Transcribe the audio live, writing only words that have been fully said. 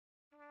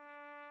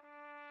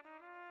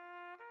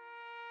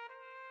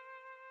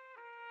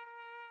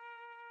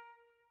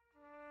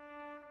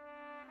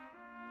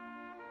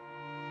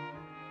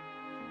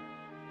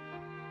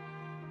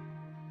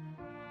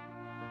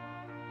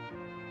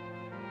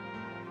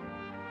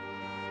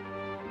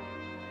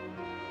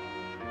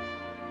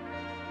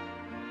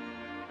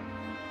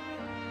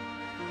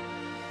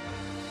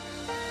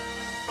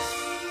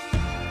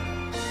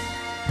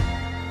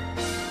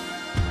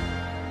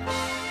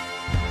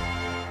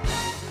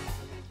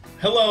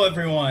Hello,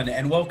 everyone,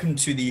 and welcome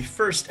to the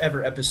first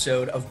ever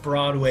episode of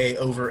Broadway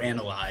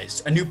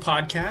Overanalyzed, a new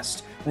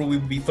podcast where we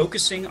will be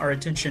focusing our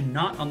attention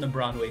not on the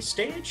Broadway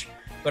stage,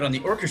 but on the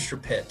orchestra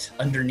pit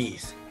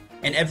underneath.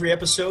 In every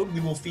episode, we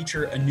will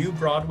feature a new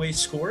Broadway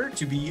score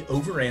to be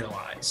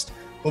overanalyzed.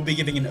 We'll be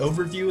giving an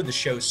overview of the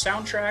show's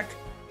soundtrack,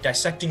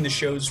 dissecting the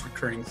show's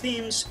recurring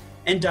themes,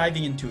 and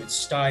diving into its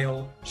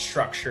style,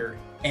 structure,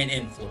 and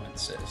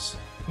influences.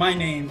 My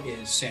name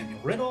is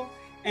Samuel Riddle,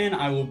 and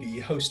I will be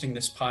hosting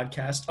this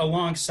podcast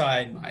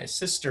alongside my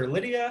sister,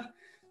 Lydia.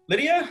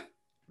 Lydia,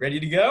 ready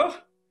to go?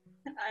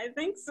 I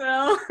think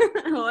so.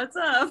 What's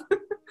up?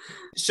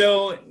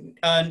 So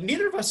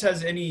neither of us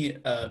has any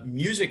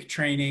music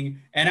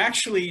training, and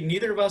actually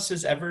neither of us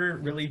has ever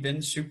really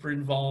been super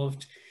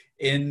involved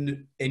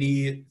in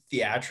any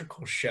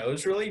theatrical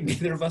shows, really.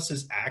 Neither of us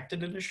has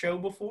acted in a show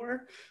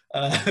before,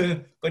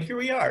 but here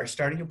we are,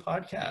 starting a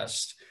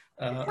podcast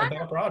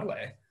about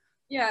Broadway.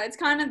 Yeah, it's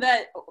kind of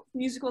that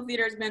musical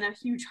theater has been a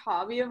huge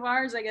hobby of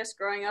ours. I guess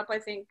growing up, I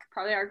think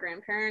probably our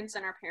grandparents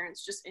and our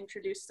parents just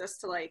introduced us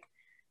to like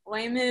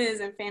Les Mis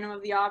and Phantom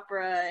of the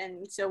Opera,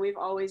 and so we've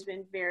always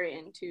been very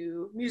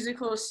into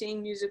musicals,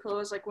 seeing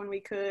musicals like when we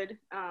could.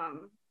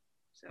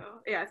 So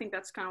yeah, I think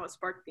that's kind of what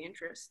sparked the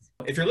interest.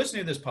 If you're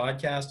listening to this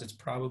podcast, it's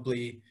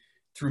probably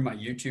through my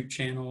YouTube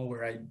channel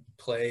where I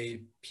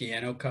play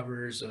piano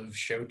covers of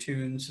show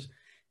tunes,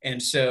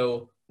 and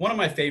so one of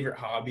my favorite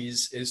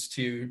hobbies is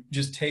to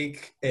just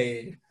take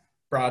a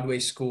Broadway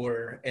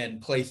score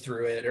and play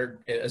through it,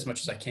 or as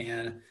much as I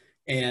can,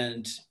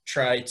 and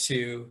try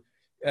to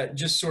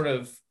just sort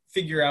of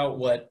figure out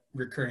what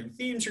recurring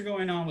themes are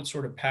going on, what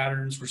sort of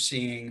patterns we're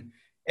seeing.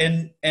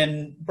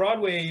 And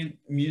Broadway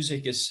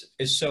music is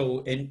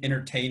so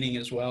entertaining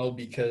as well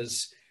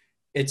because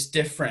it's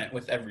different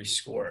with every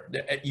score.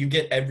 You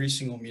get every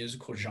single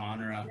musical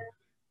genre.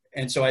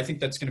 And so I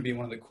think that's going to be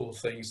one of the cool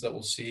things that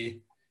we'll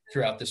see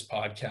throughout this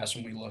podcast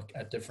when we look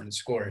at different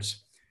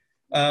scores.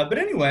 But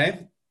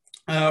anyway,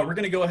 we're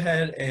going to go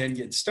ahead and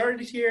get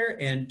started here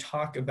and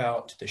talk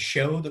about the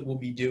show that we'll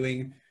be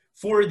doing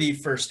for the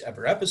first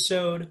ever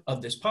episode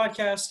of this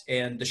podcast.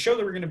 And the show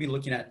that we're going to be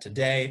looking at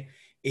today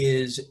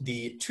is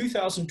the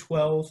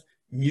 2012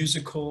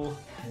 musical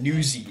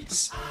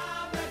Newsies.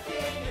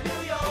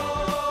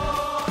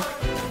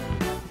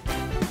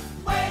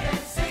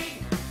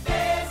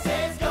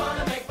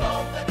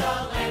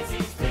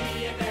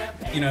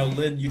 You know,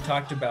 Lyd, you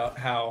talked about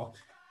how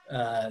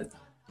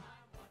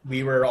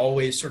we were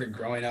always sort of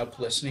growing up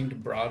listening to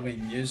Broadway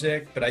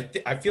music, but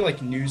I feel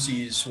like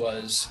Newsies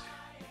was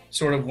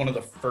sort of one of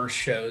the first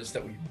shows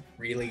that we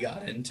really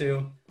got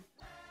into.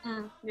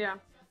 Yeah.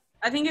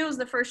 I think it was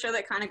the first show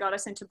that kind of got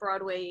us into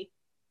Broadway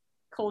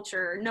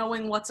culture,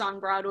 knowing what's on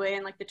Broadway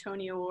and like the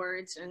Tony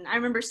Awards. And I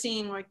remember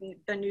seeing like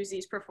the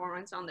Newsies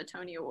performance on the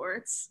Tony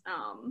Awards.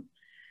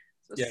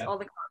 So yeah. All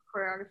the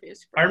choreography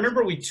is I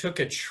remember we took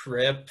a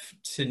trip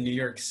to New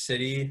York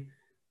City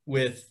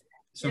with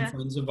some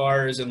friends of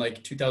ours in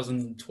like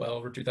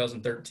 2012 or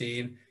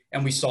 2013,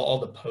 and we saw all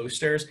the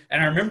posters.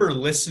 And I remember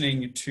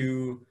listening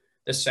to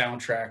the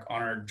soundtrack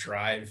on our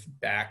drive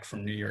back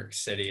from New York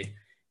City,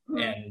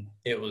 and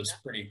it was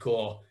pretty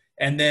cool.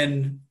 And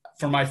then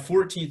for my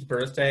 14th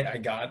birthday, I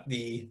got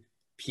the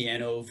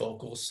piano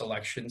vocal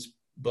selections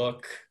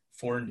book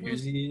for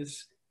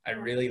Newsies. I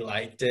really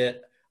liked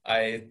it.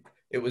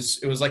 It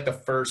was like the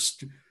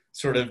first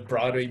sort of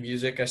Broadway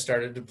music I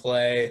started to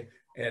play,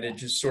 and it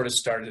just sort of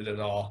started it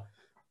all.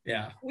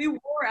 Yeah. We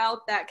wore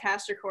out that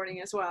cast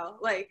recording as well.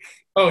 Like,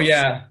 oh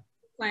yeah,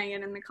 playing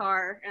it in the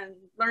car and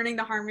learning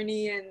the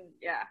harmony and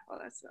all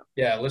that stuff.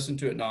 Yeah, listen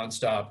to it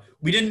nonstop.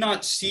 We did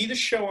not see the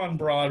show on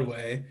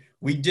Broadway.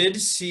 We did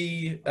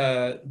see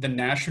the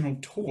national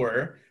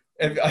tour.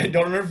 I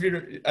don't know if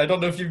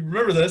you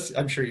remember this.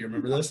 I'm sure you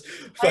remember this,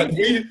 but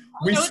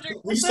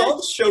we saw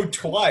the show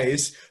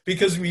twice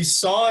because we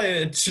saw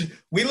it.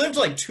 We lived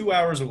like 2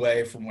 hours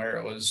away from where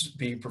it was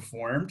being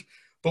performed,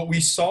 but we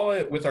saw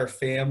it with our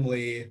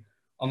family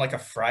on like a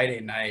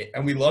Friday night,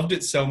 and we loved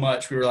it so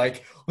much. We were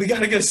like, we got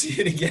to go see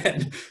it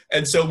again.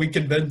 And so we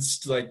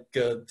convinced like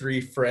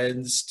 3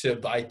 friends to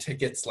buy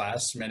tickets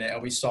last minute,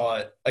 and we saw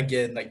it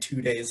again like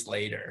 2 days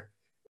later.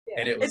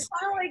 Yeah. And it was, it's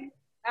kind of like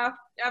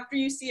after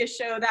you see a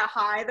show that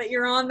high that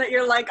you're on, that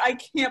you're like, I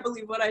can't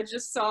believe what I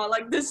just saw.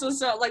 Like, this was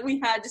so, like, we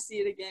had to see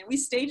it again. We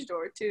stage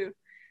door too.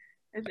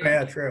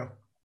 Yeah, true.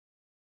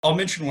 I'll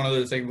mention one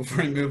other thing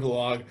before we move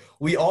along.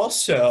 We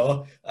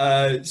also,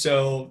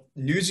 so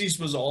Newsies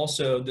was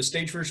also, the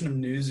stage version of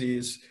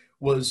Newsies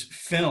was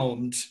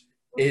filmed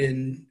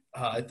in,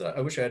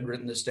 I wish I had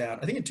written this down,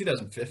 I think in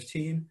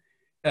 2015.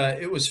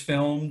 It was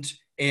filmed,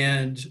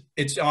 and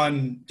it's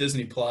on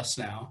Disney Plus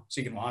now, so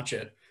you can watch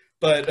it.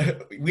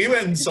 But we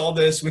went and saw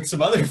this with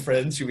some other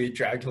friends who we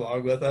dragged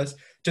along with us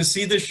to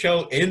see the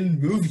show in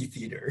movie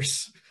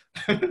theaters.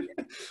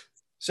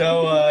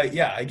 So,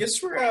 I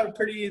guess we're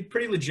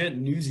pretty legit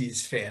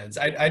Newsies fans.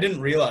 I didn't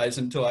realize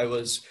until I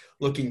was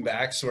looking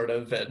back sort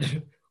of at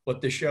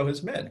what this show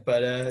has meant.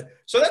 But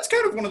so that's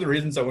kind of one of the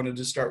reasons I wanted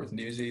to start with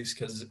Newsies,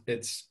 because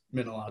it's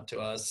meant a lot to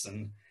us.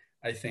 And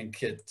I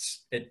think it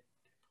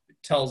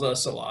tells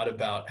us a lot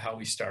about how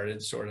we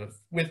started sort of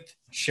with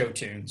show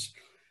tunes.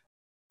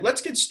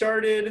 Let's get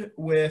started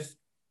with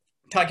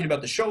talking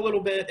about the show a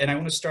little bit. And I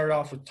want to start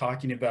off with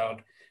talking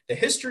about the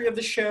history of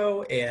the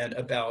show and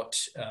about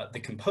the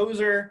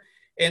composer.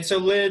 And so,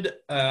 Lyd,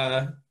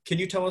 can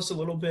you tell us a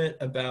little bit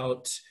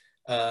about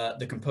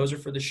the composer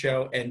for the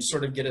show and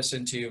sort of get us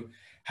into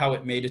how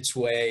it made its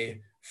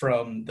way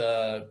from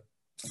the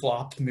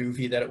flop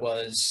movie that it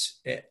was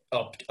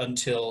up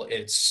until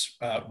its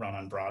run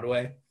on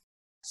Broadway?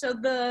 So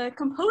the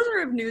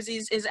composer of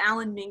Newsies is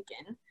Alan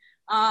Menken,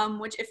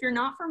 which if you're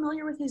not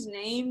familiar with his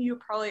name, you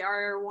probably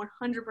are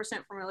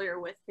 100% familiar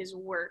with his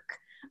work.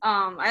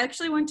 I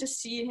actually went to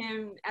see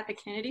him at the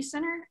Kennedy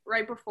Center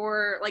right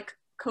before like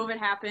COVID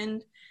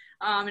happened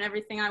and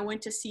everything. I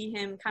went to see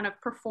him kind of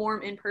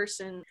perform in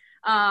person.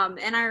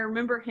 And I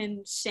remember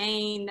him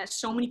saying that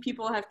so many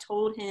people have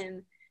told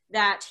him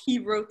that he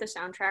wrote the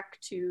soundtrack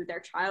to their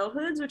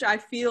childhoods, which I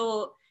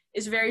feel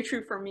is very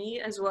true for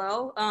me as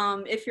well.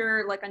 If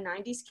you're like a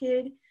 90s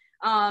kid,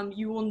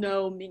 you will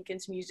know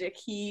Menken's music.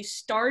 He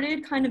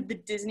started kind of the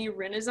Disney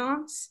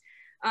Renaissance.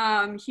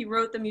 He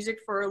wrote the music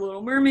for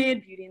Little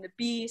Mermaid, Beauty and the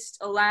Beast,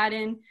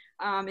 Aladdin,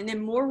 and then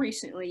more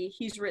recently,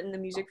 he's written the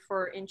music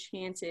for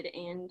Enchanted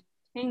and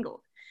Tangled.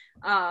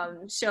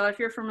 So if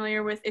you're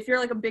familiar with, if you're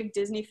like a big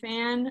Disney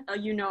fan,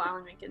 you know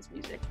Alan Menken's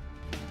music.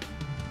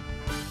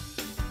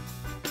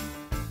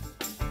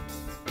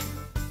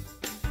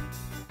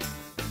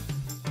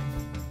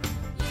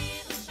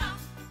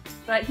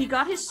 But he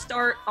got his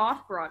start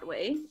off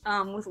Broadway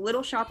with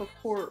Little Shop of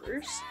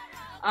Horrors.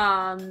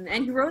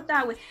 And he wrote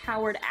that with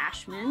Howard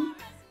Ashman.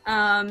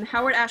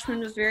 Howard Ashman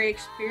was very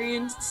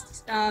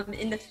experienced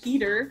in the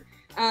theater.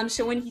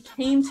 So when he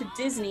came to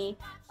Disney,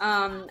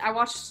 I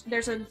watched,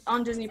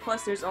 on Disney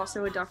Plus, there's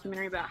also a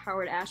documentary about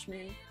Howard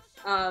Ashman.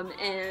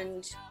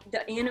 And the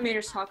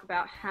animators talk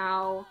about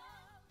how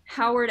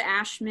Howard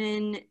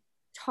Ashman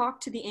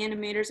talked to the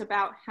animators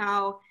about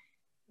how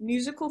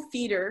musical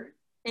theater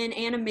and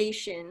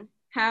animation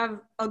have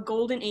a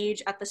golden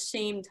age at the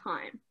same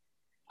time.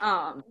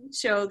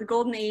 So the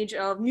golden age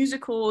of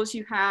musicals,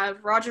 you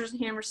have Rodgers and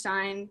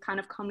Hammerstein kind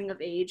of coming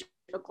of age,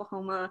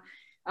 Oklahoma,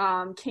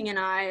 King and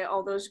I,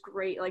 all those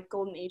great like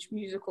golden age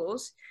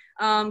musicals,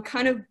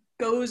 kind of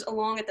goes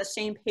along at the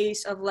same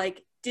pace of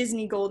like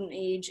Disney golden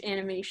age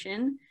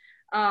animation.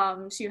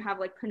 So you have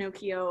like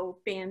Pinocchio,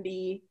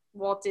 Bambi,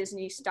 Walt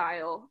Disney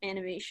style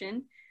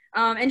animation,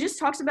 and just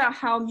talks about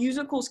how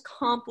musicals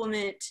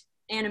complement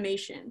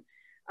animation.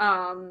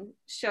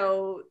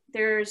 So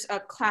there's a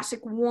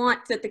classic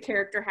want that the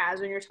character has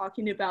when you're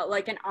talking about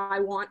like an I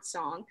want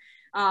song.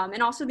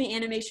 And also the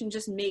animation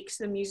just makes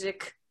the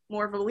music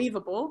more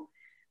believable,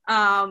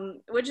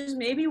 which is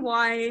maybe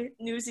why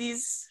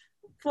Newsies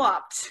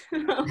flopped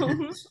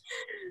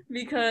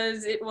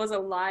because it was a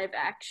live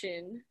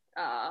action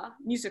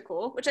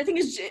musical, which I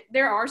think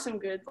there are some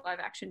good live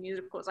action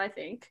musicals, I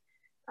think.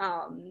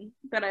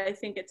 But I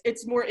think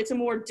it's a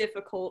more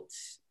difficult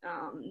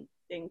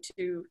thing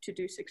to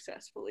do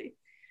successfully.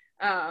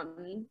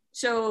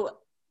 So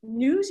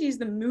Newsies,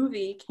 the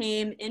movie,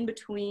 came in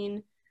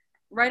between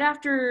right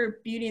after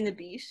Beauty and the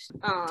Beast,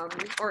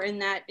 or in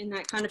that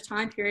kind of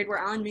time period where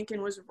Alan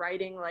Menken was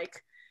writing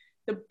like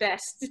the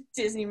best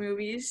Disney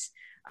movies,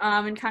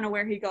 and kind of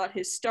where he got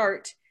his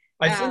start.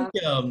 I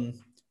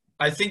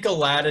think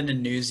Aladdin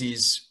and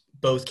Newsies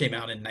both came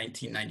out in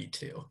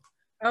 1992.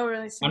 Oh,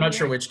 really? I'm not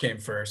sure which came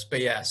first,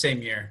 but yeah,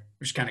 same year,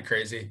 which is kind of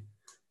crazy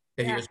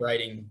that he was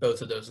writing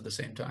both of those at the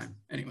same time.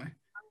 Anyway.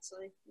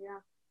 Honestly, yeah.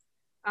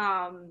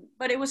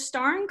 But it was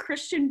starring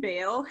Christian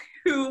Bale,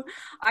 who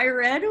I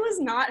read was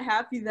not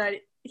happy that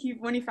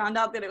when he found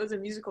out that it was a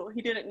musical,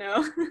 he didn't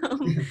know.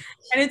 And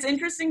it's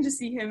interesting to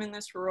see him in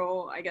this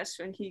role, I guess,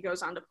 when he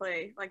goes on to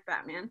play like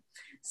Batman.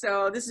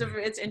 So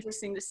it's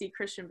interesting to see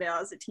Christian Bale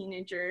as a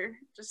teenager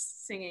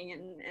just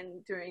singing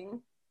and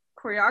doing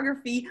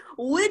choreography,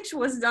 which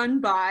was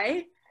done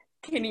by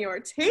Kenny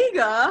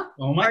Ortega.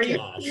 Oh my gosh.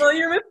 Are you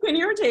familiar with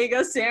Kenny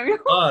Ortega, Samuel?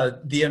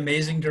 The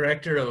amazing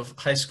director of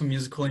High School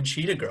Musical and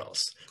Cheetah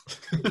Girls.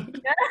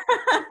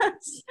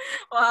 Yes.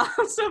 Wow,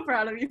 I'm so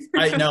proud of you.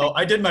 I know.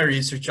 I did my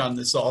research on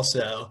this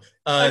also.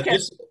 Okay.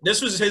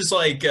 This was his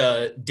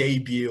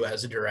debut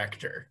as a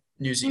director,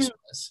 Newsies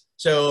was.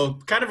 So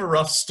kind of a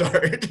rough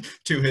start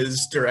to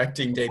his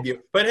directing debut.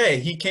 But hey,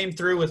 he came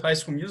through with High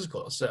School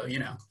Musical, so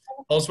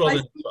all's well that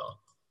is well.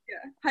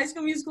 Yeah, High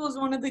School Musical is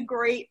one of the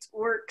great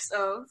works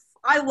of.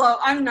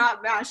 I'm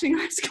not bashing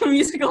High School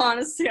Musical,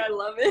 honestly. I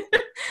love it.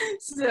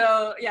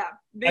 So yeah,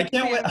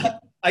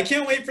 I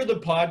can't wait for the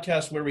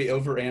podcast where we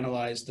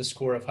overanalyze the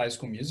score of High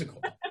School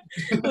Musical.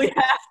 We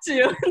have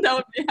to. That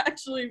would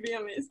actually be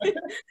amazing.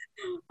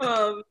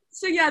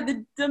 So yeah,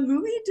 the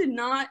movie did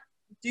not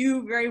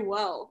do very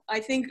well. I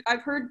think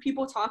I've heard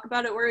people talk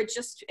about it where it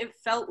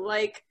felt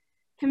like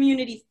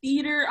community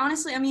theater.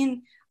 Honestly, I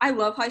mean, I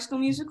love High School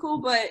Musical,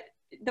 but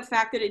the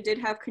fact that it did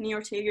have Kenny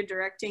Ortega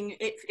directing,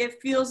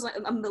 it feels like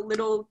a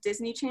little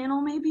Disney Channel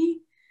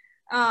maybe.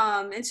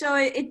 And so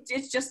it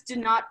just did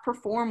not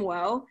perform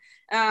well.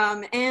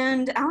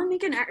 And Alan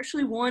Menken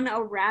actually won a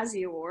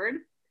Razzie Award,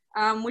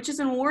 which is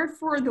an award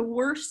for the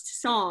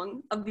worst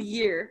song of the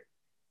year.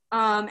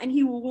 And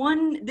he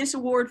won this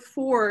award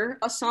for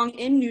a song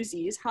in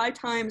Newsies, High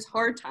Times,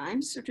 Hard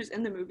Times, which is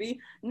in the movie,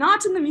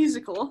 not in the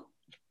musical,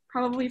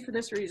 probably for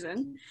this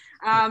reason.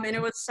 And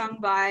it was sung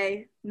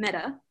by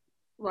Meta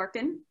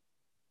Larkin.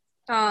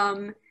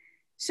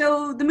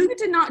 So the movie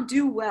did not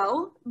do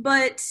well,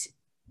 but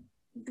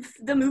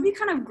the movie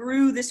kind of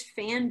grew this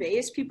fan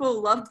base.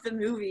 People loved the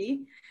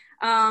movie.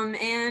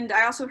 And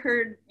I also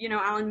heard,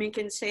 Alan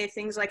Menken say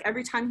things like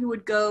every time he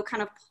would go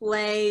kind of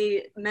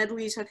play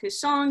medleys of his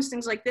songs,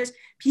 things like this,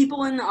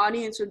 people in the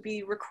audience would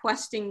be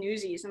requesting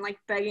Newsies and like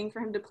begging for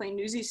him to play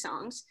Newsies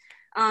songs.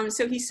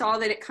 So he saw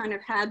that it kind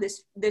of had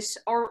this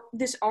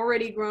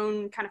already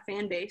grown kind of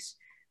fan base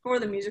for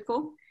the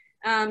musical.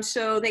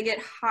 So they get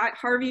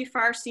Harvey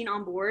Fierstein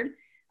on board.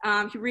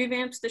 He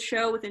revamps the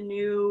show with a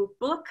new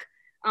book.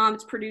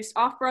 It's produced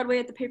off-Broadway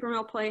at the Paper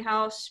Mill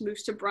Playhouse,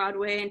 moves to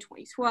Broadway in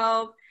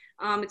 2012.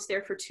 It's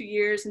there for 2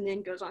 years and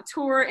then goes on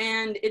tour,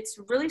 and it's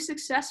really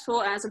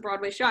successful as a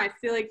Broadway show. I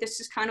feel like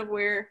this is kind of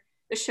where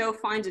the show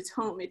finds its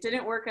home. It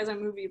didn't work as a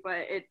movie,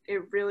 but it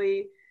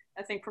really,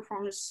 I think,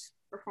 performs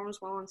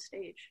well on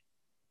stage.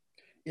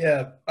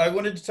 Yeah, I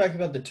wanted to talk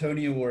about the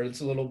Tony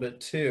Awards a little bit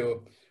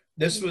too.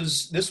 This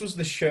was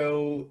the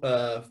show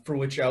for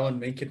which Alan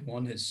Menken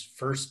won his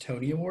first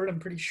Tony Award, I'm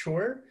pretty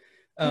sure.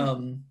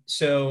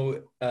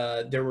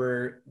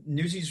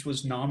 Newsies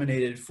was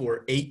nominated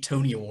for 8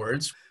 Tony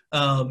Awards,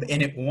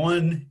 and it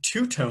won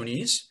 2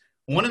 Tonys.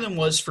 One of them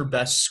was for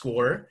Best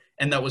Score,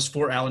 and that was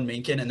for Alan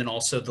Menken, and then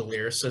also the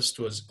lyricist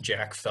was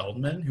Jack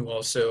Feldman, who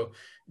also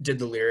did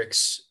the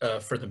lyrics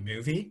for the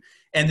movie.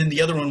 And then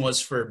the other one was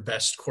for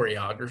Best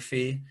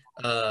Choreography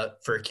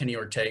for Kenny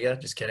Ortega.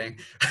 Just kidding.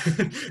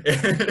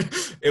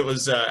 It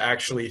was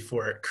actually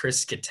for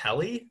Chris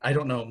Catelli. I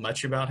don't know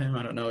much about him.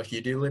 I don't know if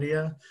you do,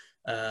 Lydia.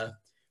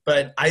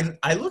 But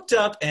I looked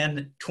up,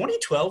 and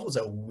 2012 was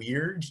a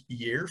weird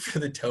year for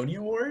the Tony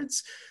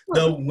Awards.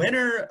 The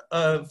winner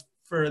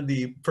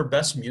for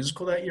Best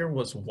Musical that year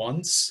was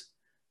Once.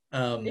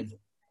 But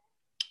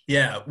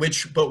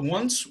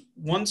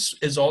Once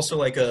is also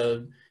like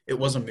it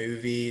was a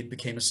movie, it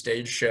became a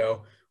stage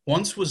show.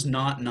 Once was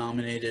not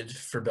nominated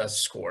for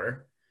Best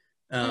Score,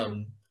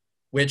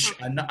 which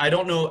I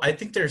don't know. I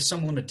think there's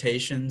some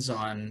limitations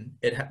on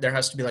it. There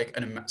has to be like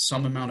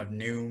some amount of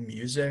new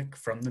music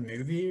from the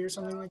movie or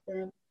something like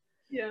that.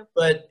 Yeah.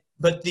 But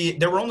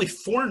there were only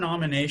 4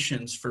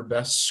 nominations for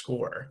Best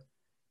Score,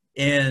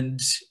 and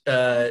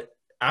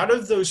out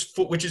of those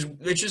 4, which is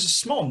a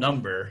small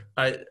number,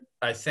 I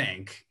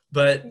think,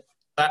 but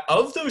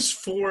of those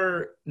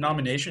 4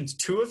 nominations,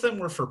 2 of them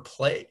were for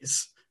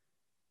plays,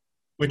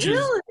 which is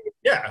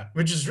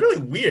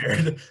really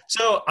weird.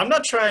 So I'm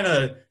not trying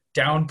to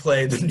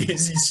downplay the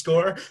Newsies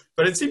score,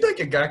 but it seemed like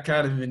it got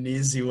kind of an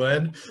easy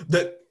win.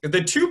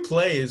 The 2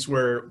 plays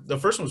were, the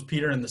first one was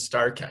Peter and the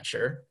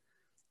Starcatcher.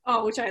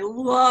 Oh, which I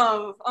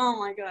love. Oh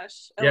my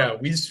gosh.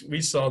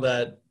 We saw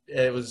that.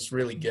 It was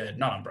really good.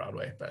 Not on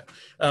Broadway, but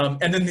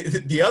and then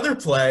the other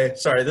play,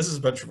 sorry, this is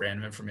a bunch of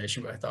random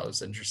information, but I thought it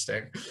was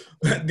interesting.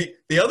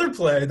 The other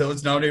play that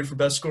was nominated for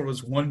Best Score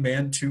was One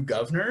Man, Two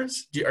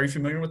Governors. Are you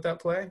familiar with that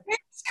play?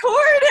 James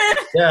Corden!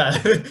 Yeah,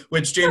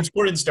 which James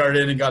Corden starred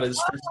in and got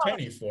his first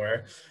Tony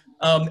for.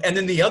 And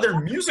then the other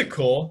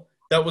musical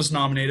that was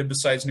nominated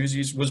besides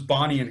Newsies was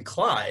Bonnie and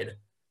Clyde,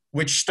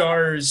 which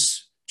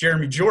stars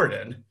Jeremy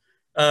Jordan.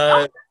 Oh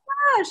my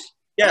gosh!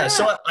 Yeah,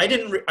 so I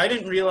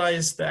didn't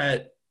realize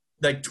that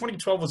like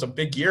 2012 was a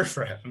big year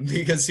for him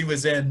because he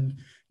was in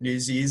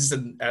Newsies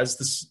and as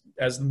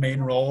the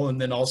main role,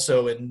 and then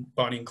also in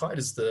Bonnie and Clyde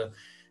as the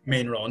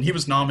main role, and he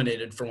was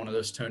nominated for one of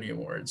those Tony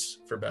Awards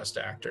for Best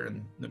Actor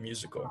in the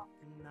musical.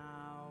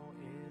 Now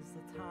is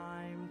the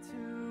time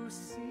to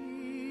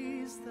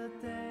seize the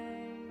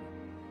day,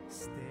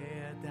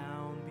 stare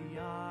down the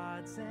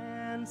odds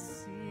and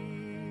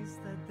seize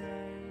the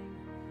day,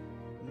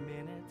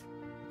 minute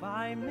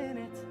by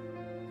minute.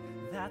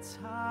 That's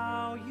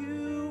how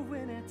you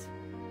win it.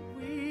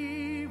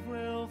 We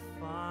will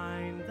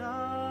find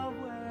a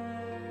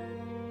way,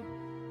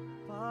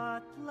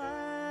 but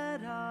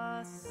let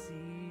us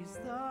seize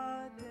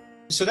the day.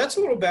 So that's a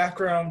little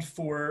background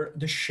for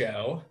the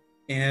show,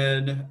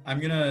 and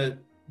I'm gonna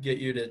get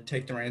you to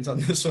take the reins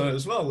on this one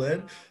as well,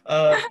 Lynn.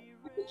 Can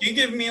you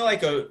give me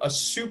like a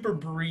super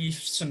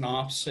brief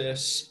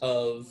synopsis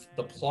of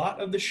the plot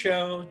of the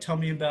show? Tell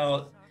me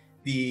about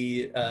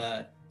the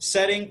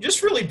setting,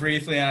 just really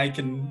briefly, and I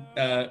can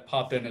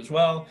pop in as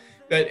well,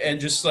 and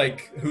just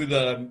like who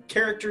the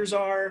characters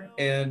are,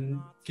 and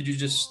could you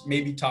just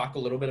maybe talk a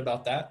little bit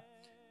about that?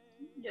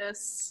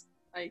 Yes,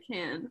 I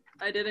can.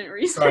 I didn't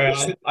research.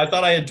 Sorry, I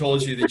thought I had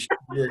told you that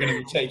you were going to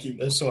be taking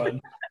this one.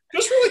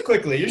 Just really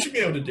quickly, you should be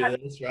able to do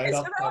this, right? It's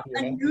about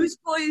a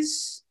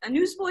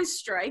newsboys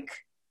strike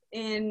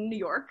in New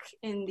York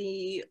in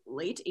the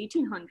late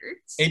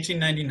 1800s.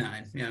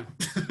 1899, yeah.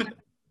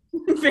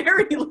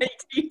 Very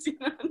late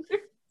 1800s.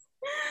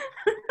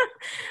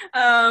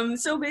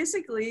 So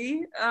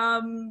basically,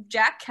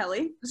 Jack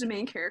Kelly is the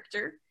main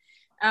character.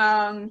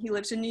 He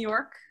lives in New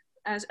York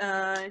as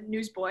a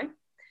newsboy.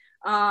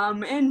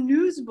 And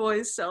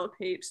newsboys sell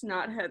tapes,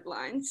 not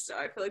headlines. So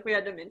I feel like we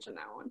had to mention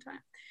that one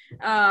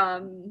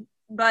time.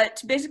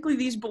 But basically,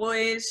 these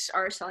boys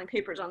are selling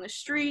papers on the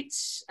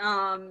streets.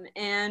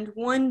 And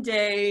one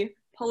day,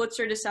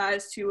 Pulitzer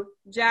decides to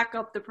jack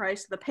up the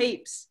price of the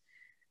papes,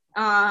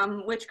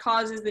 which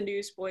causes the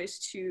newsboys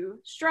to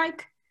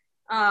strike.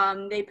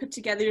 They put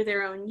together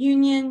their own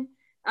union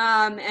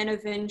and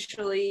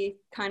eventually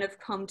kind of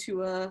come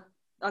to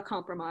a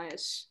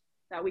compromise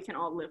that we can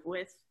all live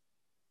with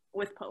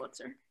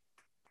Pulitzer.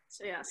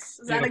 So yes,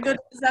 is that a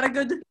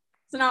good?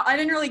 So now I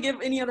didn't really give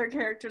any other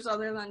characters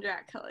other than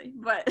Jack Kelly,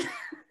 but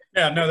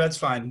Yeah, no, that's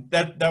fine.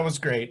 That was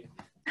great.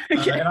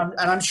 okay. And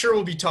I'm sure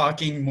we'll be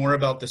talking more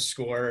about the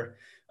score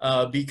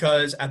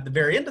because at the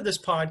very end of this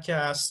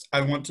podcast,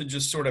 I want to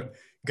just sort of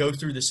go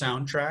through the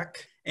soundtrack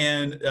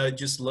and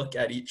just look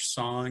at each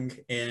song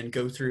and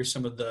go through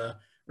some of the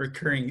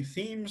recurring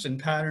themes and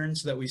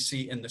patterns that we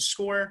see in the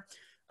score.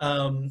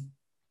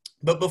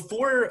 But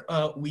before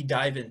we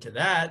dive into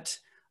that,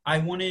 I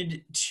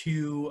wanted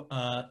to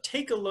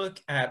take a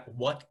look at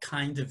what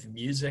kind of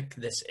music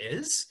this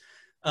is.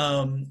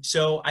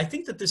 So I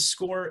think that this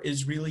score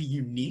is really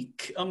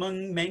unique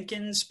among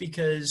Mencken's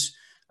because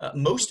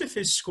most of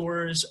his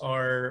scores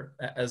are,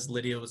 as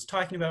Lydia was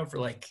talking about, for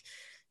like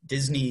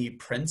Disney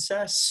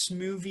princess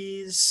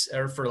movies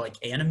or for like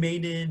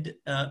animated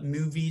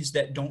movies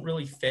that don't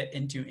really fit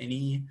into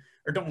any,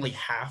 or don't really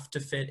have to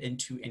fit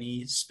into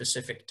any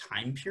specific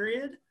time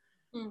period.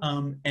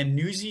 And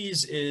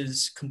Newsies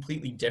is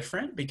completely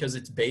different because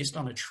it's based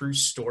on a true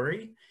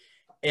story.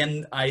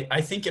 And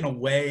I think in a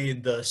way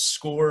the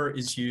score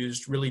is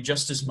used really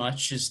just as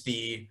much as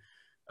the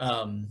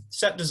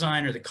set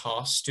design or the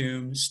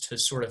costumes to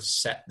sort of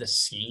set the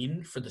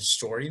scene for the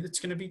story that's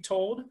going to be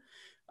told.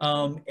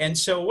 And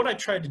so what I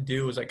tried to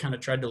do is I kind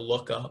of tried to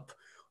look up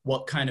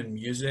what kind of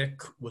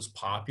music was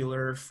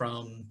popular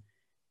from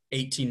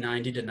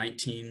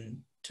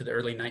 1890 to the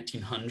early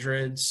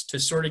 1900s to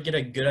sort of get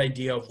a good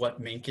idea of what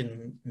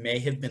Mencken may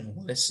have been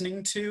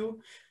listening to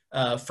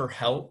for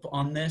help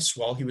on this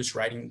while he was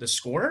writing the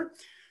score.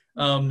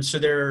 So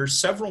there are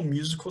several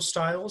musical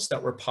styles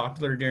that were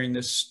popular during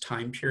this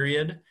time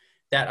period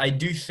that I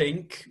do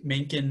think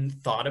Mencken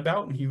thought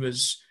about when he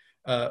was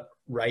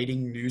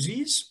writing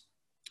Newsies.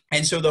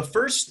 And so the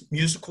first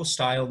musical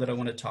style that I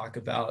want to talk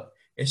about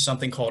is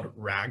something called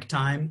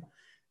ragtime.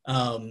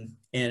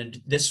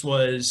 And this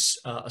was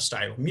a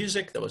style of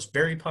music that was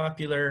very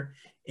popular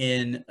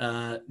in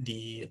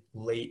the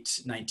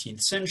late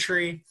 19th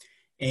century.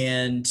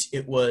 And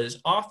it was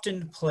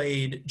often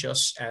played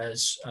just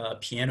as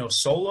piano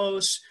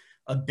solos.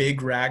 A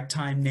big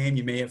ragtime name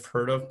you may have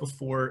heard of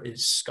before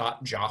is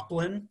Scott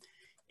Joplin.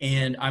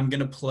 And I'm going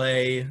to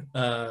play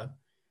a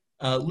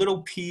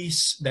little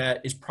piece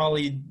that is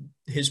probably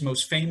his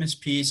most famous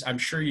piece. I'm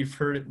sure you've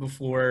heard it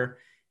before.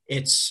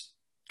 It's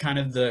kind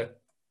of the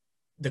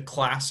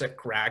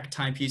classic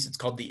ragtime piece. It's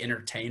called The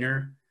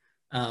Entertainer.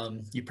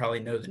 You probably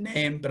know the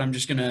name, but I'm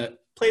just going to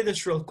play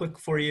this real quick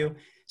for you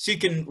so you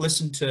can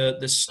listen to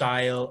the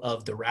style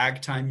of the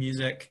ragtime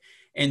music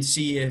and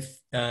see if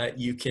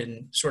you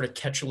can sort of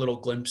catch a little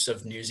glimpse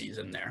of Newsies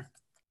in there.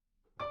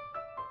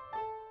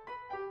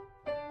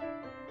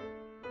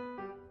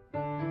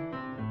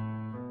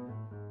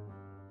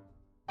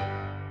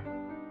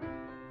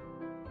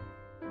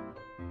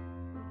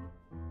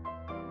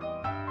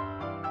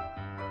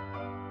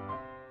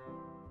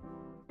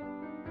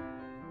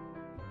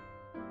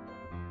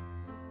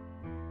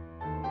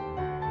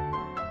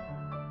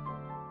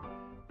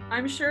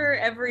 I'm sure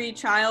every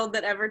child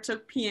that ever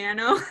took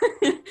piano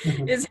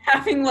is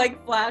having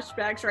like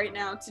flashbacks right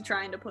now to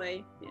trying to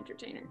play The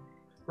Entertainer.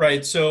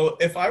 Right, so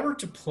if I were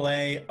to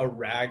play a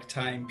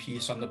ragtime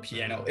piece on the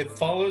piano, it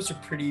follows a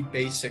pretty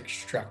basic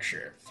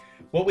structure.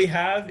 What we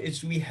have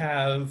is we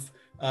have,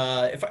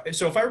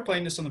 if I were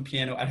playing this on the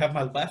piano, I'd have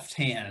my left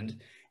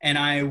hand and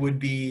I would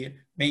be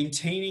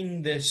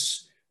maintaining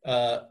this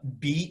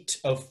beat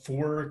of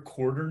 4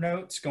 quarter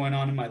notes going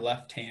on in my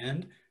left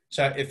hand.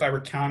 So if I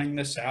were counting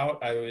this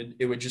out, it'd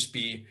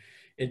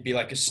be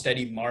like a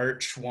steady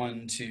march,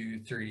 1, 2,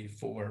 3,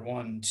 4,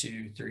 1,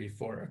 2, 3,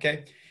 4,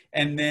 okay?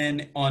 And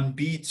then on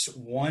beats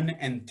 1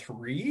 and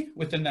 3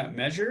 within that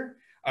measure,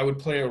 I would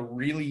play a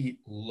really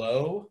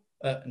low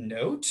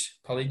note,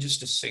 probably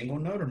just a single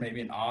note or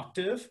maybe an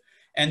octave.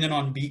 And then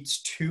on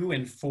beats 2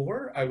 and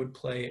 4, I would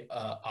play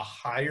a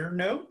higher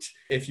note.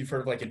 If you've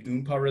heard of like an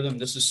oompa rhythm,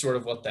 this is sort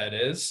of what that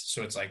is.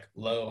 So it's like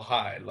low,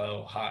 high,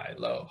 low, high,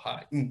 low,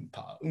 high,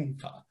 oompa,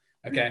 oompa.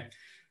 Okay,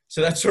 so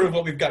that's sort of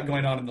what we've got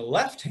going on in the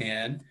left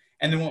hand.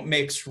 And then what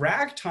makes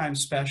ragtime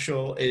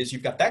special is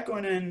you've got that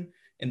going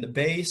in the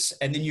bass,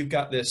 and then you've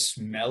got this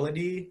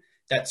melody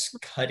that's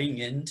cutting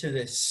into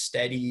this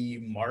steady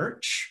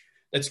march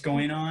that's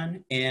going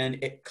on, and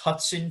it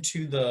cuts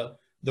into the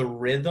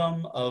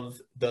rhythm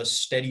of the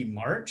steady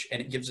march,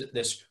 and it gives it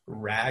this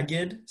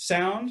ragged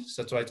sound.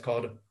 So that's why it's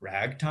called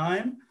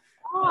ragtime.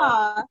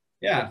 Ah.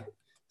 Yeah.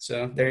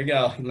 So there you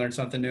go. You learn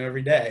something new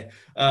every day.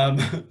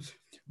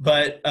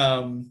 But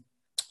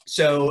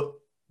so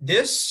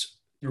this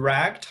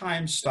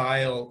ragtime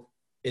style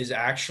is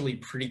actually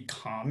pretty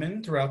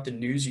common throughout the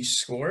Newsies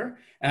score.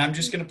 And I'm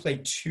just going to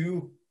play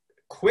two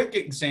quick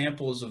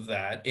examples of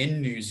that in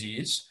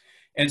Newsies.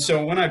 And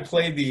so when I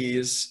play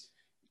these,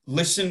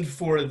 listen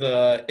for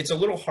it's a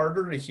little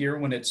harder to hear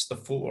when it's the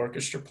full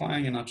orchestra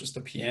playing and not just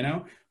the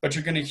piano, but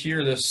you're going to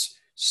hear this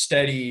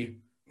steady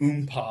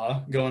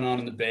oompa going on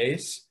in the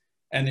bass.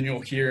 And then you'll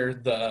hear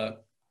the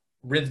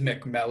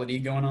rhythmic melody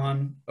going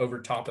on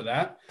over top of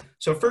that.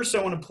 So first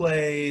I want to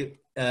play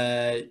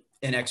an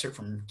excerpt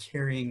from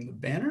Carrying the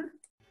Banner.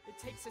 It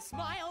takes a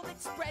smile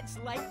that spreads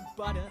like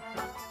butter,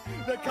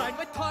 the kind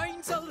that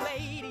turns a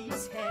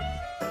lady's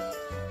head.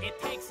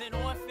 It takes an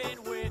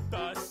orphan with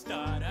a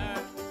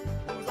stutter,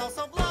 who's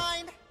also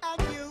blind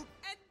and mute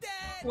and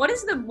dead. What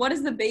is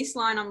the bass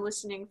line I'm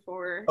listening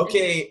for?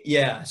 Okay,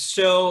 yeah.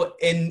 So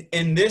in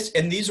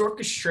these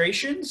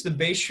orchestrations, the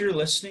bass you're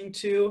listening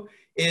to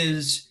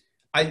is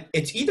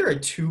it's either a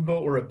tuba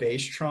or a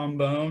bass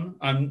trombone.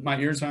 My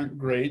ears aren't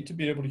great to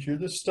be able to hear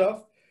this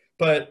stuff,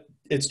 but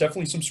it's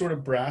definitely some sort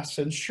of brass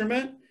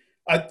instrument.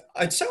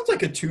 It sounds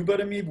like a tuba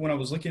to me, but when I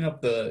was looking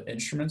up the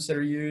instruments that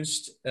are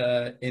used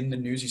in the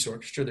Newsies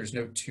Orchestra, there's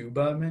no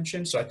tuba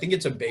mentioned. So I think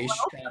it's a bass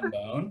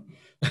trombone.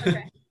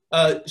 Okay.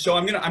 So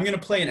I'm gonna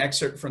play an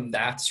excerpt from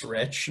That's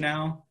Rich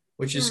now,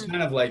 which is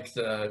kind of like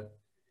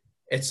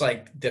it's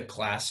like the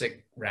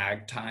classic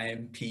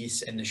ragtime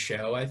piece in the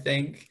show, I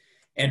think.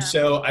 And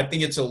so I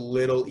think it's a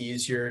little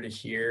easier to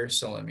hear.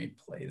 So let me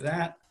play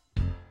that.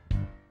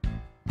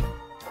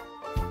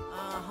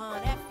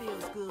 That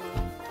feels good.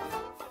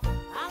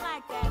 I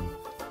like that.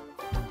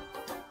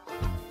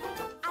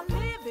 I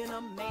live in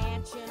a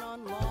mansion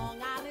on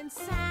Long Island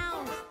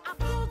Sound. I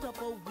pulled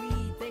up a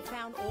weed, they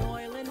found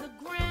oil in the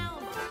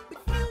ground. But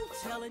you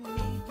telling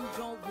me you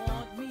don't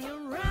want me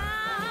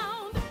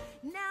around.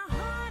 Now,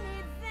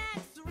 honey,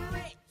 that's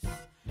rich.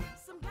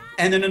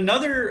 And then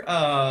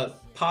another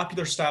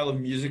popular style of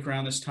music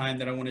around this time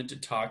that I wanted to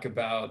talk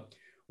about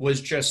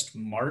was just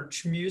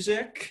march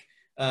music,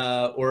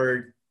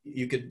 or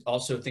you could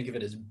also think of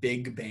it as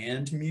big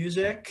band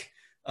music.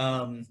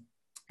 And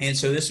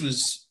so this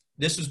was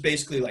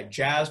basically like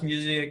jazz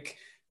music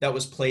that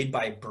was played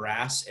by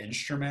brass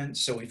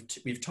instruments. So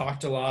we've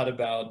talked a lot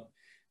about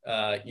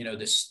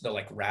the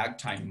like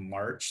ragtime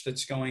march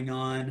that's going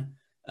on,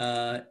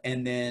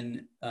 and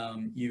then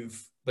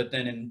but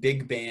then in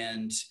big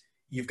band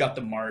you've got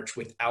the march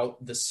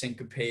without the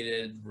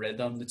syncopated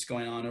rhythm that's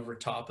going on over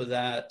top of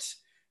that.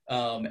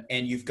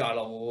 And you've got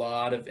a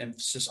lot of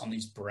emphasis on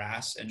these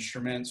brass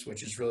instruments,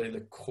 which is really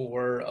the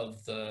core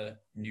of the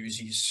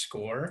Newsies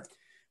score.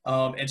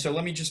 And so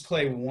let me just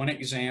play one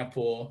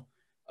example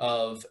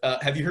of,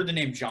 have you heard the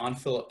name John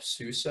Philip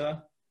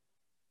Sousa?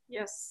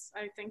 Yes,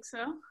 I think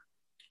so.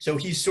 So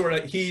he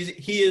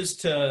is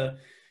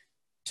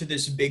to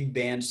this big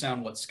band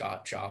sound what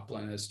Scott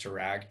Joplin is to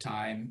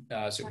ragtime.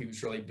 So he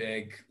was really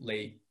big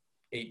late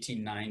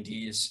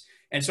 1890s.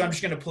 And so I'm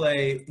just going to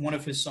play one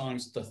of his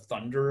songs, The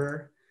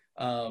Thunderer.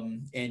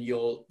 And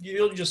you'll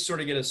just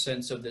sort of get a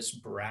sense of this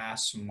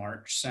brass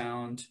march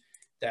sound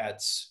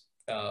that's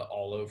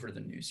all over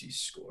the Newsies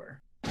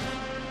score.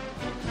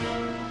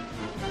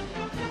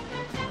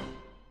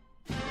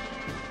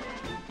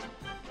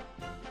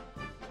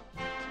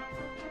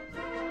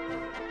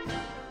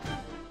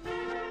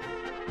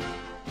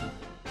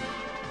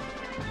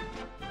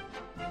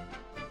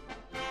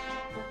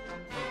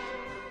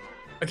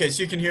 Okay,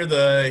 so you can hear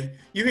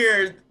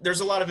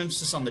there's a lot of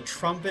emphasis on the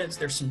trumpets.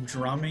 There's some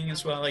drumming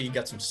as well. You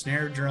got some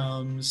snare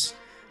drums.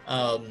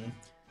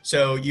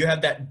 So you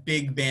have that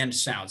big band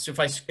sound. So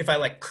if I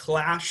like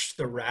clash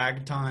the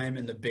ragtime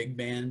and the big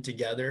band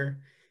together,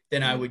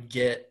 then I would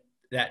get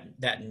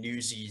that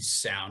Newsies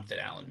sound that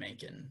Alan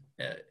Menken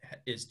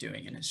is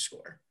doing in his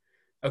score.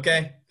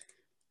 Okay.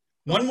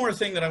 One more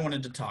thing that I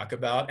wanted to talk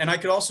about, and I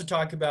could also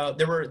talk about,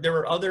 there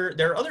are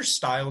other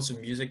styles of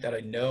music that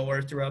I know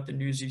are throughout the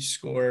Newsies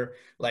score,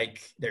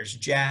 like there's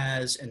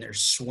jazz and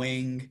there's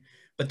swing,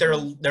 but they're a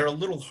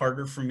little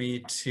harder for me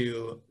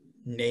to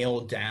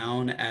nail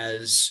down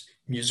as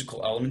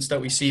musical elements that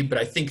we see, but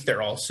I think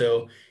they're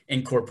also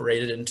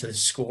incorporated into the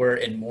score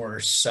in more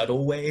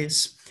subtle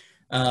ways.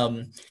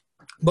 But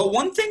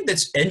one thing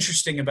that's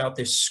interesting about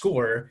this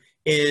score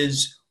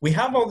is we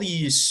have all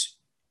these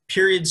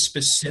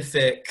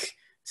period-specific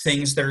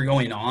things that are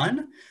going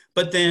on,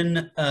 but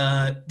then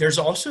there's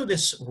also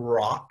this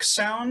rock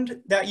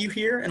sound that you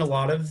hear in a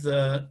lot of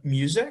the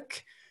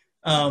music.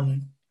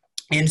 And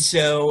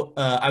so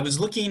I was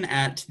looking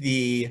at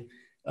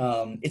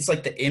it's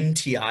like the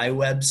MTI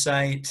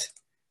website,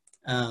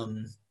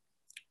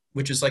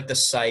 which is like the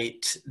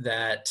site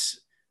that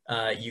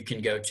you can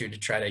go to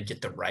try to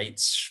get the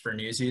rights for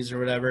Newsies or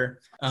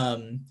whatever.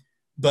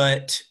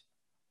 But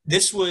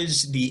this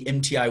was the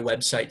MTI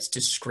website's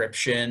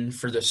description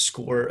for the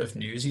score of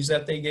Newsies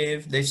that they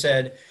gave. They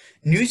said,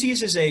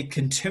 Newsies is a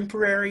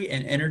contemporary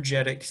and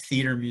energetic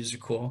theater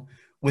musical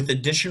with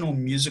additional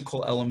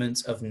musical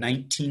elements of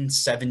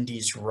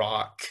 1970s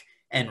rock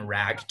and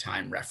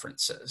ragtime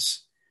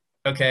references.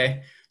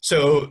 Okay,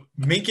 so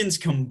Menken's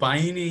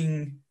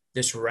combining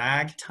this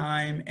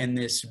ragtime and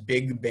this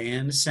big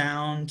band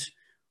sound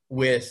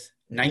with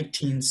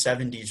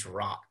 1970s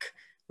rock,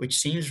 which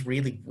seems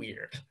really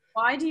weird.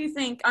 Why do you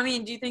think, I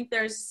mean, do you think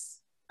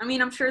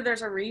I'm sure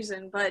there's a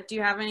reason, but do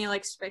you have any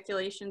like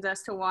speculations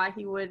as to why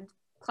he would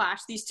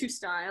clash these two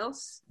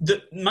styles?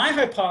 My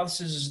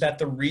hypothesis is that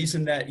the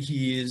reason that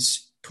he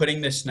is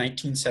putting this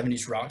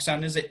 1970s rock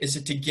sound is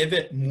it to give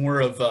it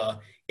more of a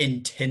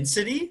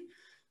intensity.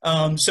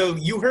 So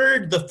you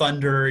heard the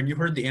Thunder and you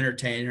heard the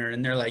Entertainer,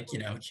 and they're like,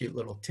 cute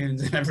little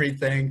tunes and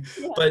everything,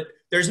 yeah. But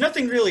there's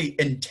nothing really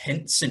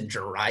intense and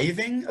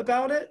driving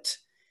about it.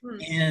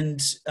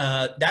 And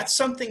that's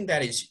something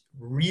that is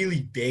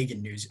really big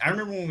in news. I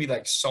remember when we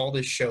saw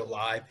this show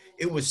live,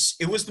 it was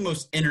the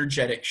most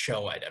energetic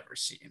show I'd ever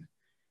seen.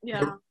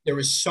 Yeah. There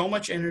was so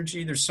much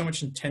energy. There's so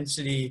much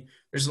intensity.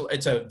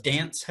 It's a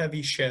dance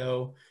heavy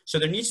show. So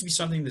there needs to be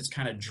something that's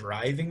kind of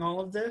driving all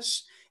of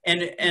this.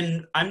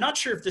 And I'm not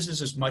sure if this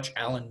is as much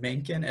Alan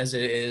Menken as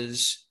it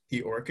is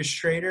the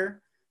orchestrator,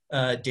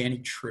 Danny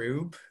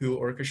Trube, who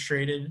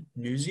orchestrated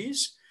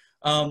Newsies.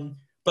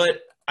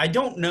 But I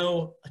don't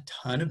know a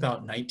ton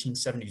about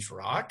 1970s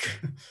rock,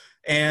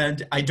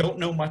 and I don't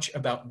know much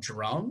about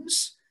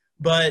drums,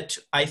 but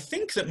I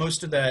think that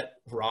most of that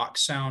rock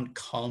sound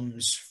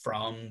comes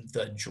from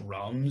the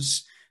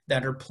drums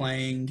that are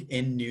playing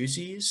in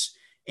Newsies.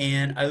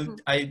 And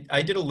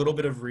I did a little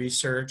bit of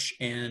research,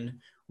 and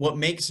what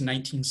makes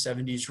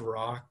 1970s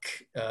rock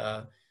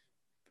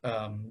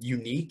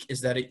unique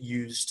is that it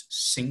used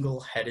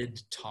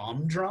single-headed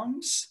tom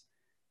drums.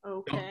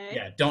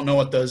 Okay. Don't know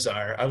what those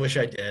are. I wish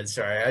I did.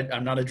 Sorry,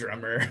 I'm not a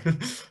drummer.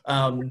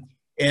 And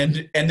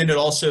then it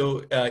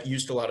also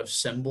used a lot of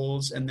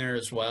cymbals in there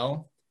as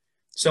well.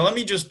 So let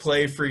me just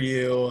play for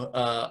you.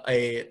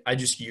 I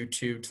just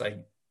YouTubed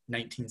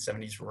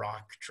 1970s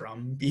rock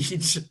drum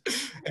beats,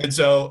 and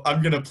so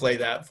I'm gonna play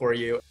that for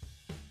you.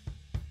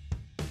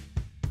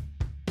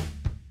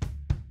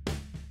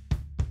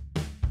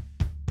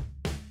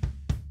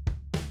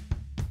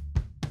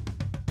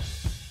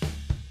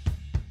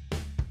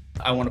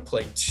 I want to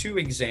play two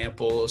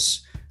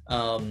examples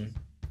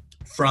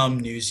from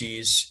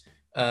Newsies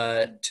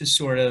to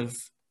sort of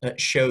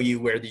show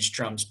you where these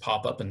drums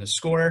pop up in the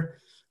score.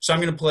 So I'm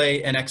going to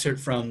play an excerpt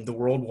from The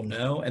World Will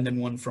Know, and then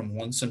one from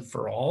Once and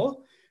For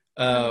All,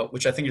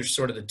 which I think are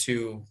sort of the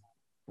two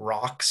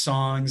rock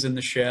songs in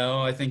the show,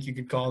 I think you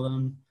could call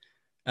them.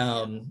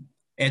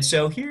 And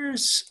so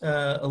here's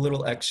a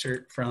little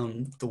excerpt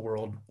from The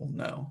World Will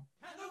Know.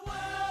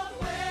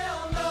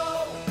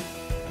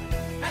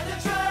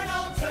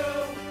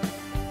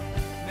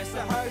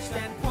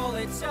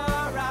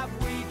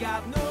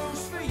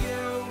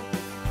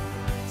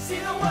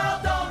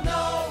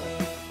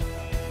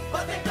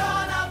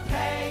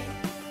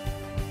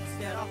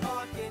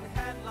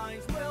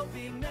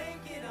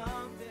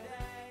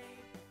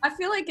 I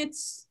feel like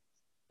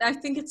I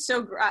think it's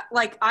so,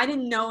 I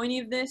didn't know any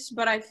of this,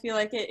 but I feel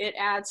like it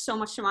adds so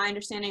much to my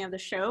understanding of the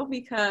show,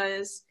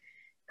 because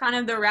kind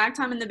of the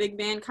ragtime and the big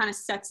band kind of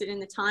sets it in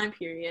the time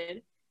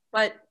period.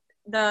 But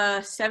the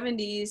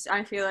 70s,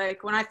 I feel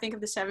like when I think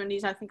of the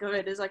 70s, I think of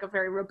it as a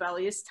very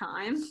rebellious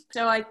time.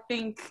 So I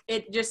think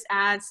it just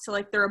adds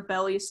to the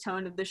rebellious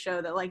tone of the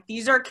show, that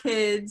these are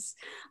kids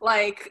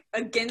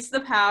against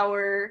the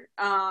power,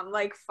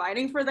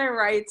 fighting for their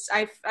rights.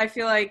 I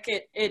feel like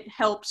it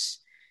helps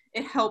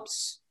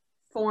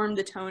form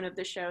the tone of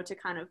the show to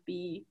kind of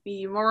be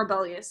more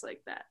rebellious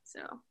like that.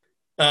 So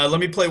let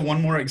me play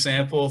one more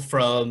example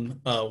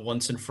from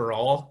Once and For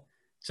All.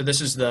 So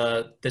this is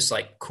this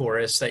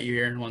chorus that you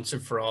hear in Once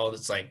and For All.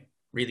 That's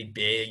really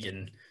big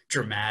and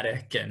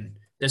dramatic, and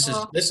this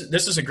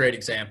is a great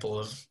example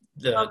of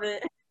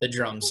the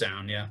drum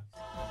sound. Yeah.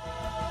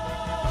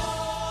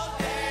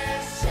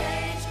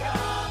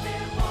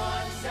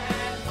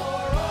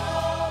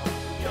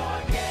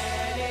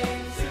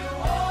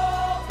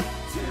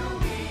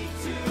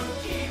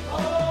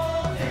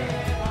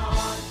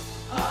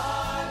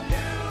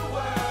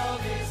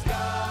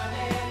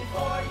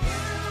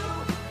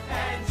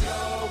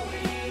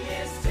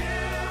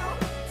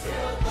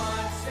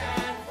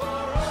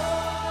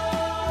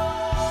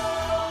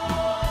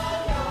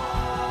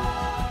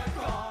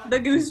 The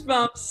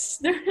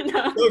goosebumps.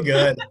 No. So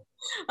good.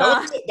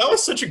 That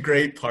was such a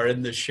great part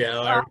in the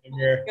show. I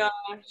remember. Oh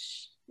my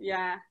gosh.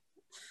 Yeah.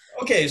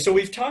 Okay, so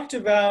we've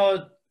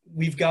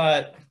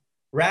got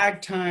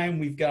ragtime,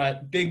 we've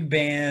got big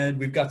band,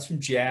 we've got some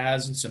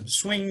jazz and some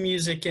swing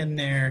music in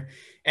there,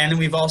 and then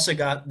we've also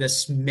got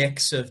this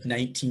mix of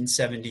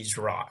 1970s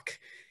rock.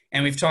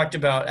 And we've talked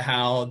about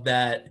how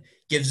that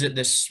gives it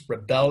this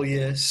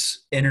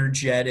rebellious,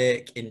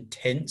 energetic,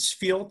 intense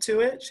feel to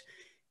it.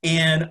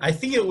 And I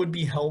think it would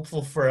be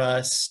helpful for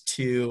us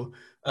to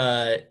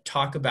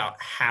talk about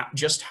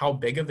how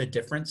big of a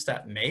difference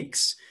that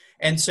makes.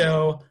 And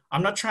so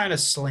I'm not trying to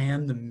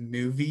slam the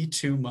movie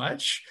too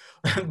much,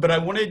 but I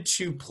wanted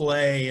to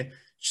play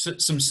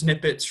some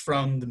snippets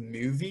from the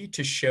movie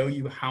to show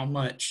you how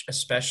much,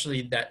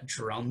 especially that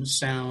drum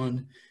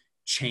sound,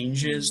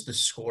 changes the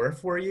score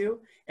for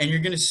you. And you're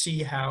going to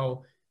see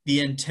how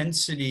the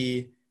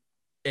intensity,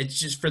 it's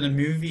just for the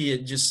movie,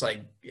 it just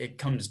like, it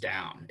comes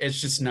down. It's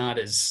just not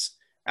as,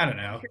 I don't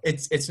know,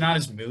 it's not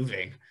as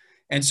moving.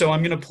 And so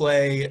I'm going to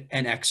play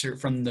an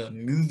excerpt from the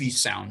movie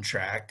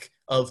soundtrack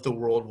of The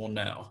World Will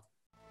Know.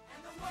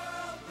 And the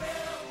world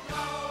will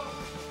know,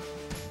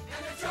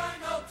 and the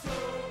journal too.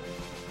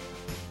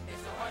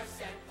 It's a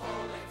horse and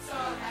pulling, so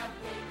have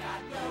we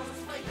got news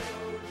for you.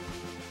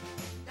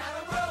 Now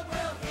the world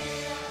will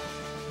hear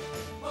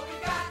what we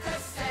got to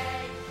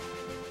say.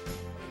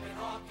 We've been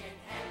hawking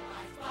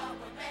headlines, but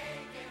we're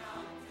making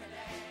them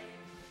today.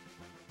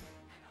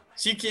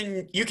 So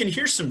you can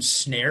hear some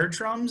snare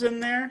drums in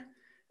there,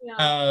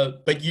 Yeah.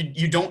 but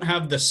you don't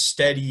have the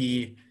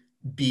steady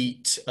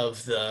beat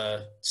of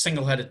the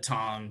single-headed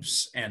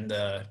toms and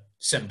the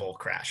cymbal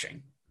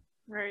crashing.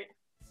 Right.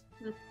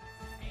 Ain't it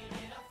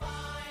a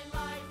fine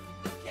life,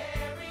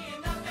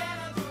 carrying the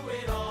banner through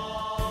it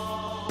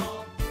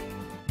all?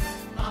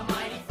 A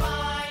mighty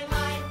fine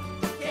life,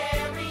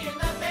 carrying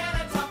the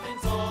banner tough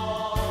and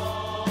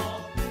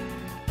tall.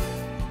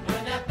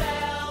 When that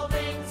bell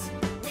rings,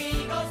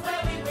 we goes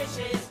where we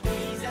wishes.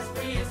 Bees as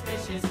free as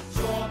fishes,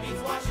 shore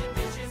beats washing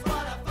dishes.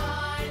 What a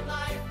fine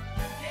life,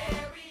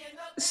 carrying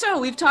the. So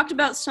we've talked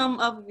about some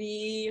of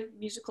the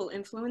musical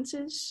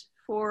influences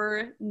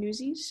for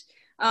Newsies.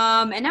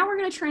 And now we're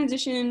going to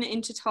transition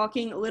into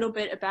talking a little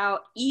bit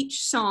about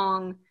each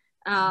song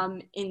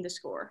in the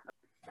score.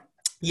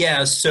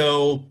 Yeah,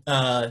 so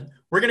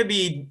we're going to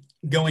be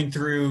going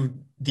through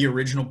the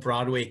original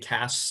Broadway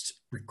cast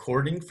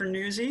recording for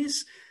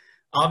Newsies.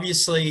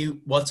 Obviously,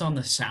 what's on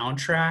the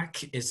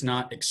soundtrack is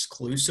not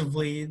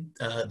exclusively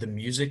the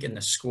music and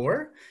the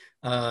score.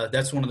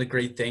 That's one of the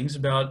great things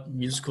about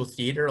musical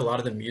theater. A lot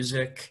of the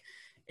music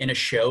in a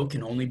show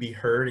can only be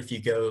heard if you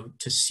go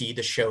to see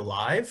the show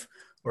live,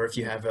 or if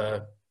you have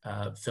a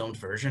filmed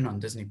version on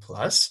Disney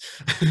Plus.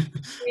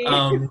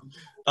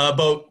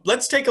 But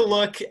let's take a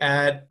look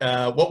at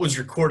what was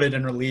recorded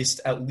and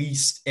released, at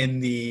least in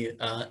the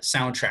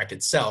soundtrack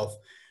itself.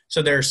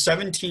 So there are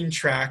 17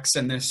 tracks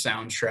in this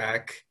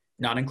soundtrack,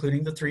 not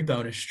including the 3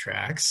 bonus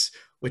tracks,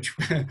 which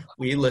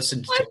we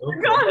listened I to.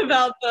 forgot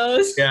about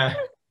those. Yeah.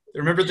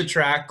 Remember the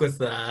track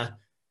with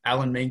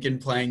Alan Menken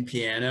playing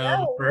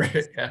piano?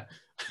 Yeah.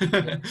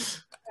 Yeah,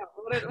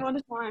 what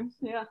a time.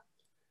 Yeah.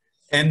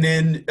 And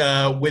then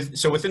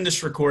within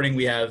this recording,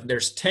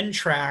 there's 10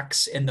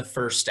 tracks in the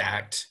first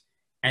act,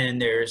 and then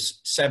there's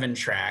 7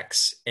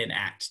 tracks in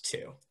Act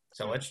 2.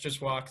 So let's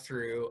just walk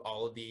through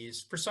all of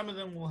these. For some of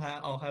them, we'll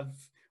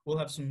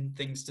have some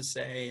things to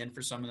say, and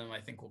for some of them, I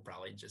think we'll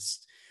probably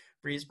just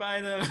breeze by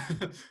them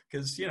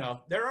because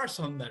there are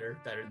some that are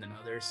better than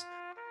others.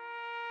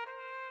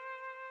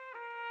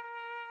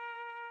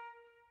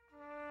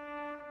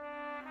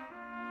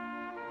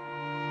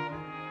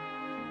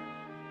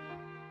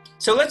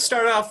 So let's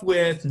start off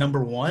with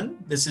number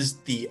 1. This is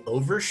the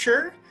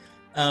Overture.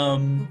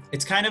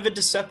 It's kind of a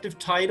deceptive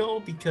title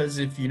because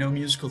if you know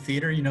musical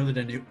theater, you know that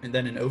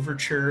an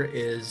overture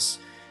is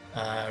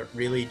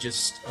really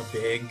just a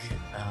big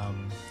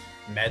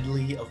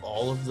medley of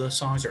all of the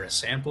songs, or a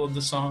sample of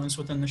the songs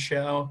within the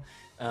show.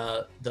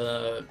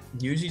 The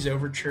Newsies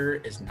Overture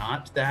is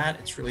not that.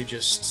 It's really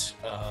just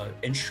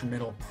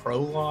instrumental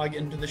prologue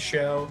into the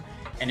show,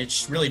 and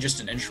it's really just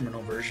an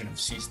instrumental version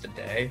of Seize the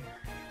Day.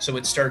 So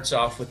it starts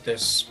off with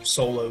this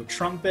solo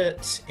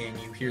trumpet, and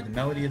you hear the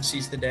melody of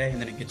Seize the Day,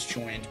 and then it gets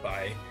joined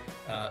by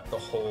the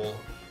whole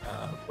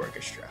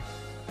orchestra.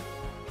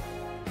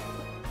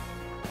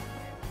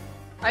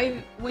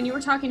 When you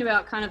were talking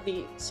about kind of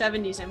the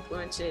 70s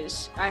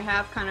influences, I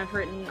have kind of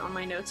written on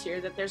my notes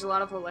here that there's a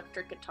lot of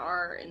electric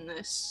guitar in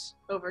this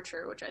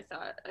overture, which I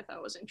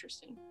thought was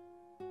interesting.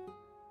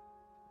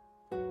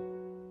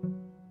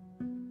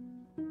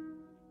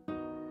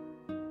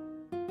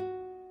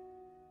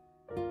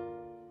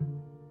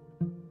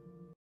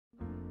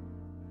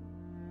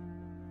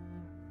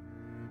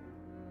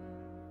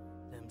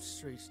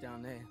 Streets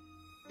down there,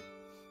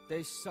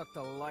 they sucked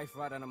the life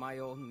right out of my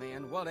old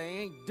man. Well, they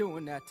ain't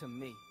doing that to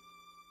me.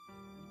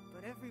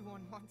 But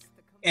everyone wants to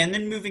come. And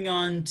then moving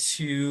on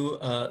to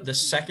the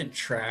second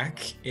track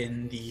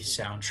in the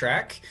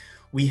soundtrack,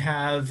 we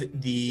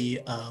have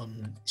the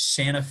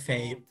Santa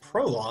Fe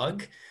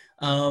prologue.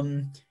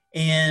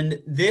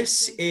 And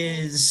this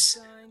is,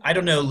 I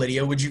don't know,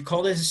 Lydia, would you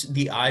call this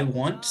the I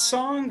Want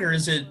song, or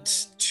is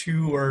it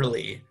too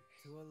early?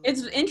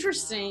 It's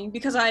interesting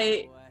because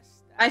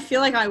I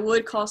feel like I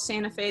would call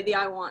Santa Fe the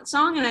I Want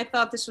song, and I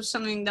thought this was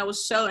something that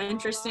was so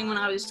interesting when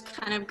I was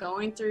kind of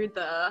going through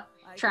the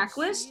track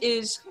list.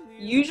 Is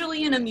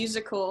usually in a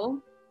musical,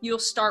 you'll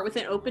start with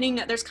an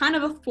opening. There's kind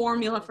of a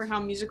formula for how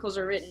musicals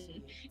are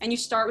written, and you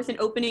start with an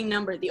opening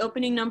number. The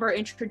opening number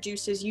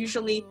introduces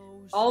usually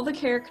all the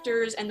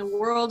characters and the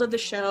world of the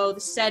show,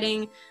 the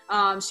setting,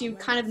 so you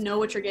kind of know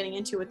what you're getting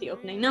into with the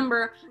opening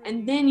number,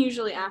 and then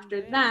usually after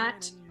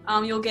that,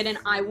 you'll get an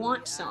I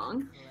Want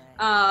song.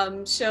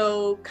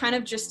 So kind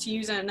of just to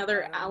use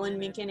another Alan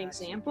Menken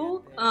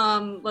example,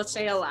 let's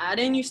say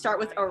Aladdin, you start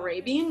with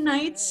Arabian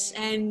Nights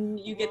and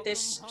you get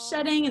this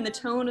setting and the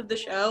tone of the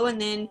show, and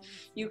then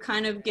you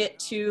kind of get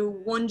to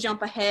one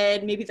jump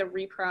ahead. Maybe the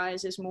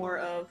reprise is more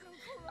of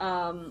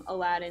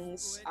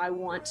Aladdin's I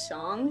Want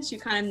songs. You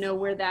kind of know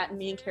where that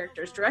main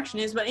character's direction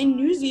is. But in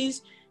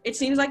Newsies, it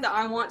seems like the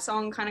I Want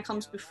song kind of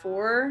comes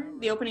before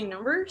the opening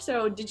number.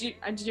 So did you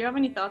have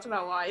any thoughts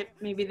about why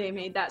maybe they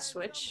made that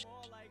switch?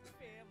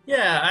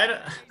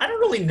 Yeah, I don't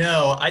really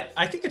know.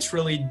 I think it's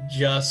really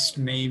just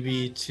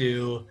maybe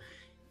to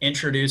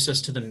introduce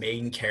us to the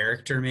main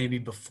character maybe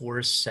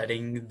before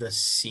setting the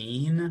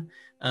scene,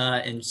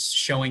 and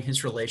showing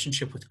his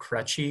relationship with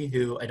Crutchy,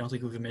 who I don't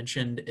think we've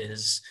mentioned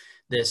is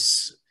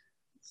this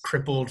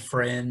crippled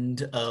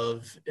friend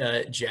of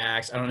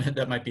Jack's. I don't know,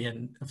 that might be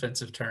an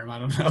offensive term, I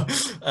don't know.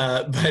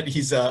 But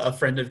he's a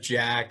friend of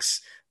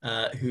Jack's,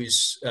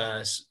 who's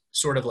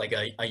sort of like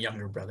a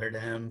younger brother to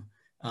him.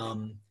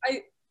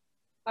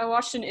 I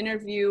watched an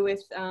interview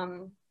with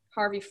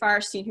Harvey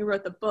Fierstein, who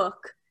wrote the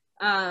book,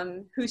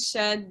 who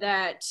said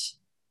that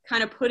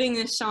kind of putting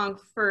this song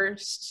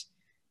first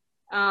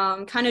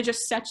kind of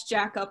just sets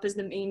Jack up as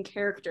the main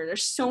character.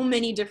 There's so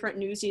many different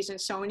Newsies and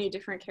so many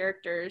different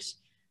characters.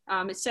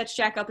 It sets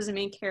Jack up as a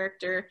main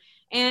character.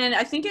 And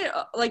I think it,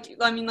 like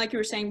you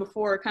were saying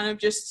before, kind of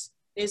just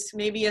is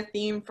maybe a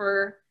theme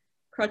for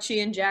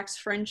Crutchy and Jack's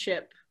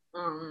friendship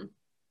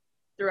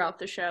throughout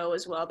the show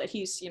as well, that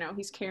he's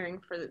caring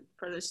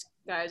for this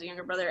guy as a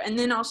younger brother. And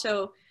then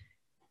also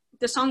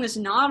the song that's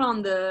not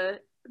on the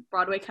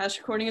Broadway cast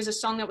recording is a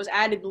song that was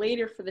added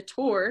later for the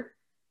tour,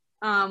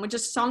 which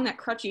is a song that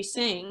Crutchy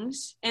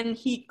sings, and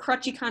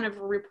Crutchy kind of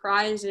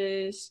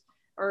reprises,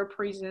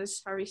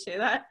 however you say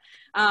that,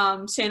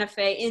 Santa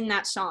Fe in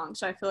that song.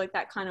 So I feel like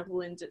that kind of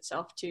lends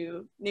itself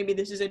to maybe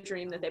this is a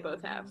dream that they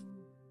both have.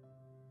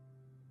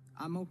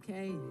 I'm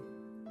okay.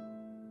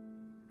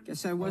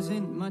 Guess I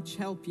wasn't much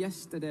help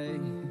yesterday.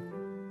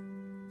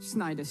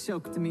 Snyder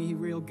soaked me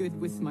real good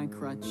with my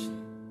crutch.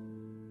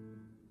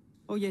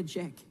 Oh yeah,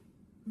 Jack.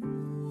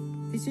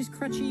 This is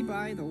Crutchy,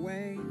 by the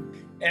way.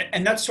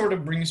 And that sort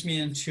of brings me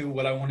into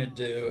what I wanted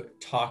to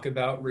talk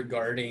about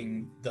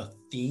regarding the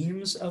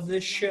themes of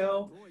this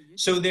show.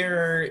 So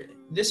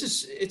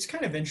it's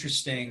kind of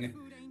interesting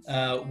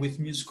with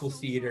musical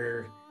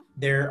theater.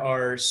 There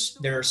are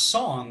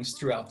songs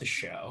throughout the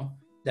show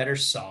that are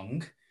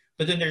sung,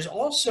 but then there's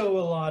also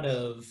a lot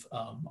of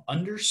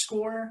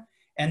underscore,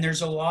 and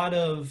there's a lot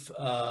of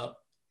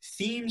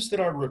themes that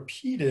are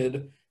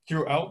repeated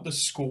throughout the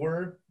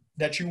score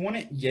that you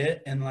wouldn't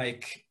get in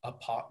like a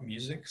pop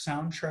music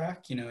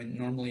soundtrack.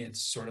 Normally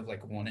it's sort of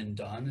like one and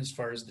done as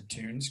far as the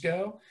tunes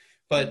go,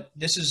 but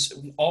this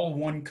is all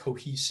one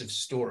cohesive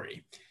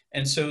story.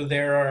 And so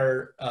there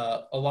are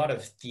a lot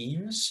of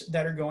themes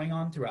that are going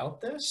on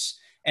throughout this,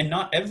 and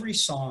not every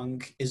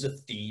song is a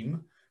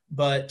theme,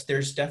 but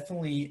there's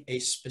definitely a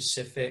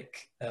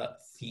specific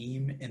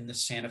theme in the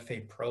Santa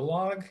Fe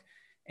prologue,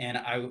 and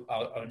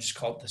I'll just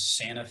call it the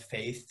Santa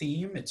Fe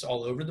theme. It's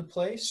all over the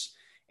place.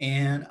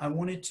 And I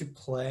wanted to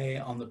play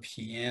on the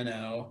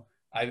piano.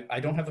 I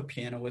don't have a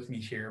piano with me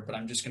here, but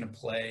I'm just going to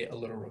play a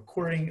little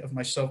recording of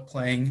myself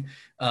playing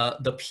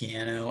the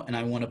piano. And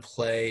I want to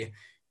play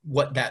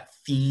what that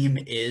theme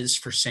is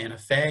for Santa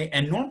Fe.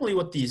 And normally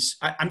what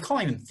I'm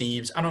calling them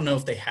themes. I don't know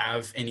if they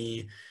have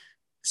any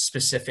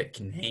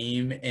specific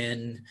name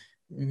in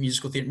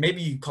musical theater.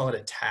 Maybe you call it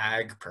a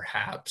tag,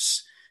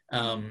 perhaps.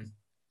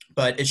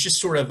 But it's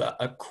just sort of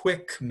a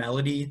quick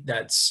melody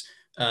that's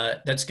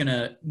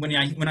gonna, when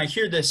I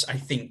hear this, I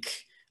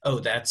think, oh,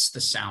 that's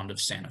the sound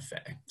of Santa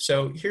Fe.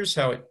 So here's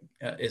how it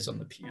is on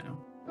the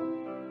piano.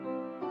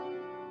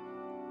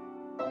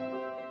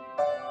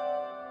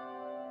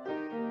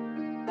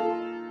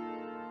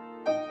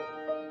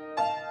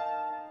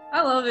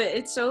 I love it.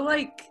 It's so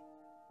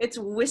it's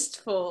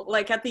wistful.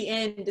 Like at the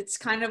end, it's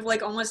kind of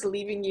like almost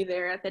leaving you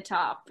there at the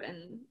top.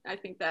 And I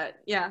think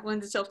that,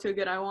 lends itself to a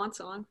good I Want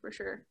song for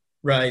sure.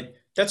 Right.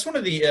 That's one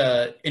of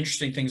the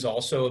interesting things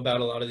also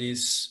about a lot of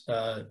these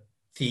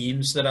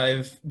themes that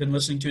I've been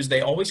listening to is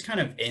they always kind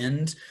of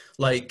end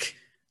like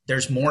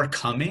there's more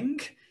coming.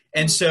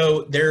 And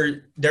so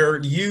they're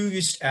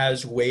used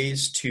as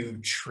ways to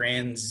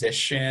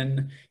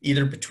transition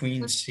either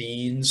between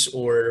scenes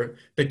or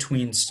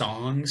between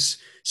songs.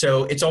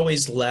 So it's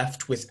always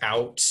left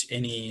without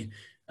any,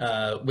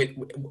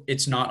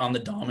 it's not on the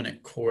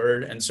dominant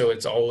chord. And so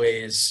it's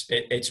always,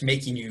 it's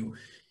making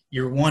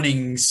you're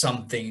wanting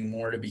something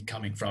more to be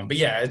coming from. But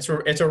yeah, it's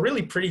a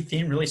really pretty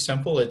theme, really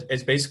simple.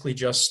 It's basically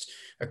just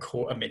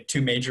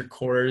two major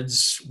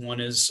chords. One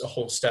is a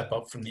whole step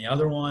up from the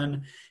other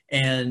one.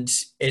 And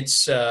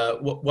it's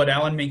what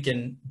Alan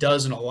Menken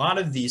does in a lot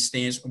of these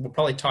things, we'll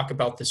probably talk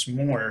about this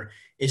more,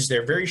 is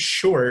they're very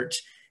short.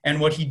 And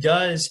what he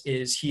does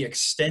is he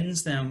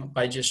extends them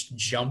by just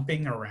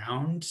jumping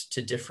around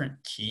to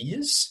different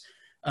keys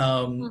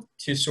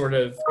to sort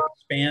of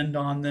expand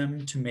on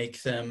them, to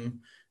make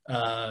them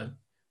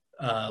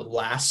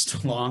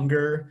last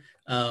longer.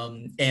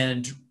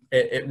 And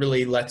it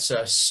really lets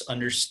us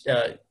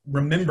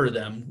remember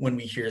them when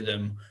we hear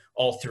them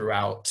all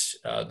throughout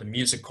the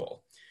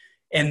musical.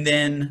 And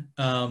then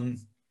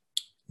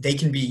they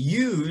can be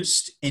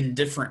used in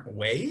different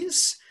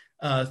ways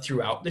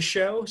throughout the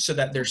show so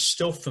that they're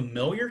still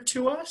familiar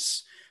to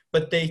us,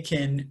 but they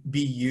can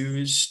be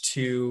used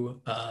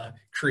to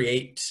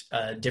create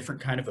a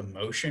different kind of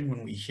emotion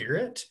when we hear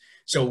it.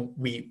 So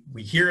we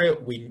hear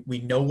it,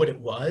 we know what it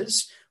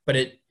was, but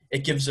it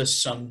gives us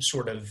some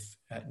sort of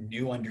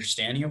new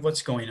understanding of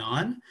what's going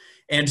on.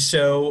 And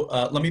so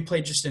let me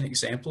play just an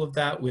example of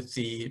that with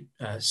the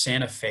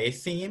Santa Fe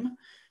theme.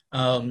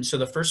 So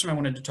the first one I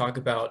wanted to talk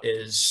about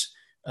is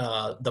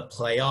the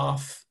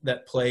playoff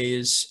that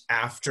plays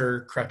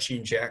after Crutchy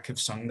and Jack have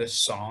sung this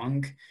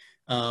song.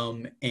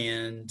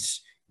 And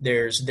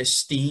there's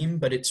this theme,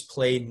 but it's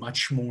played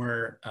much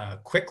more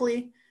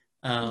quickly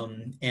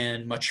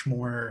and much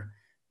more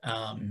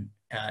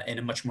in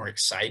a much more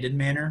excited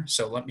manner.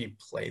 So let me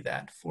play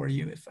that for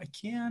you if I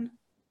can.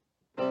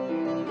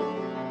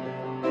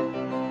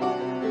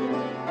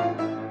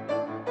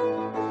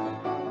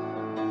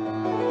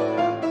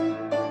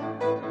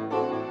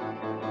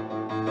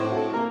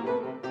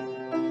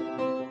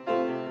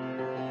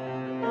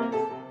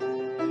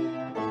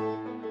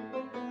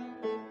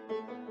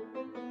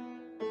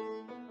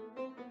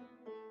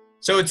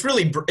 So it's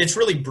really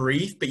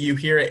brief, but you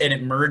hear it and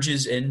it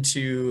merges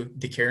into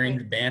the Carrying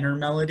the Banner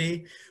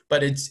melody.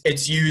 But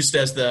it's used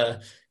as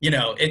the,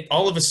 it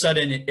all of a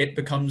sudden it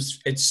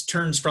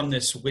turns from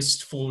this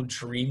wistful,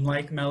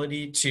 dreamlike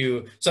melody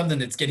to something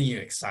that's getting you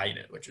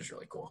excited, which is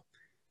really cool.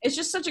 It's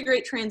just such a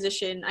great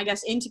transition, I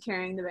guess, into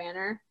Carrying the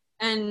Banner.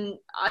 And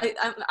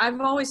I've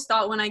always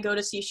thought when I go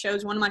to see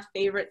shows, one of my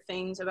favorite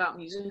things about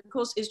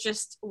musicals is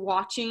just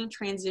watching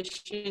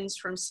transitions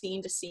from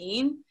scene to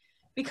scene,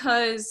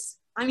 because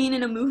I mean,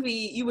 in a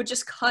movie, you would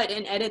just cut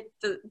and edit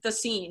the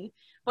scene.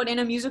 But in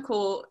a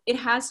musical, it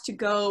has to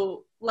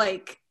go,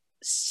 like,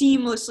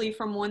 seamlessly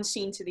from one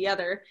scene to the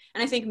other.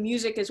 And I think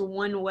music is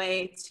one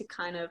way to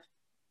kind of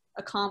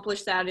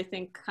accomplish that. I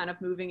think kind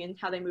of moving in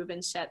how they move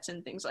in sets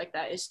and things like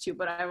that is too.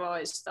 But I've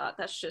always thought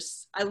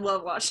I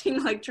love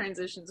watching, like,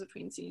 transitions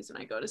between scenes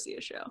when I go to see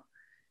a show.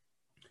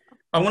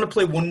 I want to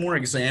play one more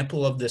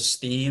example of this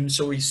theme.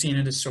 So we've seen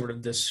it as sort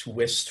of this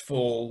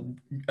wistful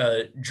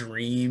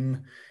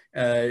dreaming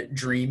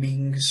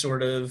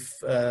sort of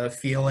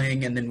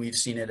feeling, and then we've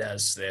seen it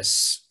as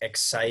this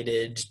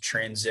excited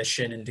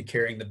transition into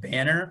Carrying the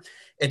Banner.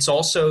 It's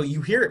also,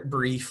 you hear it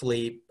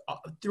briefly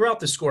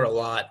throughout the score a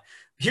lot.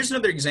 Here's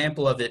another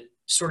example of it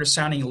sort of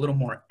sounding a little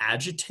more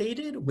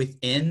agitated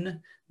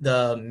within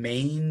the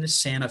main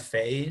Santa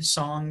Fe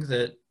song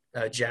that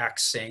Jack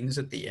sings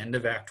at the end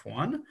of Act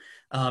 1.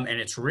 And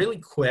it's really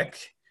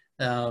quick,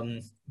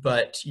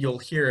 but you'll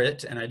hear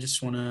it, and I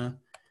just want to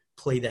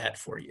play that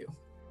for you.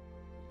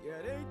 Yeah,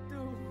 they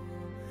do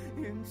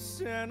in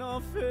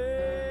Santa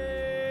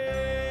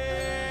Fe.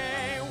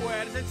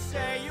 Where does it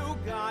say you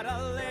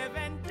gotta live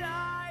and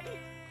die?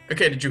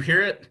 Okay, did you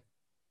hear it?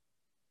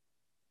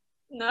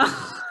 No.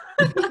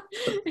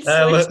 It's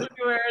so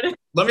weird.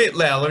 Let me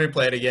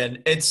play it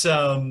again. It's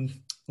let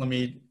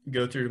me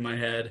go through to my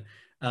head.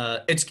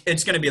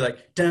 It's gonna be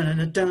like da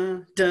da da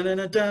da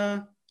da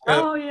da.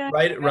 Oh yeah.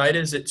 Right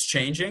as it's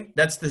changing.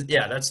 That's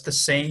the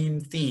same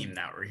theme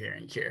that we're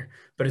hearing here,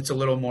 but it's a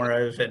little more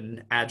of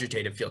an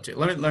agitated feel to it.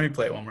 Let me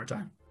play it one more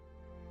time.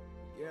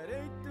 Yeah,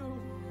 they do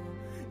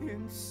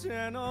in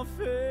Santa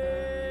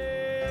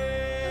Fe.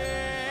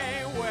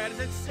 Where does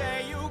it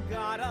say you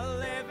gotta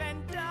live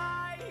and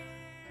die?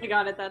 I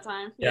got it that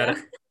time.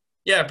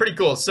 Yeah, pretty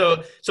cool.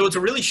 So it's a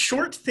really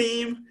short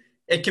theme.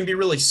 It can be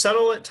really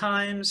subtle at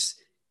times.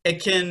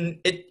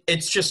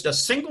 It's just a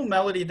single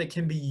melody that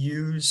can be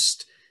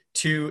used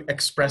to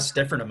express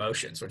different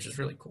emotions, which is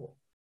really cool.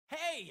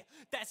 Hey,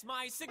 that's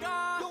my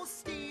cigar. Don't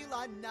steal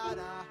another.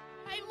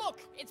 Hey,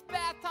 look, it's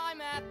bath time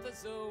at the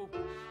zoo.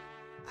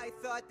 I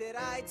thought that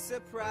I'd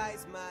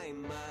surprise my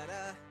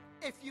mother.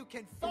 If you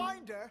can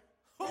find her.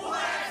 Who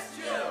asked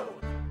you?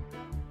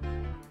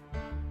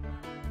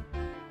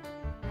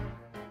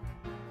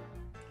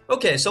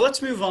 Okay, so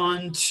let's move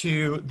on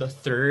to the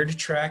third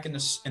track in the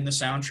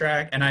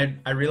soundtrack. And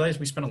I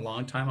realized we spent a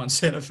long time on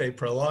Santa Fe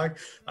Prologue.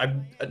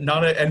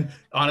 And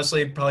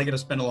honestly, probably going to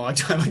spend a long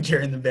time on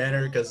Carrying the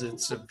Banner because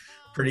it's a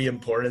pretty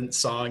important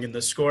song in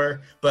the score.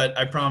 But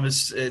I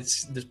promise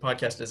this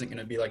podcast isn't going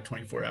to be like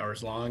 24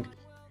 hours long.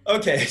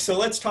 Okay, so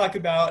let's talk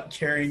about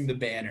Carrying the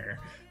Banner.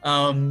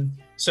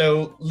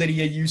 So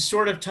Lydia, you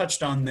sort of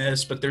touched on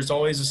this, but there's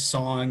always a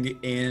song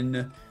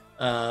in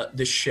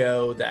the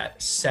show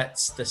that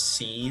sets the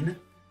scene,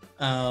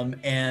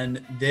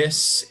 and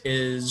this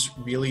is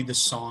really the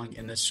song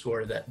in the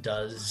score that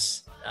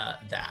does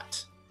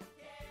that.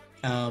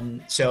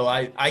 So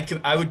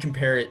I would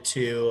compare it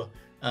to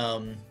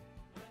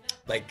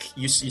like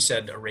you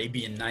said,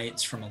 Arabian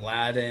Nights from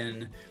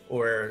Aladdin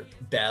or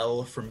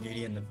Belle from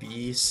Beauty and the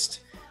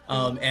Beast.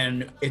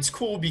 And it's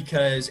cool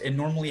because it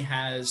normally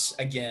has,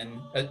 again,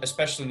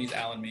 especially in these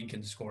Alan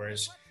Menken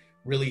scores,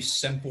 really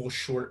simple,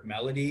 short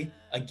melody.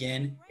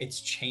 Again,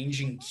 it's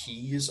changing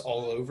keys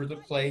all over the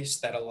place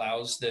that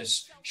allows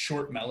this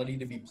short melody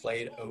to be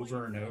played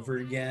over and over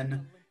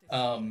again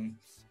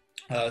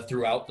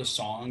throughout the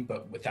song,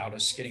 but without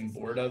us getting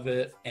bored of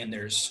it. And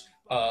there's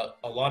a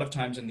lot of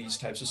times in these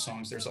types of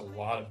songs, there's a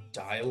lot of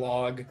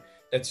dialogue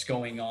that's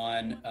going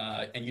on,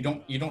 and you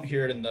don't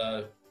hear it in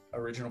the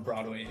original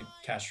Broadway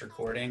cast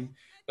recording,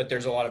 but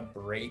there's a lot of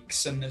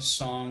breaks in this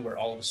song where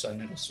all of a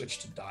sudden it'll switch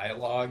to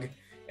dialogue.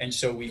 And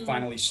so we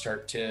finally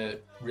start to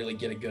really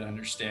get a good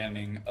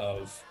understanding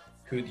of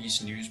who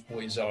these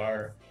newsboys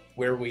are,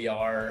 where we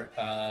are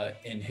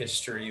in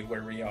history,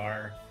 where we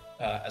are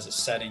as a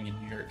setting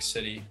in New York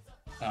City.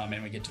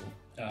 And we get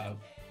to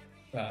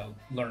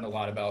learn a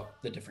lot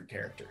about the different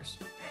characters.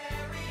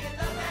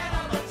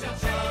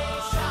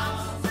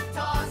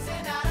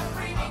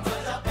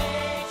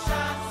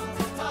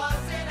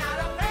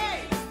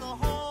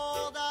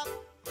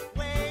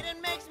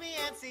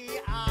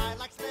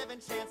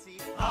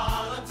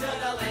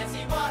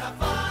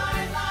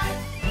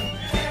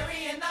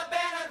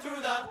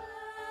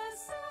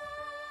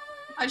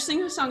 I just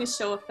think the song is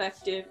so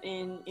effective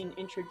in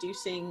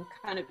introducing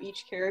kind of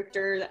each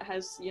character that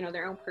has, you know,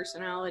 their own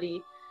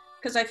personality.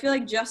 Because I feel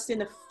like just in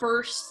the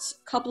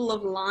first couple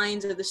of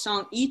lines of the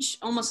song, each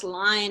almost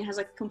line has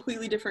like a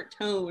completely different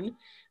tone.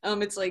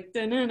 It's like,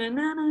 I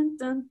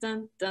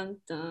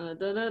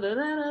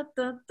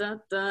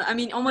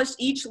mean, almost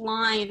each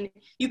line,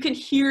 you can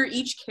hear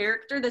each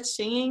character that's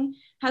singing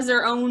has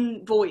their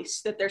own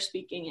voice that they're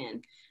speaking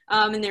in.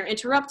 And they're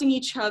interrupting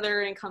each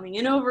other and coming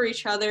in over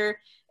each other.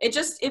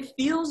 It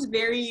feels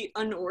very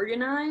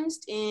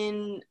unorganized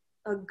in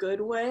a good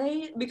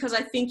way, because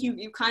I think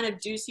you kind of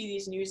do see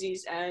these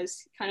newsies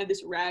as kind of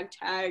this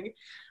ragtag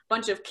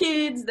bunch of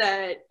kids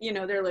that, you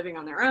know, they're living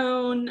on their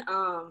own.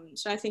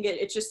 So I think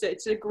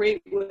it's a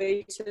great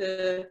way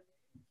to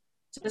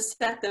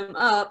set them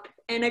up,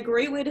 and a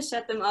great way to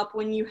set them up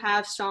when you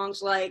have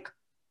songs like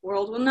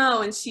World Will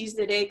Know and Seize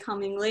the Day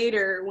coming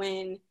later,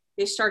 when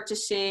they start to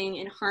sing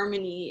in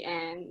harmony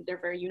and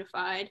they're very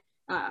unified.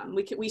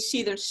 We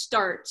see them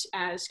start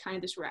as kind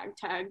of this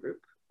ragtag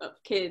group of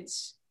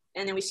kids,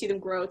 and then we see them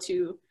grow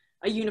to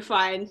a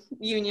unified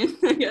union,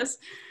 I guess.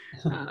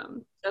 Yeah,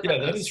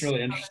 that is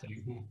really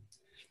interesting.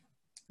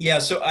 Yeah,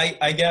 so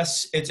I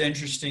guess it's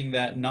interesting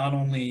that not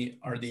only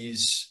are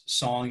these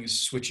songs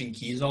switching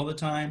keys all the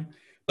time,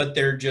 but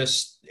they're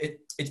just,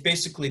 it's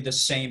basically the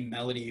same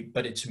melody,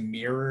 but it's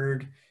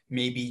mirrored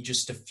maybe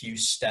just a few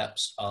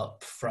steps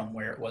up from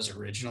where it was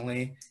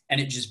originally, and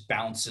it just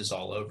bounces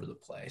all over the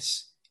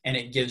place. And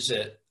it gives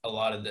it a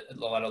lot of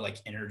like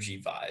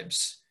energy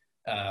vibes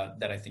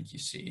that I think you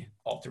see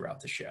all throughout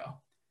the show.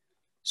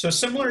 So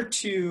similar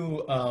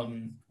to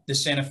the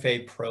Santa Fe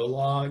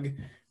prologue,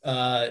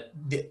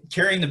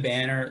 Carrying the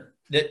Banner,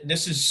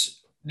 this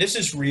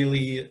is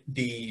really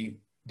the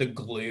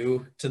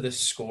glue to the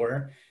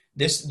score.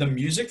 The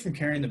music from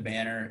Carrying the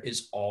Banner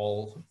is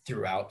all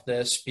throughout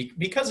this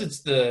because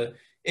it's the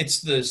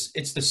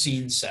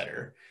scene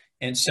setter,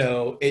 and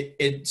so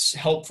it's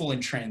helpful in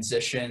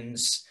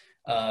transitions.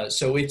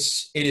 So it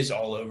is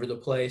all over the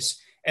place.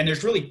 And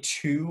there's really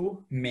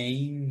two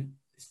main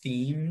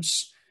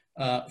themes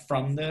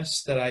from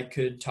this that I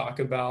could talk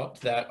about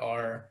that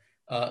are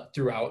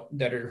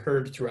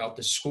heard throughout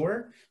the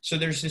score. So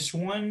there's this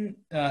one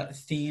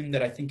theme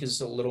that I think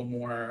is a little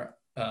more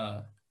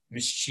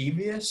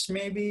mischievous,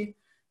 maybe.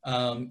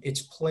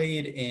 It's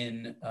played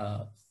in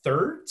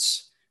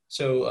thirds.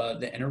 So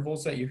the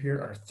intervals that you hear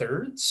are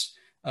thirds,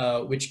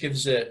 which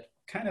gives it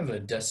kind of a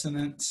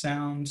dissonant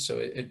sound, so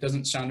it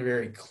doesn't sound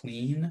very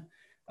clean,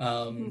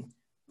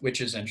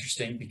 which is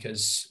interesting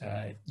because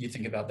you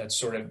think about that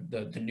sort of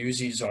the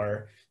newsies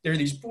they're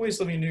these boys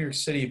living in New York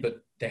City,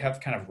 but they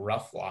have kind of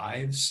rough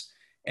lives,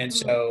 and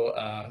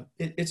so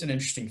it's an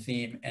interesting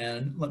theme.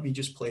 And let me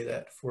just play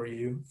that for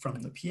you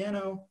from the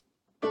piano.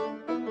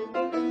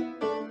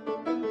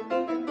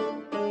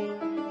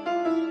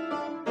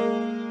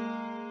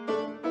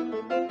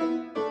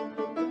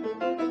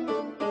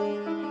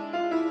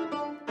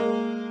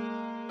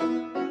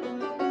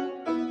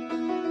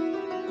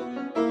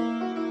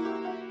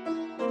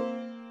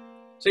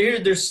 So here,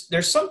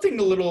 there's something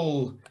a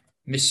little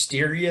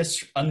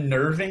mysterious,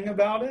 unnerving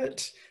about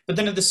it, but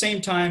then at the same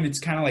time, it's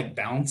kind of like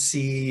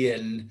bouncy,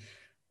 and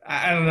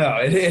I don't know.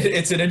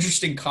 It's an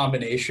interesting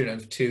combination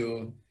of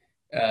two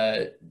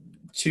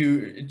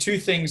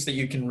things that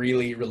you can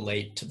really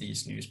relate to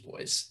these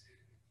newsboys.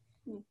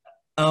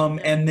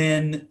 And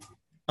then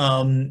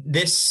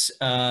this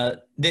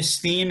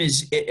theme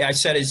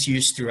is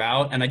used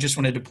throughout, and I just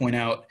wanted to point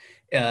out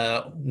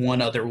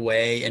one other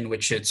way in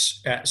which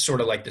it's sort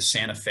of like the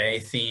Santa Fe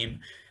theme,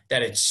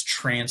 that it's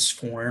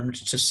transformed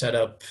to set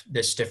up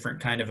this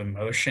different kind of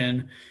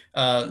emotion.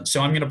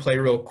 So I'm going to play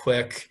real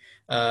quick.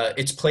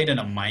 It's played in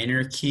a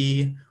minor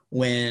key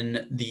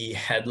when the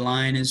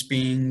headline is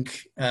being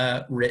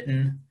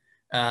written.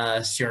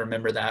 So you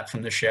remember that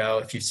from the show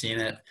if you've seen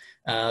it.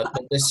 But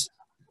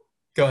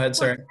go ahead,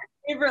 sorry.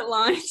 favorite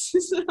lines.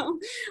 So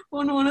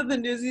when one of the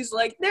newsies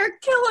like, they're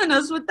killing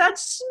us with that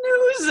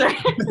snoozer.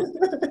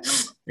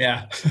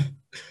 Yeah.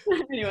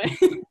 Anyway.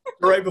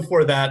 Right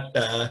before that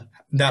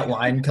that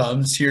line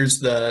comes, here's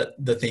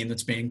the theme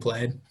that's being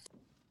played.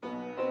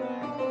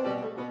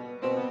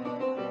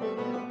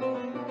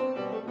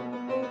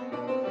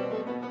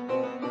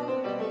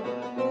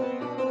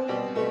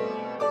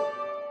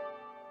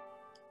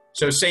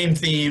 So same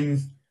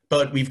theme,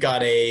 but we've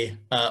got a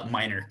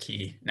minor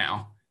key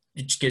now.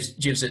 It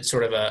gives it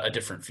sort of a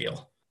different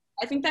feel.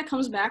 I think that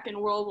comes back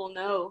in World Will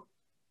Know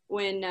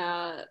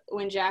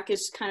when Jack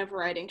is kind of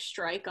writing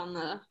strike on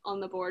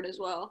the board as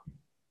well.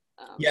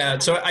 Yeah,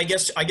 so I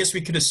guess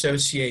we could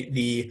associate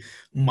the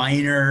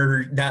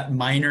minor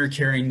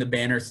carrying the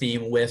banner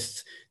theme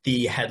with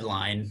the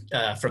headline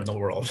from the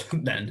world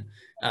then.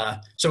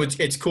 So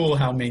it's cool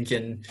how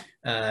Menken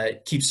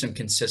keeps some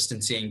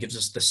consistency and gives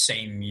us the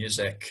same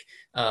music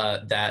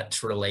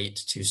that relate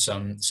to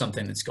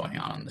something that's going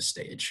on the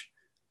stage.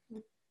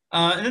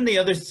 And then the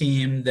other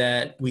theme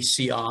that we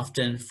see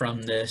often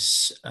from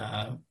this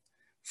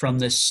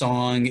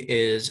song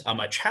is a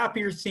much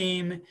happier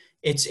theme.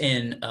 It's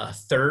in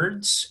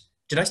thirds.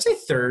 Did I say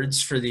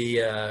thirds for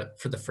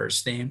the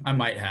first theme? I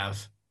might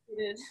have.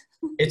 You did.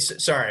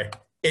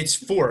 It's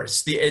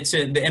fourths.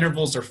 The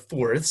intervals are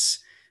fourths.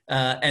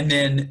 And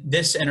then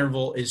this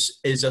interval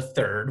is a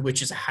third,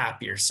 which is a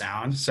happier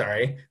sound.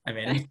 Sorry, I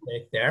made a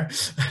mistake there.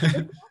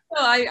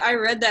 Well, I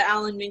read that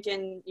Alan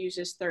Menken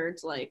uses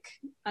thirds, like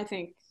I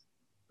think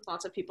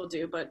lots of people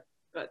do, but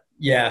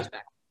yeah,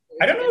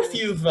 I don't know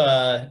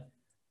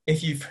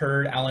if you've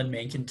heard Alan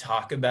Menken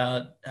talk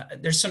about.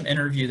 There's some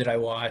interview that I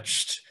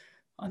watched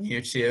on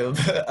YouTube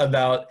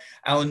about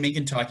Alan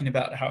Menken talking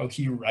about how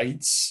he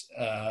writes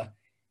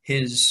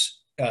his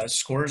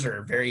scores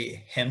are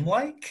very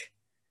hymn-like.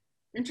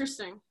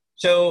 Interesting.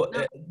 So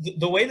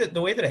the way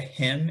that a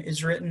hymn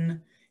is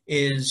written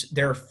is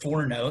there are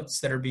four notes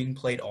that are being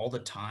played all the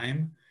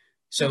time.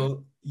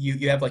 So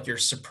you have like your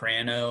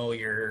soprano,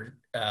 your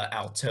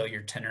alto,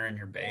 your tenor, and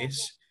your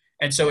bass.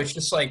 And so it's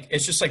just like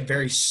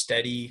very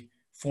steady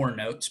four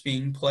notes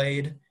being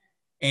played.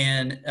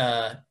 And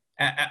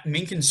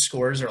Menken's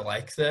scores are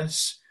like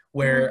this,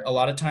 where a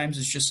lot of times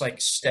it's just like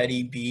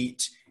steady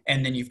beat,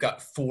 and then you've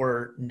got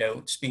four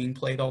notes being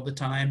played all the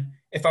time.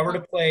 If I were to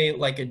play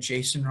like a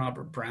Jason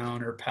Robert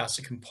Brown or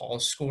Pasek Paul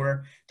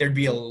score, there'd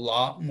be a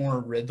lot more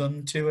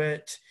rhythm to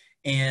it,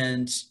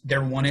 and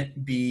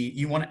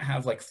you want to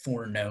have like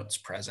four notes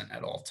present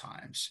at all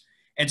times.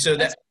 And so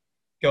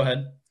go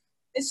ahead.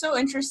 It's so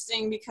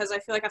interesting because I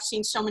feel like I've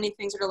seen so many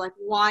things that are like,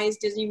 why is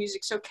Disney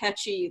music so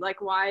catchy? Like,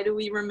 why do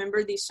we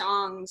remember these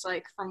songs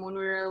like from when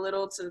we were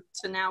little to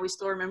now we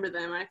still remember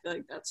them? I feel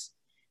like that's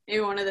maybe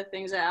one of the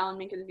things that Alan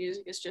Menken's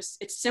music is just,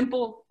 it's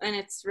simple and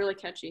it's really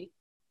catchy.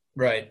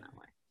 Right.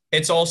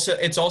 It's also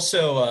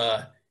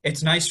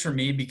it's nice for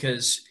me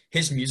because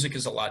his music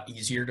is a lot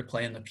easier to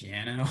play on the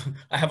piano.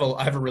 I have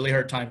a really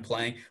hard time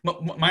playing.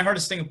 My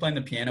hardest thing of playing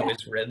the piano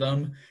is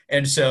rhythm,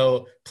 and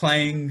so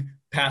playing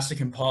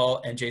Pasek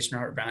Paul and Jason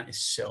Robert Brown is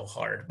so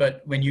hard.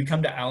 But when you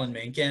come to Alan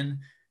Menken,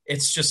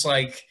 it's just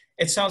like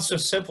it sounds so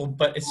simple,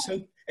 but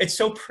it's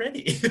so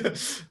pretty.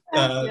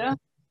 Yeah.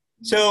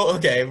 So,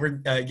 okay, we're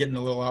getting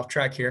a little off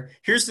track here.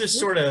 Here's this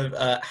sort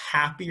of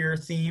happier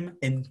theme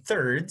in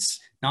thirds,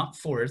 not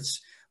fourths,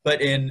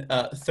 but in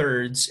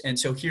thirds. And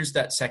so here's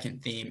that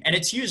second theme. And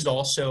it's used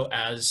also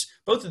as,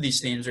 both of these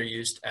themes are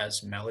used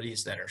as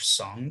melodies that are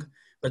sung,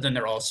 but then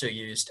they're also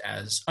used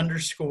as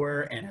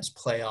underscore and as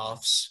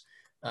playoffs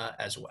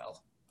as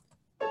well.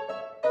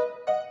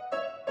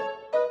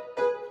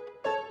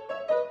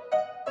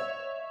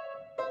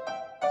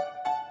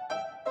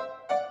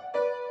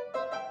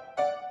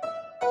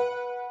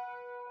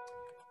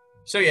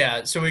 So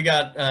yeah, so we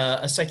got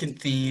a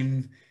second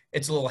theme.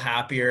 It's a little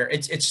happier.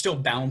 It's still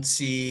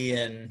bouncy,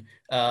 and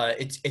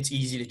it's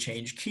easy to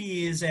change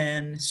keys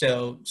in.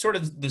 So sort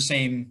of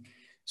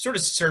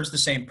serves the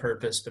same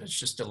purpose, but it's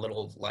just a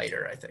little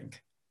lighter, I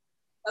think.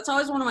 That's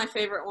always one of my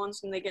favorite ones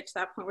when they get to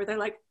that point where they're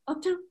like,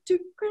 uptown to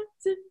Grand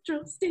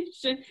Central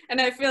Station.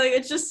 And I feel like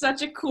it's just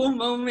such a cool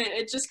moment.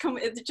 It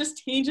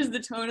just changes the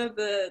tone of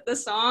the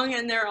song,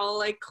 and they're all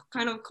like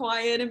kind of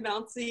quiet and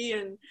bouncy,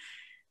 and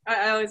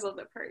I always love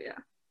that part, yeah.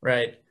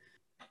 Right.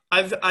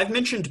 I've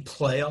mentioned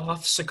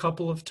playoffs a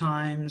couple of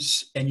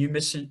times, and you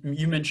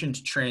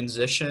mentioned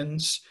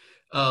transitions,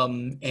 so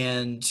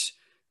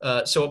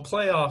a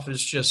playoff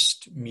is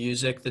just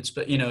music that's,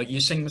 you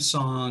sing the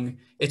song,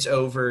 it's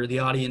over, the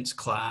audience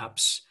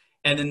claps,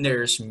 and then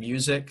there's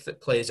music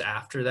that plays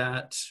after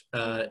that,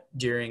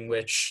 during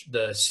which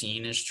the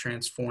scene is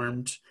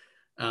transformed.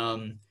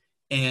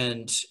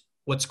 And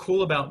what's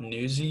cool about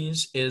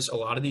Newsies is a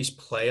lot of these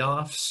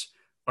playoffs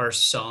are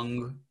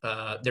sung,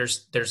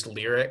 there's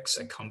lyrics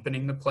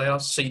accompanying the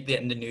playoffs, so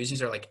the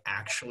Newsies are like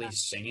actually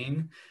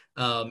singing,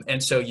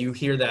 and so you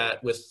hear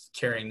that with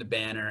Carrying the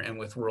Banner and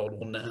with World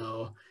Will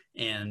Know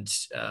and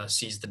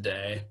Seize the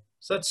Day.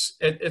 So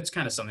it's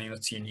kind of something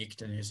that's unique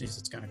to Newsies.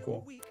 It's kind of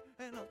cool.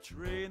 And I'll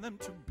train them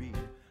to be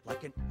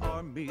like an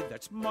army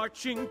that's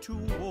marching to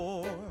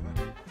war.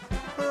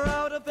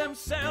 Proud of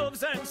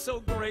themselves and so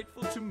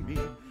grateful to me,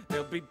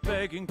 they'll be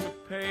begging to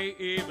pay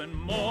even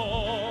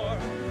more.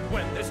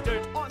 When there's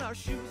dirt on our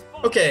shoes.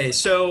 Okay,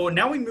 so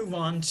now we move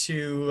on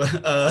to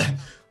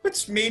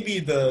what's maybe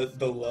the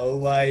low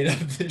light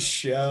of the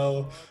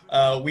show.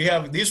 We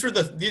have these were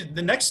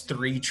the next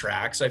 3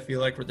 tracks. I feel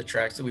like were the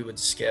tracks that we would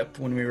skip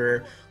when we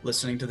were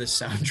listening to this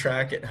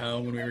soundtrack at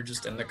home when we were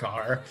just in the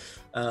car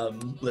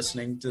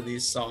listening to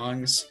these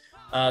songs.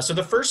 So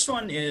the first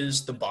one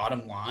is The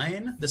Bottom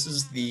Line. This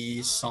is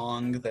the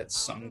song that's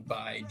sung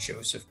by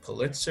Joseph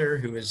Pulitzer,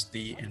 who is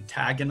the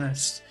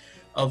antagonist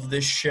of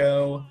this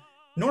show.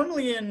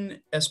 Normally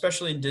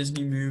especially in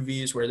Disney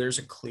movies where there's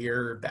a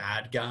clear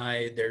bad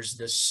guy, there's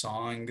this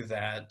song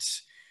that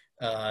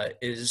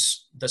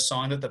is the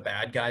song that the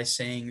bad guy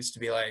sings to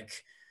be like,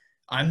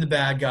 I'm the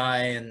bad guy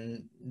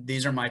and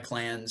these are my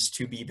plans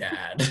to be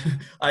bad.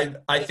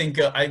 I think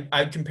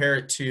I'd compare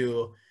it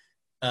to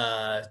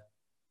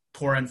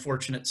Poor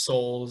Unfortunate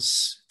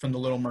Souls from The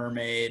Little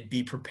Mermaid,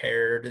 Be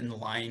Prepared in The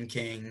Lion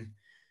King,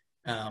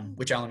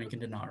 which Alan Menken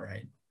did not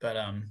write. But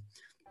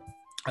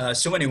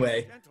so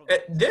anyway,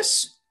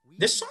 this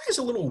song is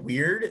a little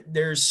weird.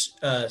 There's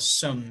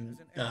some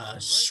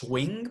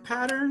swing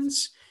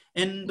patterns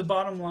in The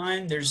Bottom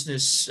Line. There's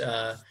this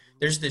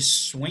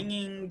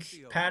swinging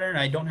pattern.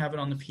 I don't have it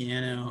on the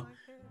piano,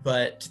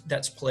 but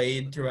that's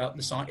played throughout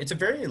the song. It's a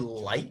very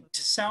light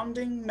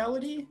sounding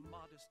melody,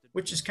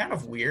 which is kind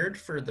of weird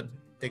for the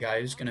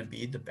guy who's going to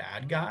be the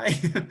bad guy.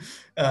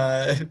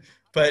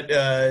 But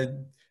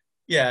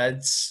yeah,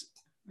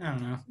 I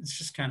don't know. It's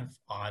just kind of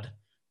odd.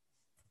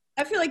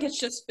 I feel like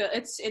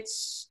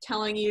it's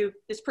telling you,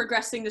 it's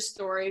progressing the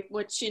story,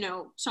 which,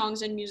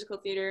 songs in musical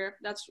theater,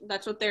 that's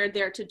what they're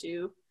there to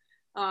do.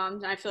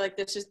 And I feel like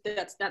that's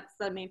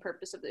the main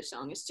purpose of this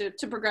song, is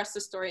to progress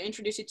the story,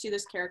 introduce you to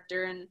this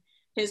character and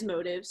his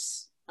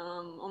motives.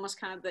 Almost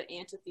kind of the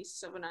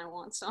antithesis of an I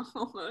Want song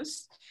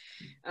almost.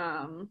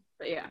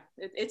 But yeah,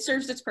 it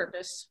serves its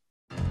purpose.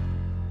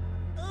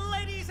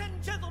 Ladies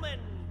and gentlemen,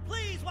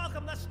 please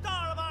welcome the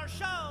star of our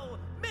show,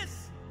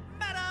 Miss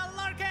Meta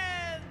Larkin.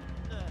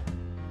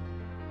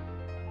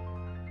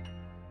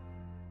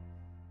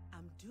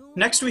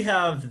 Next we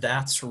have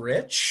That's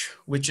Rich,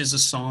 which is a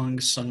song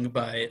sung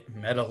by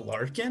Meta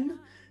Larkin,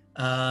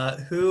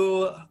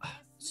 who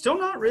still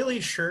not really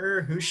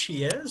sure who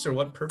she is or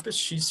what purpose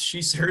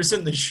she serves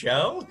in the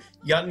show.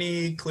 You got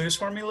any clues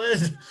for me,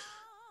 Liz?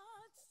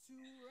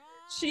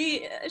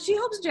 She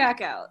helps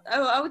Jack out.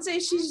 I would say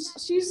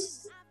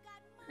she's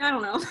I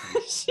don't know.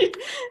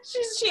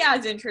 she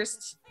adds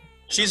interest.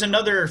 She's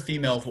another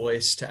female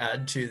voice to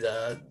add to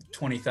the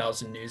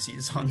 20,000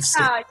 Newsies on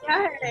stage.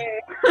 Yeah,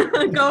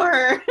 go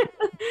her.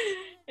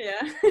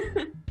 Yeah.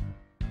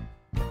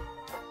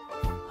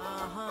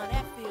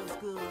 That feels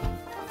good.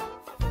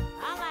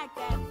 I like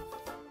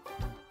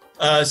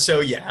that.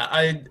 So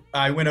yeah,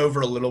 I went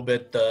over a little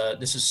bit.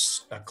 This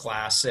is a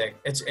classic.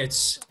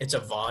 It's a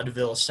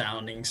vaudeville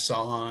sounding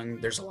song.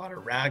 There's a lot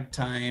of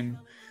ragtime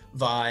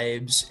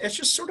vibes. It's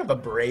just sort of a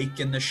break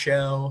in the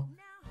show.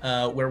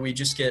 Where we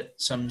just get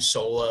some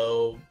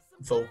solo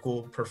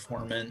vocal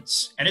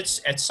performance, and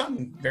it's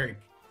sung very,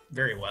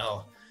 very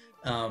well.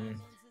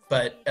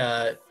 But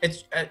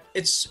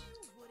it's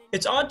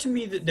odd to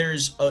me that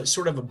there's a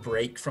sort of a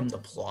break from the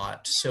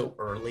plot so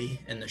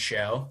early in the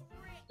show.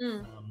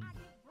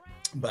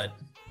 But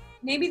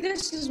maybe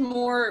this is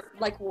more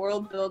like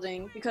world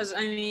building, because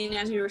I mean,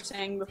 as you were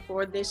saying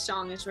before, this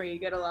song is where you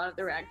get a lot of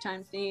the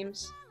ragtime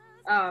themes.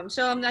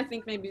 So I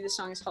think maybe the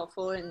song is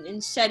helpful in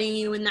setting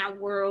you in that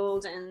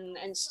world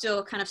and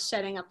still kind of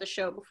setting up the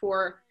show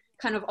before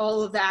kind of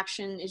all of the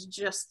action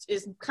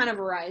is kind of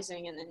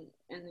rising and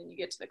then you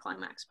get to the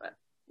climax. But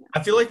yeah.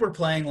 I feel like we're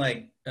playing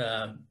like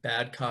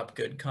bad cop,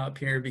 good cop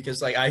here,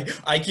 because like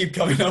I keep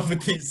coming up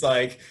with these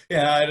like,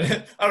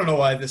 yeah, I don't know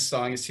why this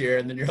song is here,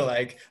 and then you're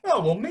like,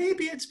 oh well,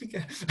 maybe it's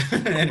because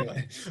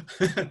anyway.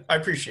 I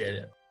appreciate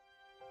it.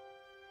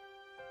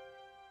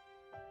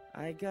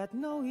 I got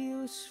no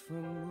use for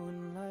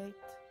moonlight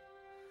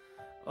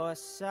or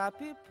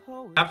sappy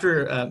poetry.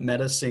 After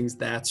Meta sings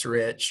That's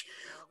Rich,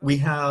 we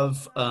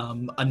have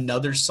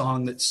another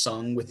song that's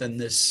sung within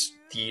this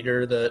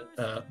theater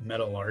that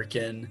Meta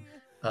Larkin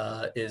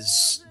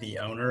is the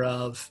owner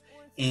of.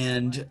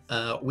 And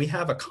we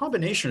have a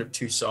combination of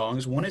 2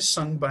 songs. One is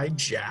sung by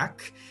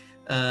Jack.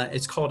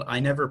 It's called I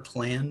Never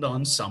Planned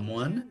on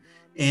Someone.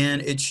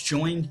 And it's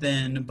joined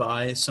then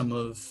by some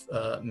of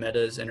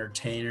Meta's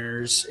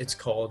entertainers. It's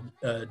called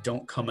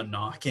Don't Come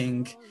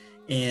A-Knocking.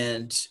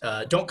 And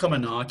Don't Come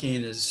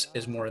A-Knocking is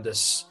more of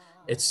this,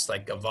 it's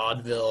like a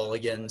vaudeville,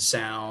 again,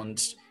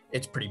 sound.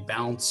 It's pretty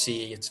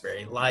bouncy. It's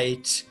very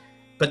light.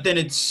 But then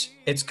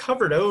it's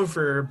covered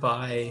over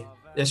by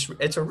this,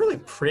 it's a really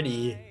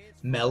pretty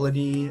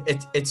melody.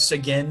 It's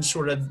again,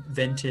 sort of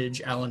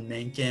vintage Alan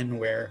Menken,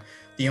 where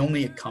the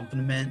only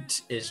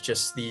accompaniment is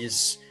just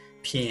these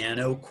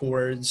piano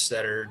chords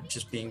that are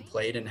just being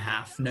played in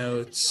half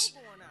notes,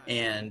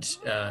 and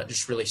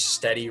just really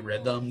steady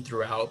rhythm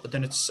throughout. But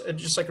then it's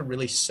just like a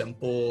really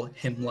simple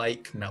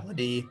hymn-like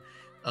melody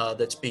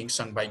that's being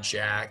sung by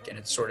Jack, and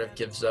it sort of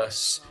gives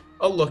us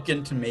a look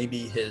into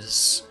maybe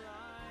his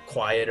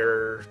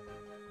quieter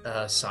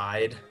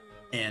side,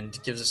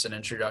 and gives us an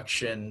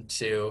introduction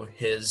to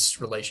his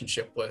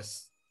relationship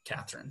with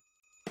Catherine.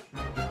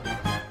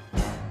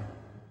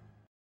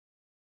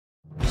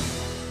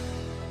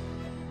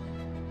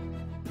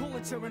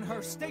 Pulitzer and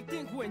Hearst, they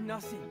think we're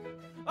nothing.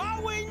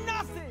 Are we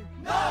nothing?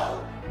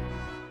 No!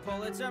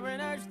 Pulitzer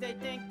and Hearst, they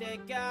think they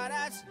got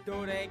us.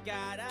 Do they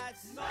got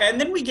us?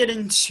 And then we get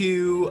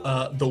into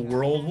The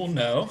World Will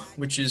Know,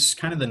 which is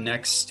kind of the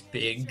next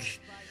big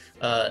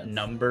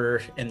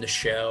number in the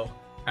show.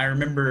 I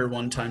remember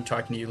one time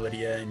talking to you,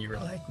 Lydia, and you were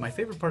like, my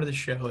favorite part of the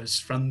show is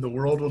from The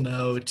World Will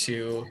Know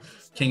to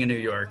King of New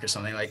York or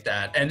something like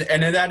that. And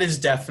that is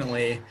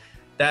definitely,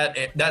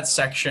 that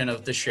section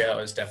of the show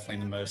is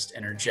definitely the most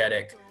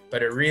energetic,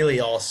 but it really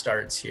all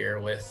starts here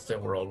with The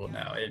World Will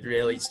Know. It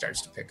really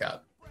starts to pick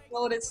up.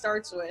 Well, what it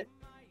starts with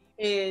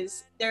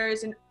is there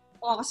is an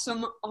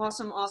awesome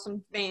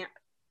vamp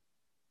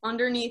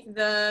underneath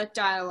the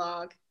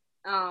dialogue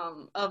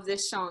of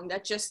this song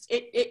that just,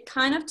 it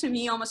kind of, to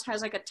me, almost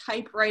has like a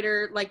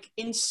typewriter, like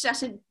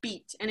incessant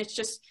beat, and it's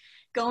just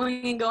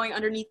going and going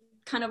underneath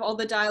kind of all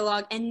the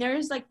dialogue, and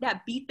there's like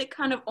that beat that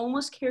kind of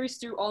almost carries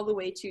through all the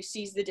way to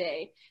Seize the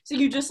Day. So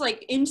you just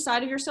like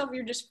inside of yourself,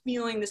 you're just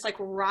feeling this like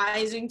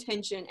rising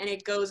tension, and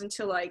it goes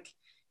until like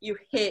you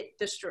hit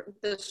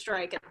the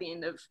strike at the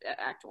end of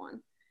Act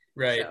 1.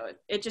 Right. So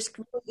it just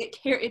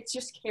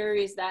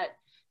carries that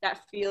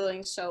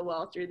feeling so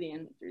well through the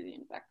end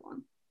of Act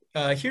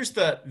 1. Here's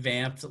that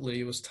vamp that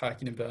Lydia was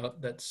talking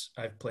about that's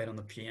I've played on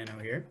the piano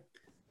here.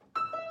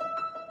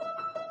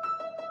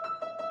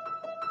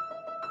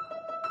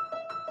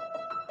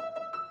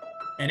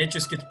 And it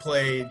just gets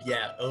played,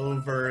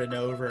 over and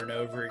over and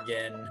over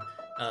again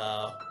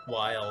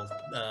while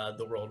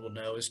The World Will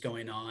Know is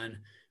going on.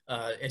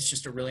 It's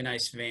just a really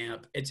nice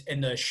vamp. It's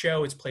in the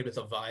show, it's played with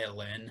a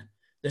violin.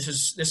 This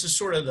is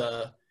sort of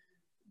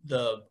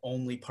the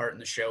only part in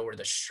the show where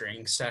the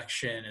string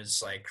section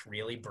is like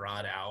really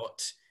brought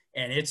out.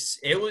 And it's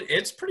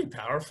pretty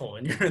powerful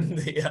when you're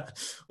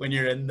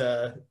in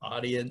the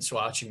audience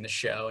watching the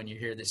show and you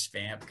hear this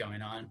vamp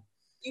going on.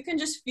 You can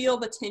just feel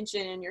the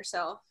tension in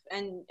yourself,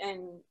 and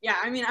yeah,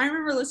 I mean, I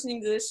remember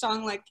listening to this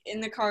song like in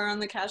the car on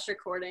the cast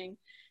recording,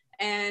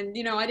 and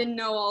I didn't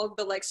know all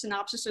the like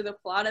synopsis or the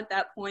plot at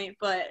that point,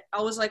 but I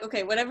was like,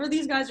 okay, whatever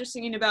these guys are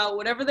singing about,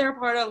 whatever they're a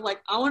part of,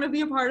 like I want to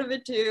be a part of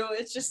it too.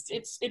 It's just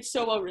it's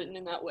so well written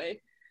in that way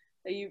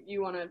that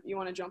you want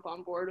to jump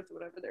on board with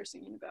whatever they're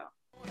singing about.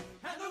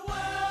 And the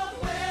world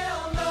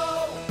will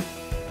know,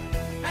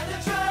 and the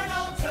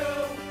journal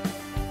too.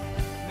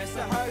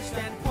 Mr. Hearst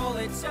and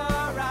Pulitzer,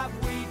 have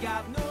we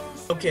got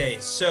news? Okay,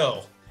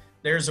 so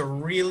there's a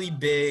really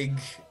big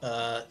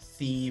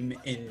theme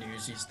in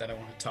Newsies that I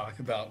want to talk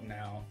about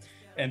now,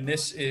 and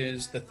this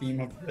is the theme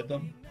of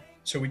rhythm.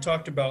 So we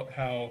talked about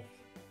how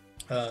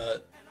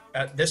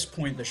at this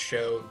point the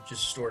show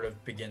just sort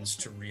of begins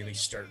to really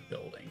start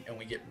building, and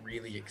we get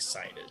really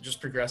excited.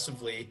 Just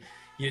progressively,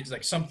 it's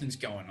like something's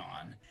going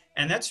on,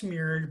 and that's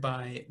mirrored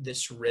by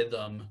this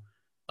rhythm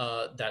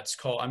that's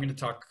called, I'm going to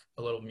talk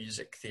a little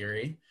music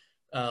theory,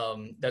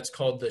 that's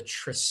called the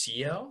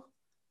tresillo.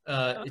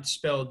 It's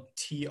spelled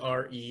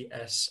Tresillo.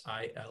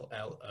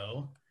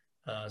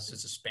 So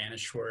it's a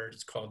Spanish word.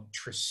 It's called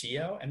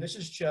tresillo, and this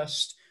is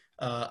just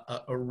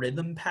a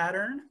rhythm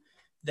pattern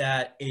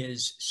that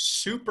is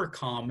super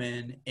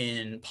common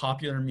in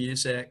popular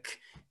music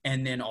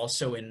and then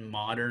also in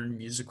modern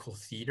musical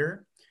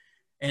theater.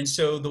 And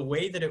so the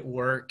way that it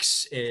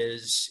works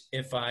is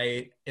if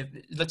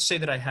let's say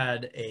that I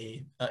had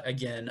a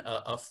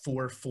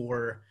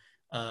 4/4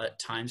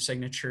 time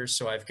signature.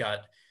 So I've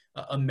got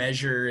a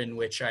measure in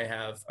which I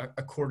have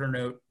a quarter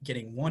note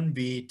getting one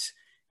beat,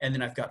 and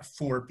then I've got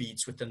 4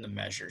 beats within the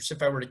measure. So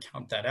if I were to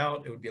count that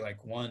out, it would be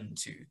like 1,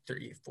 2,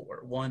 3,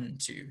 4, 1,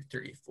 2,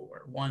 3,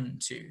 4, 1,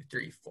 2,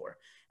 3, 4.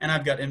 And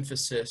I've got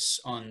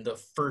emphasis on the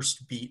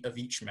first beat of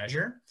each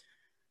measure.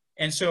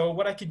 And so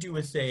what I could do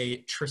with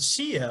a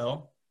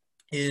tresillo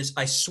is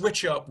I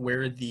switch up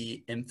where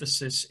the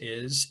emphasis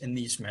is in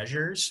these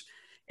measures.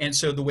 And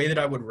so the way that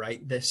I would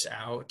write this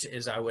out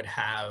is I would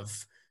have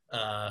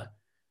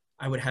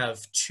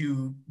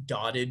 2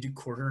 dotted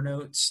quarter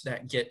notes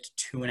that get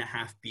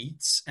 2.5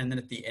 beats. And then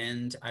at the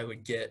end, I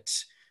would get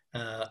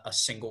a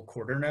single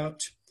quarter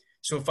note.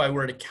 So if I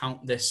were to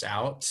count this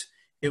out,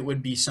 it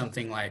would be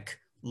something like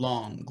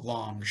long,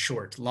 long,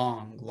 short,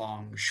 long,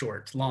 long,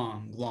 short,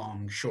 long,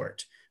 long,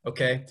 short,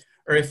 okay?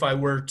 Or if I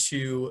were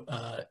to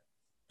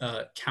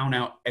count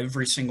out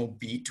every single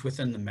beat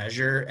within the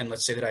measure, and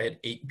let's say that I had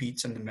 8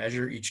 beats in the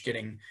measure, each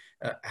getting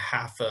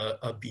half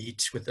a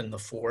beat within the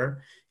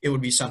 4, it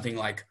would be something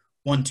like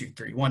 1, 2,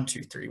 3, 1,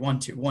 2, 3, 1,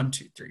 2, 1,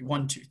 2, 3,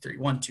 1, 2, 3,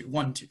 1, 2,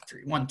 1, 2,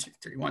 3, 1, 2,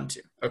 3, 1,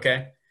 2,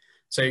 okay?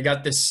 So you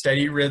got this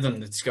steady rhythm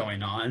that's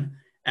going on.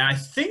 And I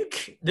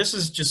think, this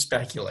is just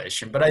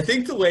speculation, but I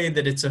think the way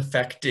that it's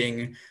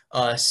affecting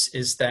us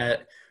is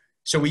that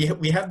so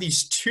we have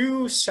these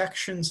two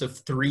sections of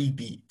 3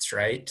 beats,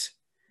 right?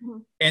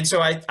 Mhm. And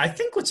so I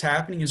think what's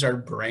happening is our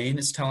brain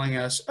is telling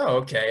us, oh,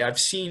 okay,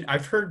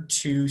 I've heard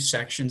 2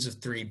 sections of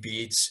 3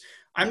 beats.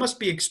 I must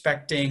be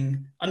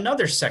expecting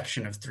another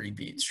section of 3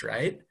 beats,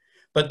 right?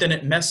 But then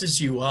it messes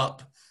you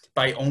up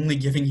by only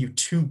giving you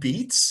 2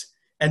 beats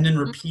and then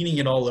repeating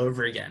it all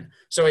over again.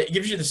 So it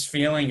gives you this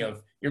feeling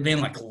of you're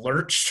being like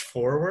lurched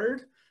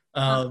forward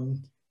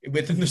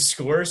within the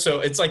score.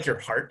 So it's like your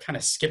heart kind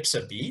of skips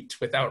a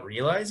beat without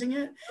realizing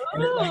it.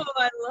 And it, like, Oh,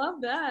 I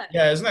love that.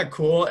 yeah, isn't that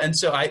cool? And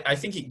so I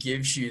think it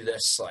gives you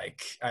this,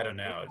 like, I don't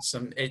know,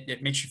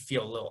 it makes you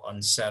feel a little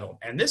unsettled.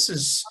 And this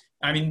is,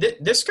 I mean,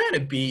 this kind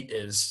of beat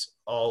is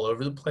all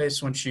over the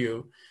place. Once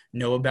you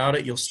know about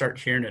it, you'll start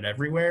hearing it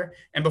everywhere.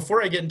 And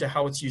before I get into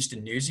how it's used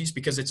in Newsies,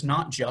 because it's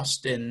not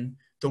just in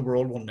The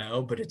World Will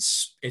Know, but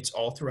it's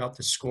all throughout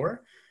the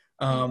score.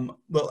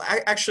 Well,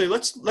 actually,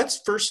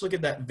 let's first look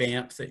at that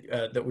vamp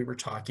that we were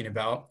talking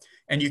about,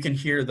 and you can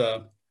hear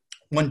the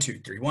 1 2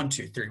 3 1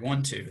 2 3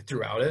 1 2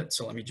 throughout it.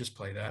 So let me just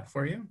play that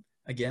for you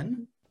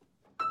again.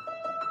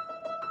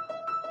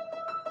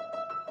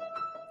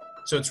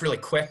 So it's really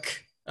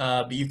quick,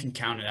 but you can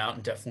count it out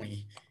and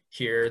definitely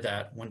hear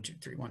that 1 2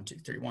 3 1 2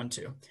 3 1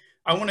 2.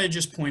 I want to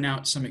just point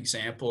out some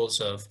examples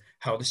of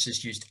how this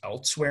is used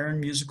elsewhere in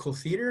musical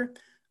theater.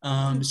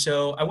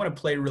 So I want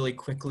to play really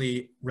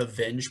quickly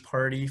 "Revenge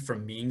Party"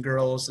 from Mean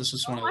Girls. This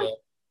is one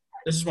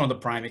of the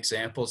prime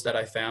examples that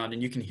I found,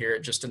 and you can hear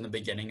it just in the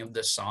beginning of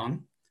this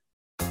song.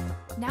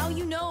 Now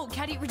you know,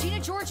 Caddy, Regina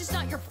George is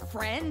not your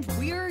friend.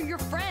 We're your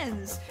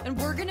friends, and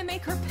we're gonna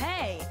make her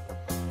pay.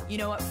 You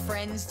know what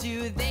friends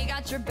do? They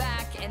got your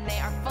back, and they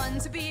are fun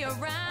to be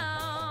around.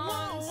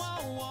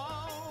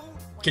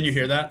 Can you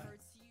hear that?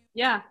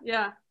 Yeah,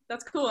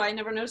 that's cool. I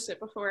never noticed it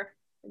before.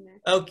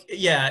 Okay,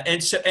 yeah,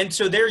 and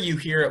so there you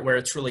hear it where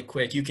it's really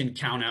quick. You can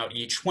count out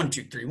each 1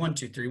 2 3 1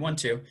 2 3 1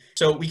 2.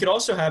 So we could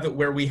also have it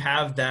where we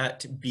have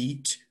that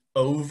beat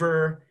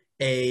over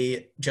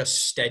a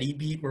just steady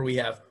beat where we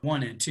have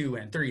 1 and 2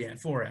 and 3 and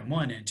 4 and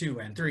 1 and 2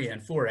 and 3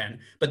 and 4 and,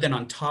 but then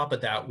on top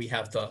of that we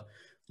have the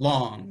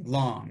long,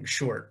 long,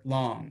 short,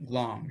 long,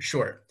 long,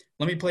 short.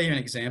 Let me play you an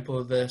example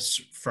of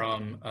this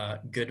from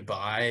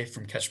Goodbye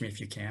from Catch Me If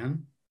You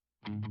Can.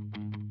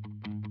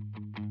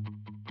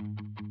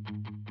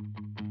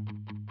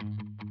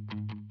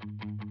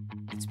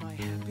 It's my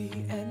happy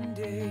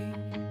ending.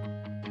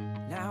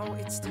 Now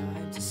it's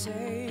time to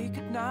say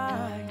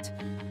goodnight.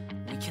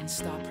 We can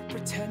stop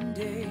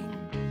pretending.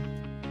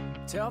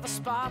 Tell the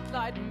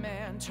spotlight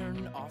man,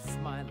 turn off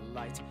my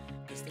light.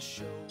 The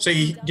show. So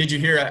did you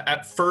hear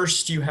at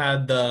first you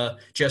had the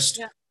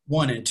just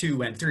 1 and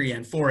 2 and 3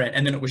 and 4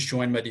 and then it was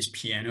joined by these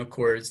piano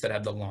chords that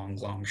had the long,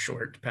 long,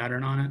 short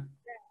pattern on it?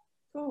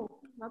 Cool.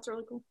 That's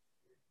really cool.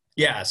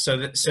 Yeah, so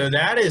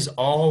that is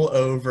all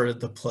over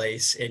the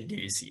place in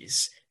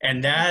Newsies.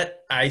 And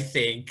that, I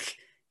think,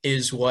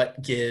 is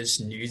what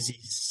gives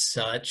Newsies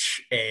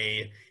such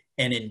an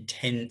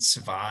intense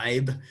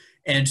vibe.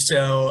 And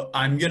so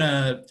I'm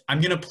gonna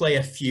play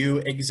a few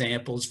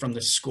examples from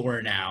the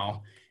score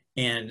now.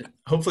 And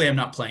hopefully I'm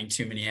not playing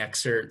too many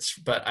excerpts,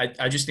 but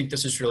I just think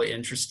this is really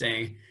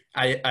interesting.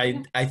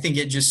 I think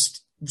it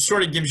just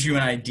sort of gives you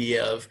an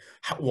idea of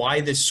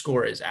why this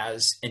score is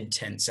as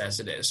intense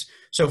as it is.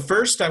 So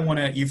first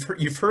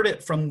you've heard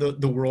it from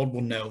the World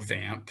Will Know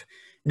vamp.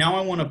 Now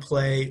I want to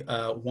play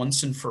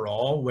Once and For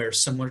All, where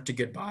similar to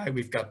Goodbye,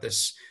 we've got the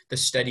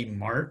steady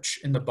march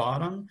in the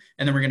bottom,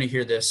 and then we're going to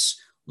hear this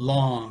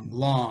long,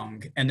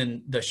 long, and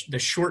then the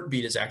short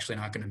beat is actually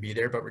not going to be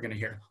there, but we're going to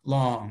hear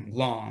long,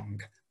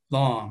 long,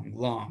 long,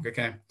 long,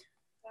 okay?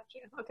 Gotcha,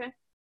 okay.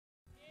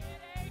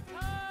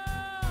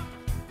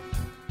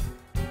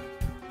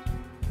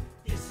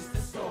 This is the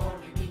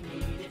story we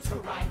needed to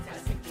write,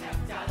 has been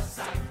kept out of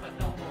sight, but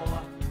no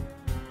more.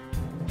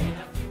 In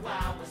a few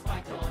hours by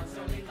dawn's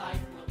early light,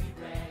 we'll be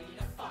ready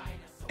to find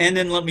us. And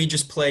then let me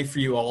just play for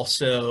you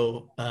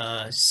also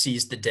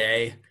Seize the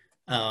Day.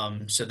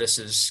 So this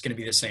is going to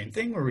be the same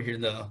thing where we hear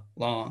the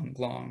long,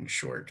 long,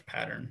 short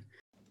pattern.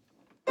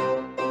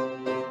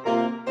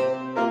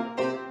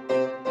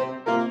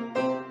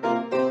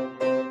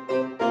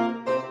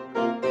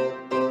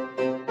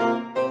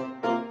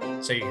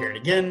 So you hear it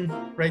again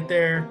right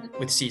there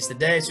with Seize the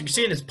Day. So you can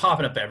see it's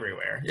popping up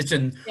everywhere. It's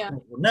in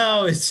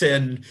No, it's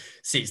in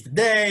Seize the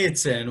Day,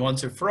 it's in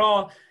Once and For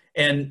All.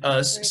 And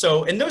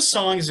so in those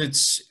songs,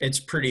 it's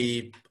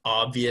pretty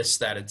obvious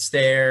that it's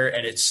there,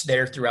 and it's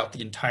there throughout the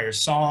entire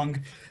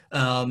song.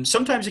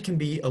 Sometimes it can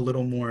be a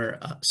little more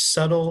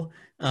subtle.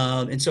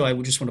 And so I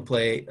would just want to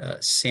play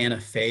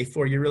Santa Fe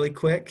for you really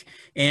quick.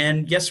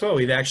 And guess what?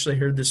 We've actually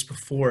heard this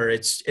before.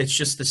 It's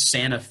just the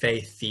Santa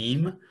Fe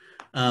theme.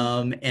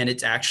 And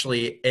it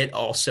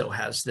also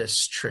has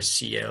this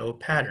tresillo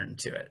pattern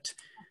to it.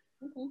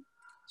 Okay.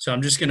 So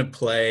I'm just going to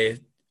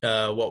play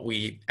what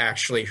we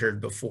actually heard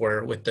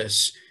before with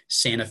this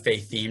Santa Fe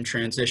theme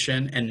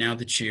transition. And now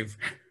that you've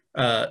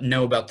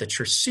know about the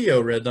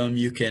tresillo rhythm,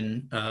 you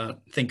can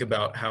think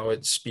about how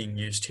it's being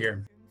used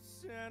here.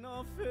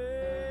 Santa Fe,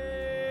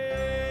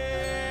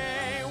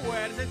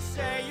 where does it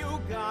say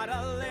you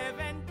gotta live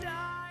and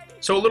die?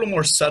 So a little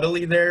more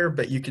subtly there,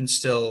 but you can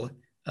still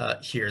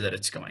hear that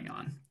it's going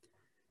on.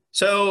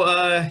 So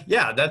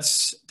yeah,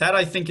 that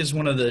I think is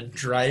one of the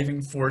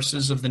driving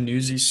forces of the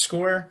Newsies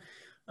score,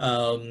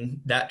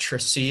 that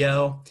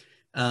Tresillo.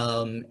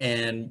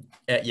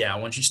 Yeah,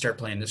 once you start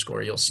playing the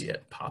score, you'll see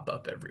it pop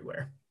up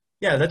everywhere.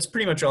 Yeah, that's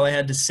pretty much all I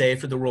had to say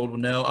for The World Will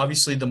Know.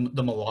 Obviously, the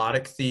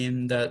melodic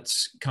theme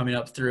that's coming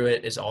up through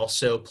it is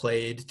also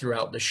played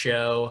throughout the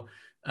show.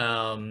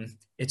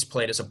 It's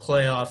played as a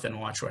playoff and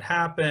Watch What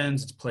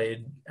Happens. It's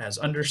played as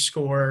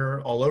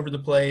underscore all over the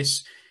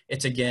place.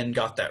 It's, again,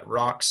 got that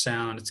rock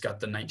sound. It's got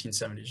the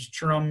 1970s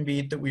drum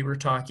beat that we were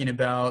talking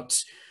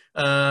about.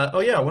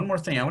 Oh, yeah, one more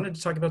thing. I wanted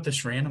to talk about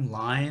this random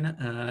line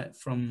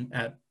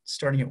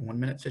starting at 1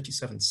 minute,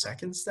 57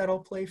 seconds that I'll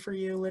play for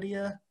you,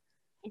 Lydia.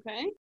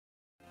 Okay.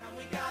 And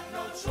we got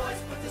no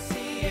choice but to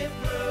see it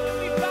through.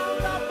 We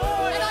found our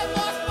boy, and I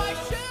lost my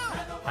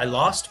shoe. I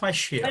lost my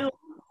shoe. I lost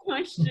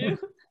my shoe.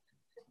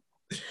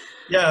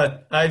 Yeah,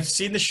 I've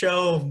seen the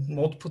show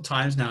multiple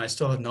times now. I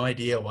still have no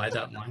idea why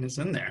that line is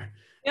in there.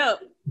 Yeah,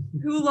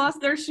 who lost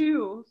their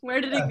shoe?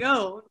 Where did it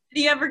go?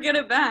 Did he ever get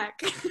it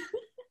back?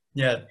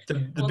 Yeah,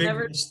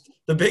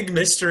 the big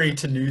mystery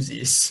to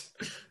Newsies.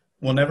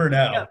 We'll never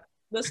know. Yeah,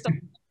 the stuff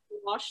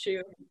lost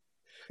shoe.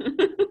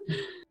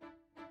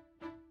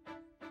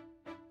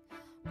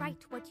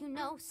 Write what you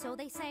know, so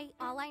they say.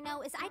 All I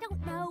know is I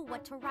don't know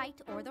what to write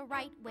or the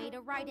right way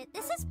to write it.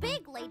 This is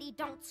big, lady,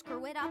 don't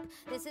screw it up.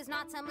 This is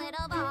not some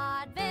little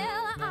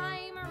vaudeville.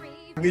 I'm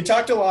Marie. We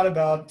talked a lot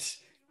about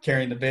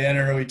Carrying the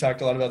Banner. We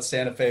talked a lot about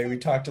Santa Fe. We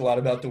talked a lot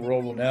about The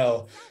World Will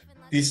Know.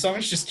 These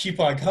songs just keep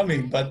on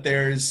coming, but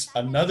there's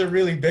another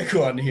really big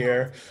one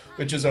here,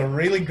 which is a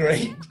really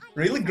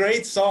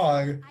great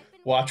song,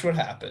 Watch What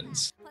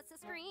Happens.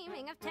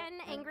 Of 10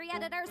 angry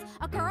editors.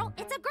 A girl,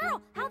 it's a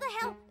girl. How the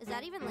hell is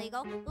that even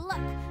legal? Look,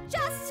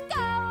 just go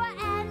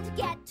and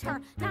get her.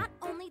 Not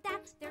only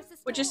that, there's this,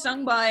 which is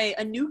sung by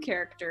a new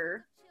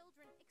character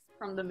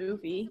from the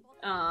movie,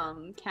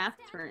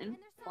 Catherine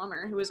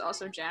Plummer, who is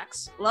also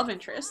Jack's love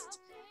interest.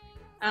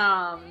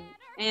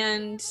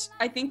 And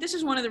I think this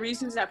is one of the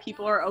reasons that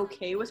people are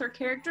okay with her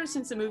character,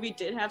 since the movie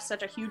did have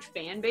such a huge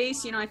fan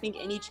base. You know, I think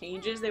any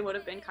changes they would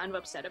have been kind of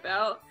upset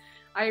about.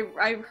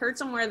 I heard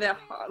somewhere that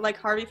like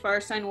Harvey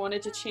Firestein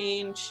wanted to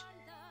change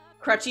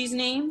Crutchy's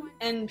name,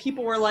 and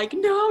people were like,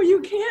 no, you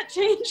can't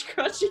change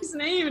Crutchy's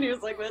name. And he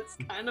was like, that's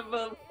kind of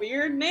a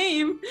weird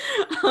name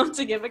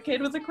to give a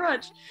kid with a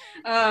crutch.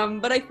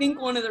 But I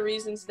think one of the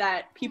reasons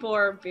that people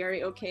are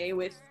very okay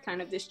with kind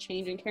of this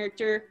change in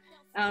character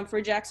for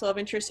Jack's love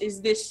interest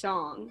is this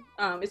song.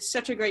 It's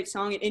such a great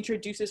song. It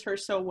introduces her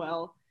so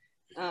well.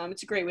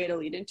 It's a great way to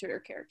lead into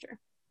her character.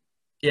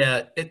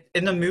 Yeah,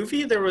 in the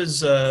movie there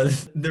was a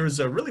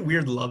really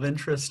weird love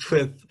interest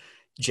with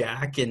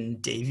Jack and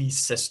Davy's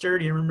sister.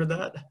 Do you remember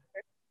that?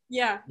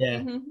 Yeah. Yeah.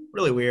 Mm-hmm.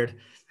 Really weird.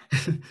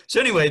 So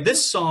anyway,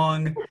 this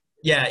song,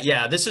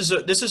 this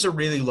is a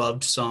really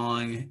loved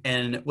song,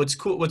 and what's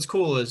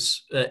cool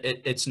is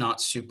it's not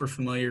super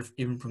familiar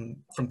even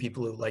from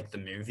people who like the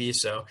movie.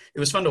 So it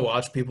was fun to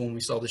watch people when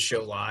we saw the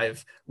show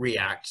live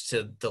react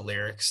to the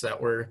lyrics that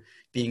were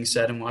being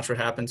said and Watch What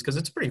Happens, because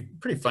it's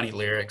pretty funny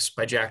lyrics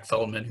by Jack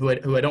Feldman, who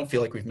I don't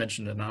feel like we've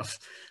mentioned enough,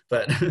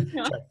 but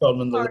yeah. Jack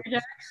Feldman.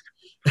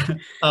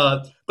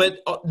 But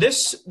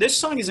this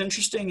song is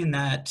interesting in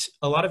that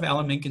a lot of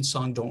Alan Menken's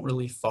songs don't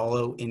really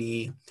follow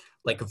any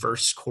like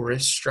verse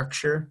chorus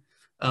structure,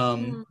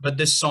 but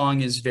this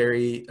song is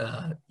very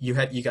you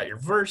got your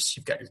verse,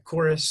 you've got your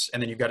chorus,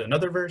 and then you've got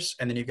another verse,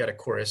 and then you've got a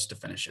chorus to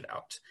finish it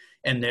out,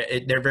 and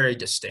they're very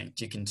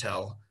distinct. You can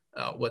tell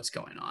what's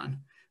going on.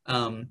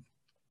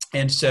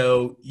 And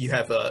so you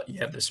have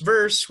this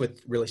verse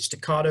with really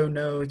staccato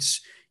notes.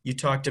 You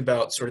talked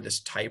about sort of this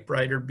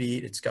typewriter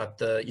beat. It's got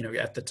the,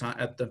 at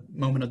the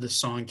moment of the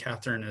song,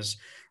 Catherine is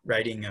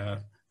writing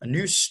a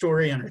news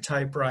story on her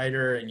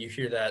typewriter, and you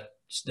hear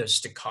those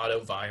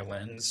staccato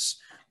violins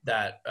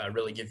that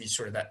really give you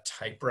sort of that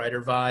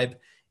typewriter vibe.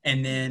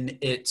 And then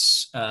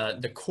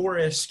the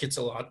chorus gets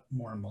a lot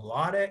more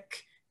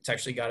melodic. It's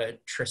actually got a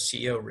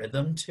tresillo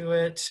rhythm to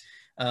it.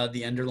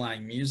 The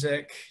underlying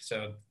music,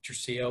 so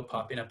Tresillo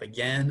popping up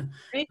again.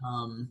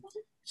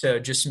 So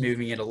just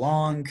moving it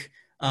along.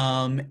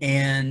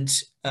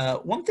 And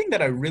one thing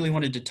that I really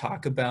wanted to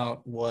talk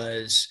about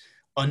was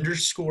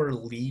underscore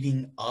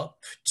leading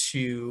up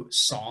to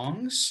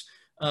songs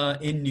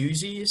in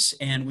Newsies.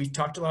 And we've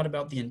talked a lot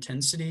about the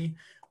intensity,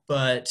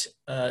 but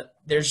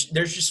there's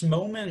just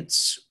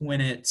moments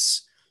when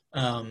it's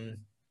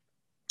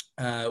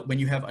when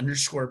you have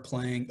underscore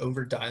playing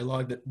over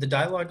dialogue. The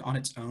dialogue on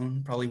its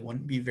own probably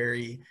wouldn't be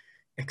very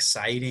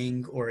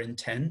exciting or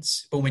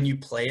intense, but when you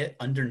play it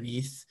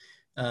underneath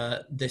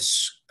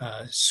this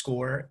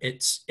score,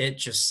 it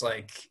just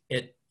like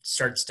it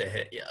starts to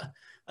hit you.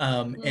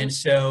 And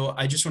so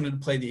I just wanted to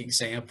play the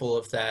example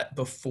of that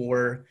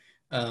before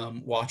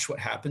Watch What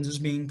Happens is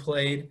being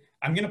played.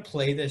 I'm going to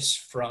play this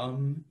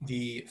from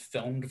the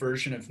filmed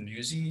version of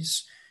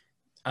Newsies.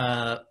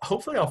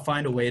 Hopefully I'll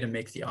find a way to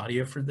make the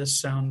audio for this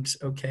sound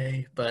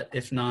okay, but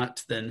if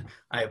not, then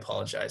I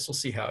apologize. We'll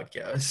see how it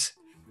goes.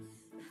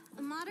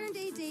 A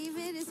modern-day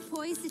David is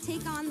poised to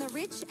take on the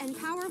rich and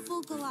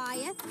powerful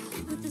Goliath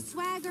with the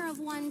swagger of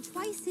one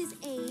twice his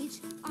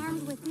age,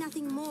 armed with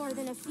nothing more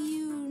than a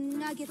few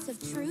nuggets of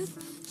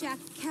truth. Jack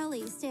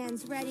Kelly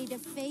stands ready to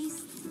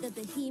face the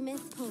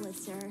behemoth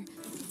Pulitzer.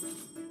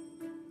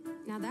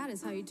 Now that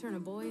is how you turn a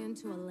boy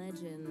into a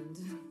legend.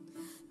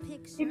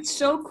 It's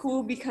so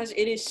cool because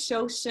it is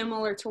so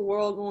similar to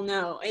World Will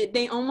Know.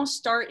 They almost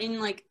start in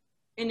like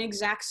an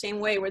exact same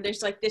way, where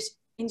there's like this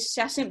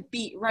incessant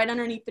beat right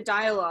underneath the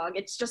dialogue.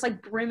 It's just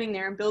like brimming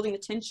there and building the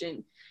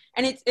tension.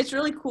 And it's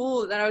really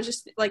cool that I was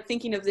just like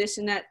thinking of this,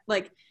 and that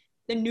like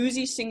the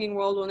Newsies singing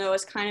World Will Know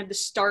is kind of the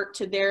start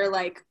to their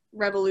like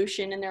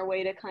revolution and their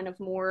way to kind of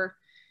more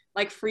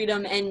like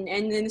freedom. And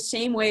in the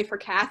same way for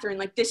Catherine,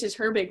 like this is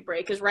her big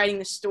break, is writing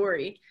the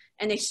story.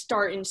 And they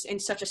start in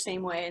such a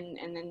same way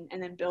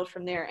and then build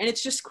from there. And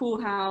it's just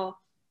cool how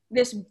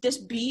this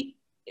beat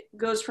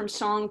goes from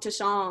song to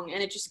song,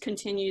 and it just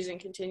continues and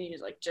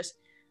continues, like just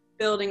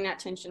building that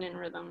tension and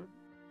rhythm.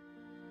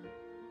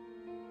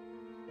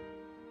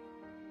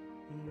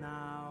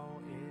 Now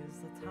is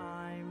the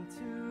time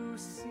to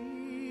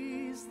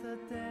seize the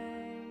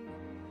day,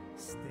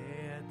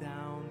 stare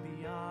down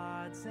the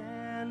odds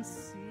and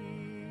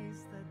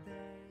seize the day.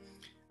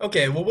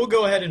 Okay, well, we'll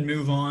go ahead and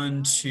move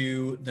on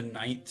to the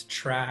 9th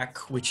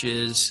track, which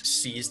is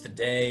Seize the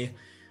Day.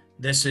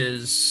 This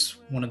is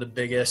one of the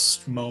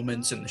biggest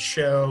moments in the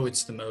show.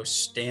 It's the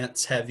most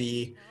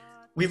dance-heavy.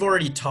 We've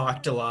already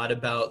talked a lot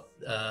about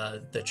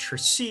the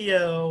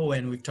tresillo,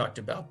 and we've talked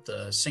about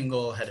the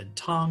single-headed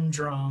tom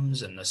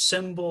drums and the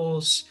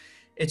cymbals.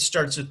 It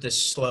starts with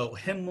this slow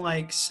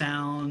hymn-like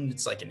sound.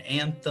 It's like an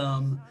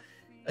anthem.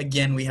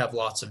 Again, we have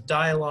lots of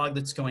dialogue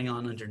that's going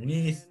on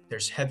underneath.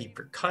 There's heavy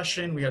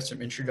percussion. We have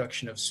some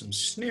introduction of some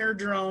snare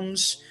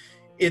drums.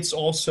 It's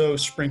also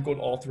sprinkled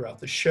all throughout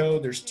the show.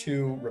 There's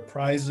 2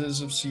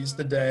 reprises of Seize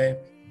the Day.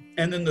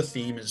 And then the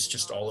theme is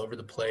just all over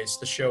the place.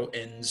 The show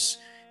ends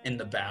in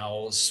the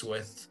bows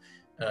with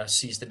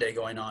Seize the Day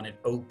going on. It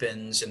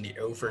opens in the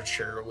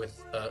overture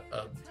with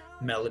a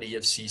melody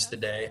of Seize the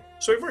Day.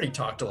 So we've already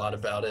talked a lot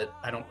about it.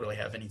 I don't really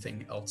have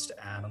anything else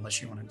to add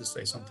unless you wanted to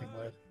say something,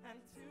 Liv.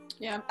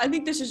 Yeah, I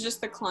think this is just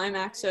the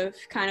climax of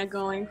kind of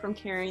going from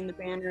Carrying the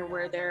Banner,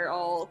 where they're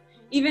all,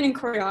 even in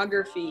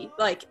choreography,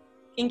 like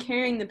in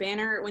Carrying the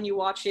Banner, when you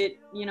watch it,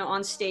 you know,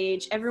 on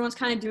stage, everyone's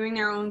kind of doing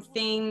their own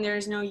thing.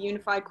 There's no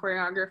unified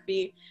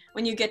choreography.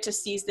 When you get to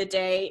Seize the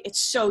Day, it's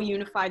so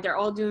unified. They're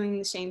all doing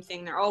the same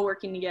thing. They're all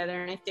working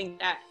together. And I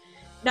think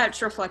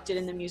that's reflected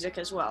in the music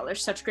as well.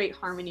 There's such great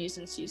harmonies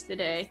in Seize the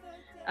Day.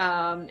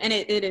 And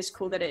it is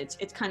cool that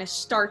it kind of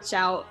starts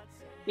out,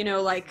 you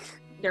know, like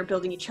they're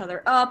building each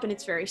other up, and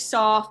it's very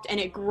soft, and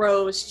it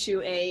grows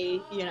to a,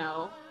 you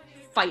know,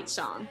 fight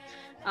song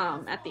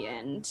at the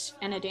end,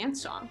 and a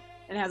dance song.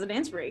 It has a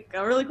dance break,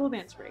 a really cool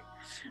dance break.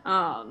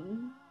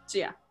 So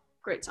yeah,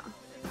 great song.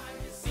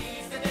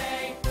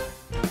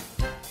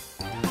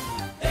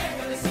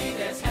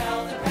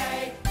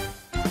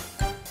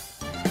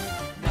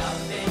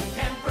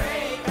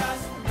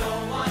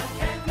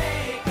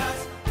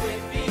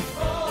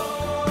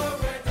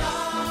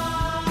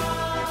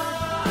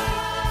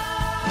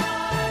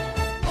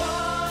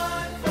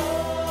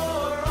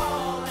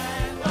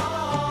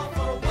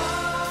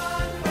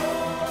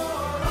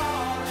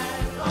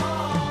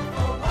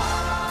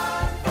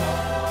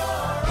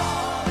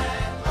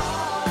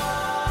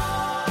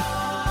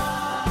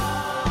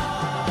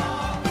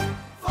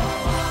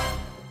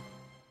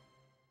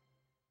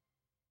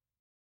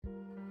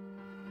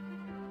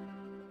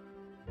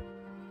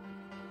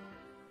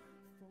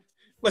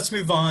 Let's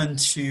move on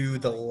to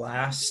the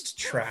last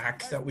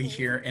track that we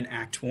hear in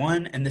Act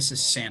 1, and this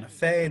is Santa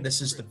Fe. This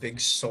is the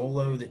big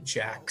solo that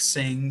Jack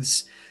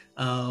sings,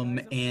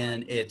 and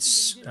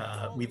it's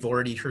we've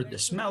already heard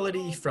this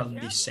melody from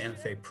the Santa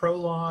Fe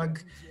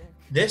prologue.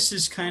 This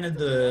is kind of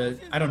the,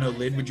 I don't know,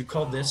 Lyd, would you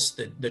call this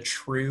the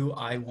true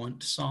I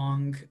Want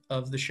song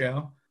of the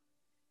show?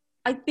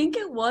 I think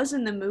it was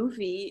in the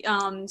movie,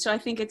 so I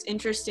think it's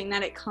interesting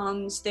that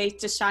they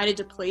decided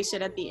to place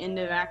it at the end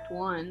of Act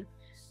 1.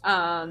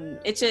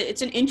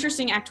 It's an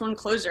interesting Act 1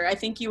 closer. I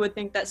think you would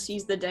think that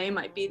Seize the Day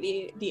might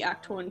be the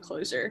Act 1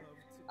 closer.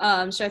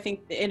 So I think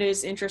it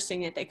is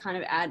interesting that they kind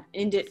of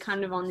end it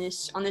kind of on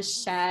this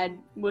sad,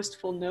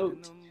 wistful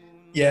note.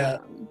 Yeah,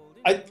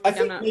 I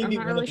think I'm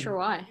not really sure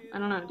why. I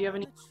don't know. Do you have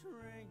any?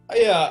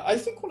 Yeah, I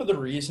think one of the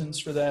reasons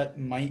for that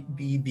might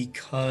be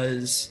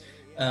because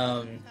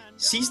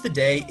Seize the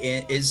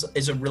Day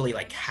is a really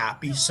like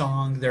happy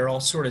song. They're all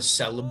sort of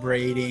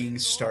celebrating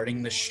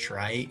starting the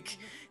strike.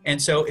 And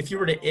so if you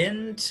were to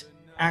end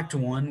Act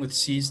 1 with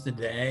Seize the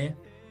Day,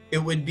 it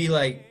would be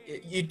like,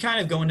 you'd kind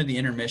of go into the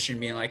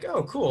intermission being like,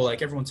 oh, cool,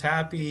 like everyone's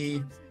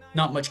happy,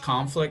 not much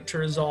conflict to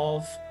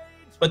resolve.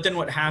 But then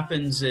what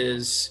happens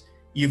is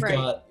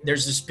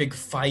there's this big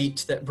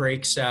fight that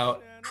breaks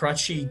out.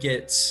 Crutchy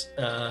gets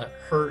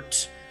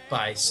hurt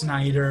by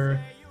Snyder,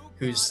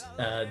 who's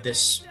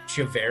this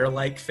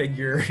Javert-like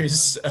figure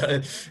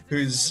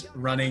who's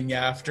running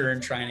after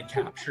and trying to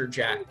capture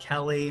Jack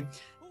Kelly.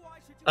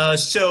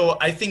 So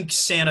I think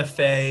Santa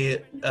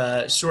Fe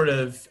sort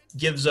of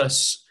gives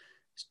us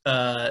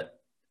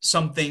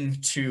something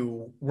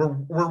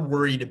we're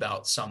worried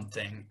about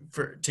something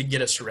to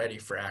get us ready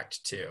for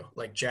Act 2.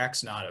 Like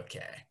Jack's not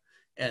okay,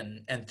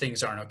 and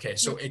things aren't okay.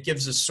 So it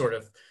gives us sort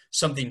of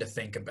something to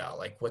think about,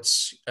 like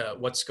what's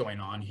going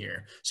on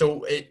here.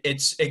 So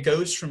it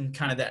goes from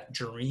kind of that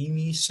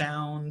dreamy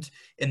sound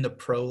in the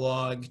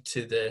prologue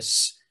to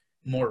this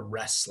more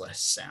restless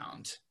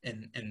sound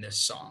in this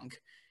song.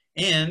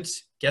 And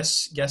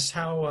guess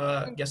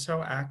how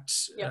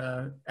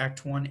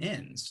Act 1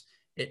 ends.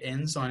 It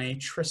ends on a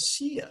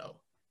tresillo,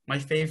 my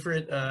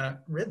favorite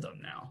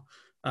rhythm now.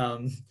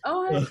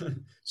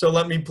 So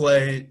let me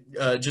play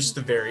just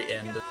the very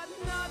end.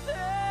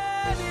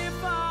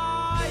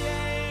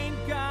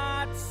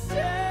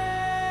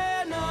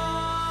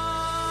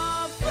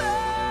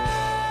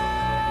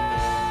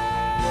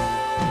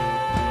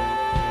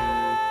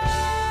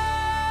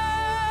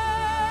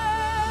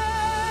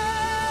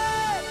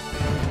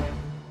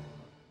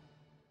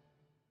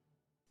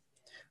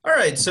 All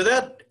right, so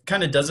that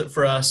kind of does it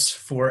for us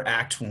for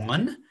Act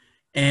 1.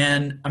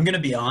 And I'm going to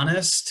be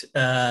honest,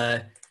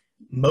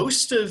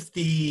 most of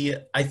the,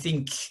 I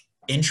think,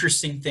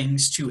 interesting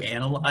things to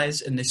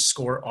analyze in this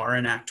score are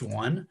in Act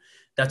 1.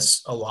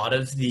 That's a lot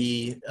of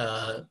the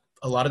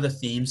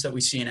themes that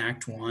we see in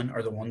Act 1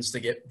 are the ones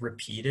that get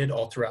repeated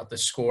all throughout the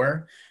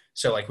score.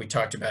 So like we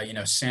talked about,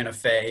 Santa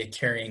Fe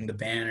carrying the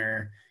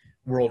banner,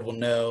 World Will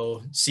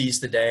Know, Seize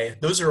the Day.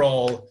 Those are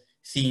all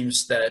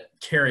themes that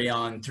carry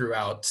on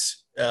throughout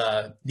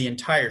the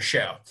entire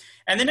show.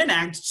 And then in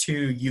Act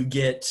 2, you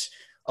get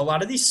a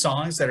lot of these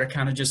songs that are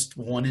kind of just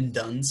one and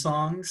done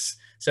songs.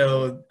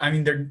 So, I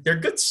mean, they're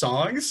good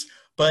songs,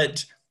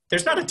 but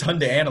there's not a ton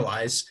to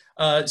analyze.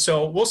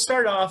 So we'll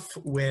start off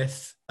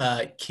with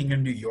King of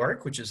New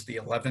York, which is the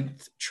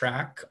 11th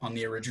track on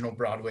the original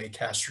Broadway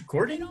cast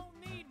recording. You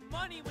don't need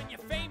money when you're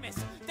famous.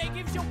 They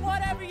give you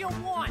whatever you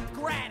want,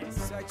 gratis.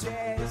 Such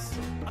as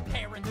a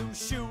pair of new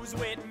shoes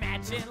with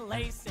matching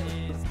laces,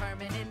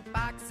 Permanent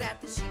box at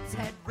the Sheep's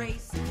Head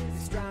races,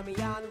 Pastrami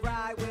on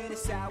rye with a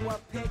sour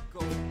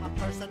pickle, a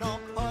personal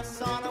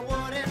puss on a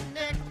wooden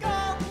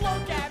nickel.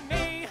 Look at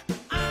me,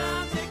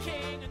 I'm the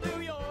King of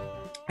New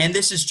York. And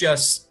this is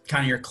just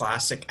kind of your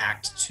classic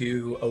Act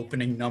 2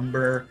 opening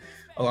number.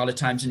 A lot of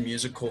times in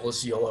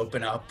musicals, you'll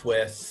open up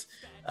with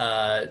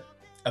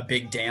a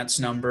big dance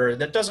number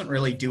that doesn't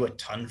really do a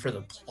ton for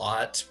the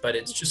plot, but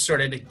it's just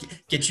sort of to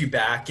get you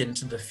back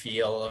into the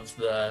feel of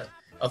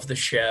the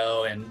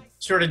show and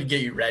sort of to get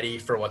you ready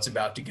for what's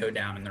about to go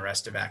down in the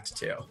rest of Act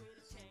 2.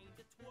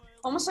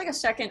 Almost like a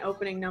second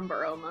opening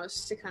number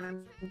almost to kind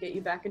of get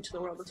you back into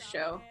the world of the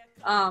show.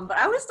 But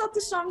I always thought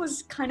this song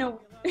was kind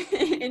of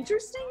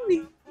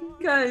interesting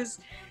because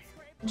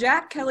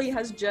Jack Kelly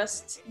has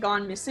just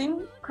gone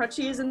missing.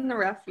 Crutchy is in the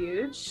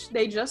refuge.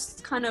 They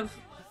just kind of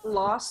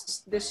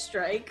lost this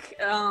strike,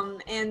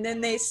 and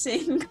then they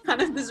sing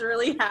kind of this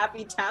really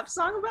happy tap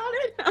song about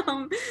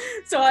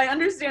it. So I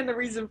understand the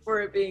reason for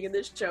it being in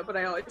this show, but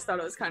I always thought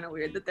it was kind of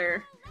weird that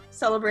they're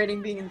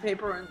celebrating being in the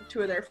paper and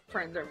two of their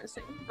friends are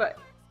missing. But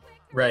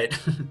right.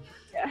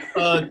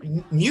 Yeah.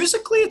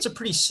 Musically, it's a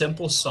pretty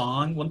simple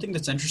song. One thing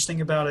that's interesting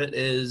about it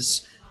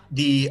is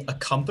the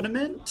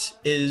accompaniment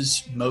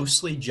is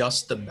mostly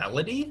just the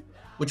melody,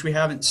 which we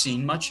haven't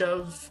seen much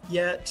of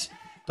yet.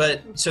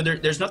 But so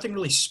there's nothing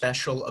really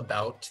special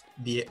about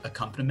the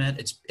accompaniment.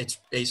 It's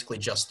basically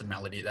just the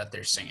melody that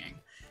they're singing.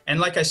 And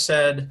like I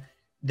said,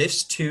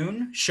 this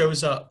tune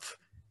shows up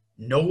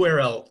nowhere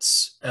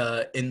else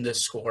in the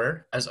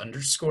score as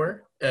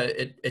underscore.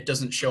 It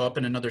doesn't show up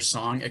in another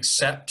song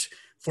except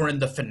for in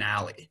the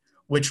finale,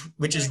 which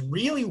is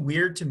really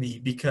weird to me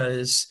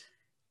because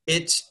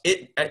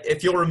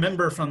if you'll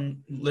remember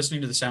from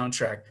listening to the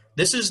soundtrack,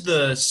 this is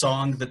the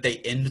song that they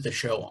end the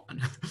show on.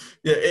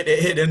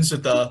 It ends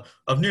with the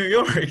of New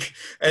York.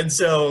 And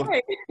so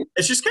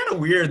it's just kind of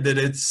weird that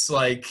it's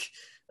like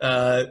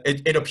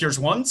it appears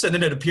once and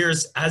then it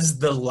appears as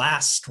the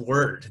last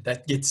word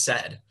that gets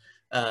said.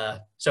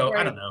 So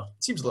I don't know.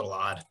 It seems a little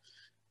odd.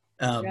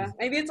 Yeah,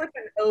 maybe it's like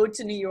an ode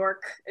to New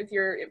York if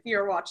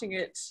you're watching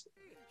it,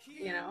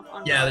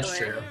 on yeah, Broadway. that's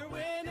true.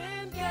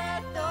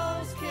 Get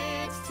those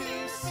kids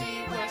to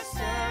see we're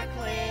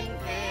circling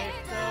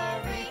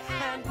victory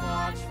and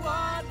watch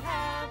what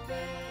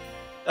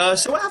happens.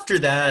 So after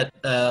that,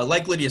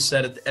 like Lydia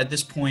said, at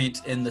this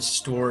point in the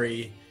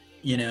story,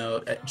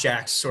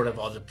 Jack's sort of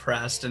all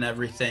depressed and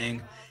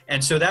everything.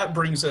 And so that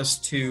brings us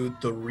to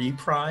the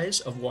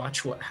reprise of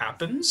Watch What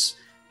Happens.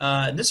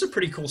 And this is a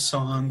pretty cool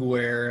song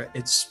where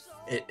it's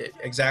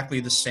exactly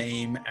the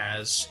same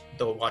as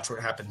the Watch What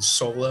Happens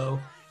solo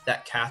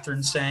that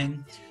Catherine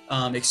sang,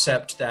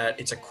 except that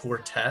it's a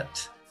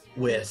quartet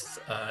with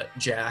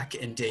Jack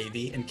and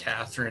Davy and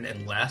Catherine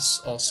and Les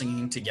all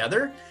singing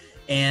together.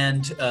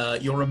 And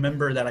you'll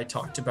remember that I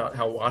talked about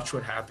how Watch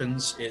What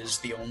Happens is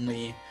the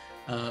only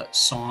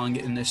song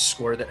in this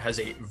score that has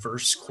a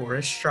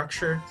verse-chorus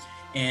structure,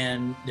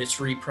 and this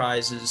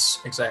reprise is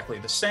exactly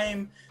the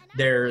same.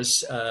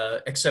 There's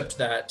except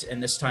that,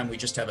 and this time we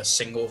just have a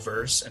single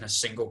verse and a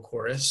single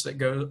chorus that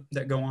go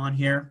on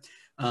here.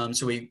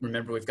 So we've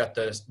got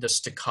the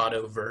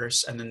staccato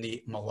verse and then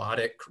the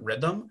melodic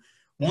rhythm.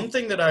 One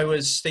thing that I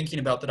was thinking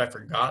about that I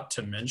forgot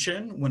to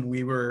mention when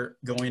we were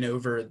going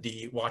over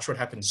the Watch What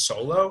Happens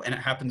solo, and it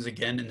happens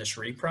again in this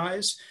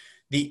reprise,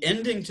 the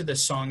ending to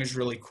this song is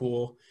really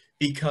cool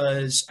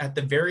because at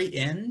the very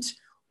end,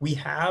 we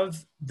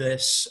have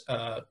this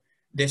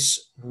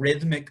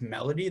rhythmic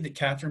melody that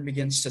Catherine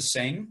begins to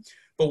sing.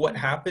 But what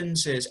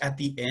happens is at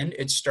the end,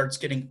 it starts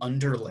getting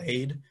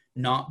underlaid,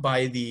 not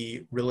by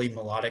the really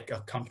melodic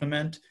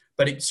accompaniment,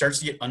 but it starts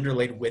to get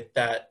underlaid with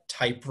that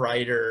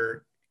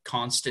typewriter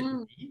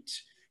constant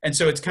beat. And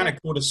so it's kind of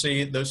cool to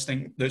see those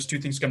two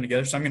things come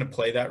together. So I'm going to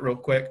play that real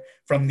quick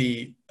from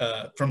the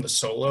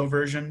solo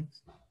version,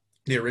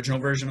 the original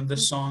version of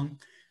this song.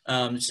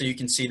 So you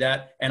can see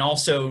that. And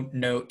also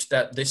note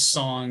that this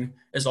song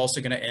is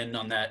also going to end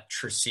on that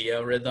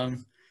tresillo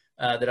rhythm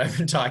that I've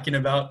been talking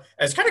about.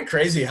 It's kind of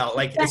crazy how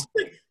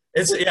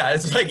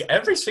it's like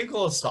every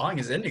single song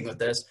is ending with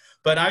this,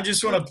 but I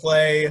just want to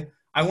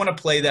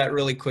play that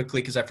really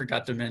quickly because I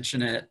forgot to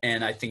mention it,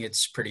 and I think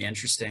it's pretty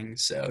interesting.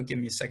 So give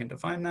me a second to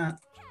find that.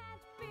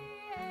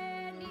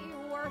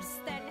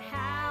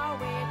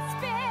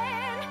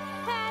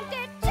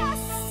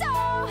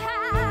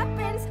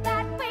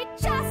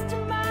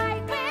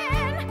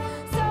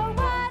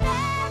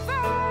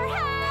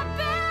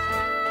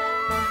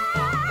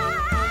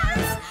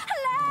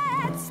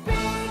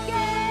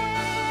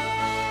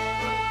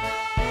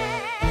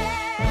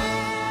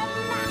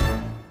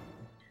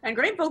 And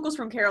great vocals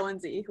from Carol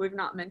Lindsay, who we've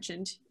not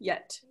mentioned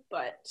yet,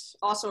 but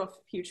also a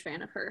huge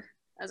fan of her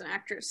as an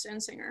actress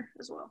and singer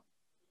as well.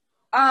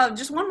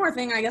 Just one more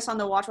thing, I guess, on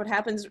the Watch What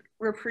Happens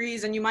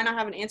reprise, and you might not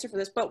have an answer for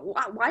this, but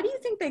why do you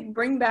think they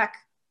bring back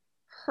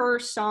her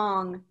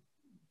song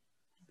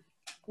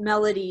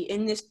melody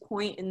in this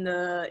point in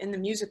the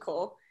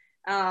musical?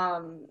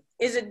 Does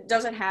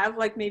it have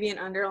like maybe an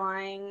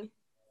underlying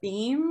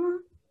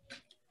theme?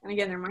 And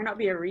again, there might not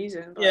be a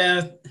reason. But...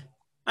 Yeah,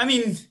 I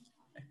mean,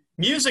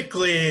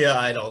 musically,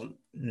 I don't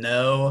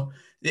know.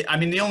 I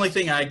mean, the only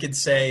thing I could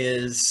say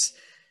is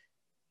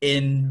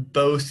in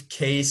both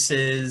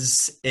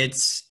cases,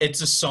 it's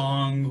a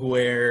song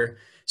where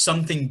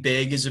something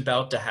big is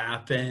about to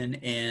happen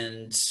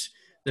and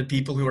the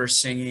people who are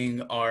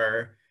singing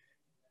are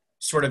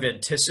sort of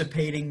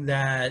anticipating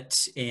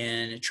that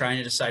and trying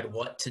to decide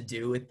what to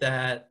do with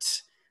that.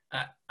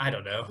 I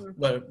don't know.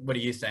 What do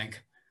you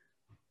think?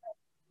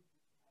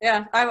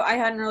 Yeah, I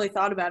hadn't really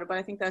thought about it, but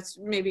I think that's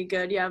maybe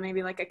good. Yeah,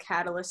 maybe like a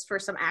catalyst for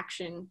some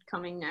action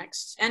coming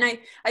next. And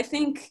I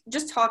think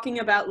just talking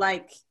about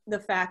like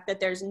the fact that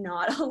there's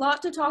not a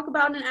lot to talk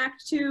about in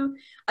Act 2,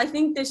 I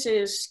think this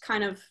is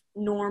kind of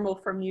normal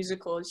for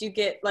musicals. You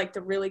get like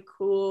the really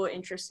cool,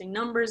 interesting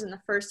numbers in the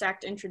first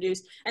act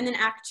introduced, and then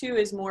Act 2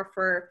 is more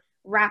for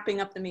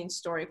wrapping up the main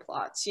story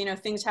plots. You know,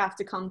 things have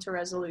to come to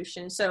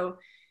resolution. So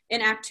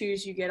in Act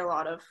 2s, you get a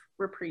lot of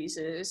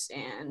reprises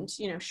and,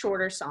 you know,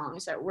 shorter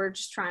songs that we're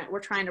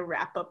trying to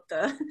wrap up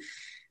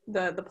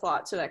the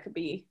plot. So that could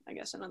be, I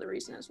guess, another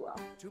reason as well.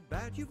 Too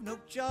bad you've no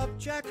job,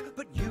 Jack,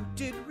 but you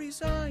did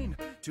resign.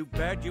 Too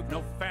bad you've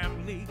no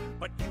family,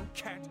 but you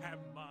can't have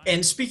mine.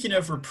 And speaking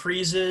of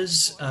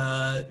reprises,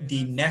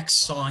 the next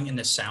song in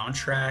the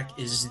soundtrack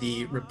is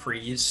the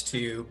reprise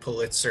to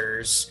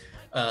Pulitzer's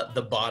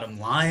The Bottom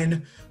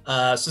Line.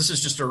 So this is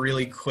just a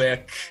really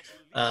quick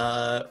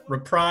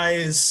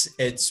reprise.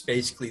 It's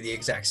basically the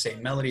exact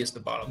same melody as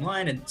The Bottom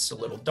Line. It's a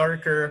little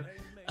darker.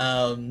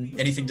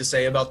 Anything to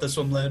say about this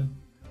one, Lynn?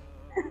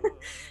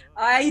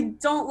 I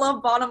don't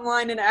love Bottom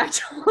Line in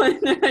Act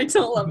 1, and I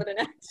don't love it in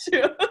Act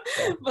 2.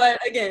 But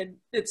again,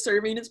 it's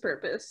serving its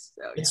purpose.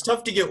 So, yeah. It's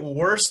tough to get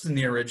worse than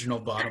the original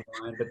Bottom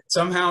Line, but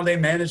somehow they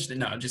managed it.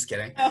 No, I'm just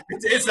kidding.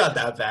 It's not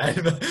that bad.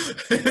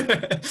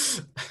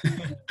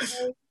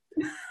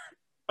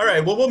 All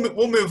right, well,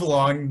 we'll move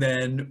along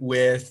then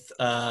with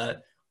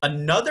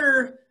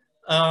another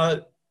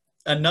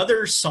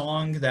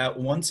song that,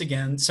 once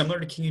again, similar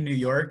to King of New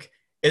York,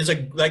 is a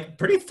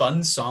pretty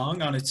fun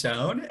song on its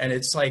own, and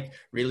it's like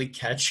really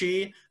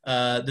catchy.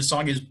 The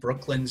song is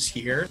Brooklyn's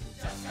Here.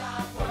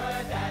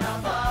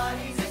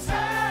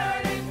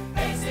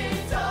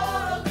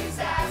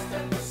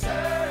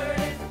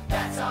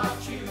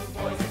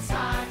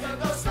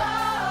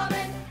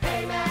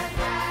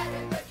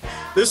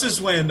 This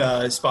is when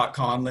Spot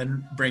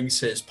Conlon brings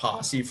his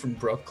posse from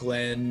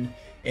Brooklyn,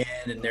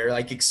 and they're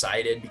like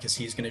excited because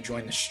he's going to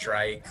join the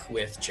strike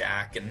with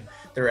Jack and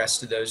the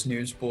rest of those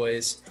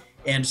newsboys.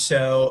 And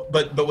so,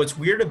 but what's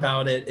weird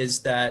about it is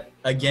that,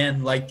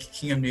 again, like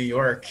King of New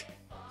York,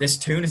 this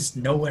tune is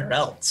nowhere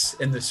else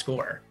in the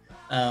score.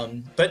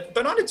 But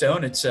on its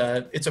own, it's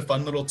a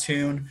fun little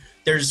tune.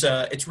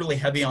 It's really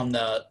heavy on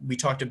we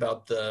talked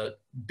about the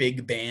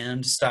big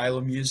band style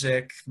of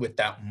music with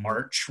that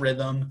march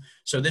rhythm.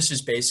 So this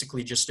is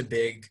basically just a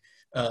big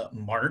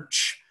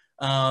march.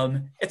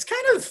 It's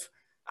kind of,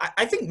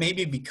 I think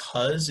maybe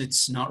because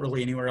it's not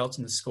really anywhere else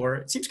in the score,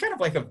 it seems kind of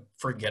like a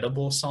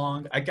forgettable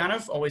song. I kind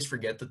of always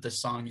forget that this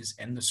song is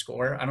in the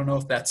score. I don't know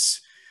if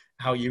that's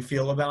how you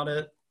feel about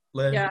it,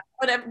 Liv. Yeah,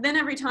 but then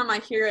every time I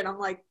hear it, I'm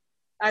like,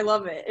 I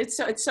love it.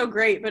 It's so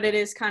great, but it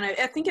is kind of,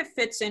 I think it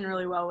fits in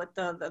really well with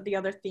the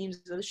other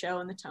themes of the show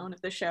and the tone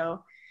of the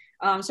show.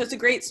 So it's a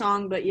great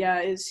song, but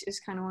yeah, is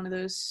kind of one of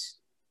those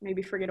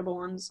maybe forgettable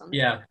ones.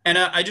 Yeah, and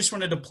I just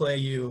wanted to play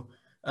you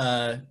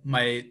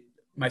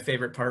my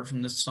favorite part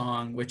from this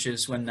song, which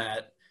is when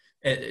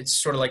it's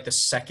sort of like the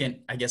second,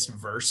 I guess,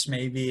 verse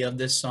maybe of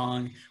this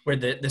song, where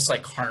this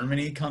like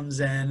harmony comes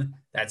in.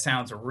 That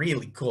sounds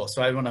really cool.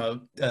 So I want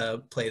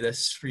to play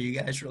this for you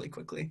guys really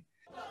quickly.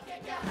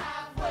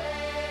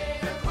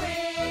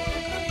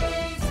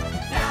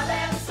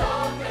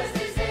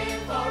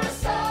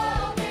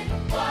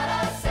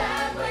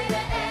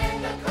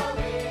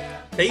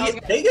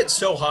 They get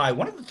so high.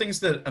 One of the things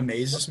that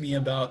amazes me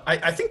about,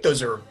 I think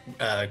those are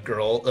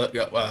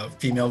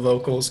female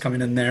vocals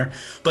coming in there,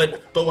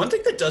 but one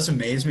thing that does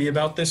amaze me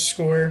about this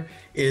score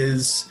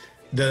is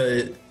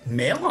the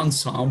male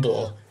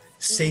ensemble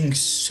sings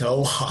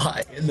so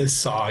high in this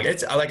song.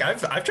 It's like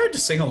I've tried to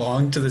sing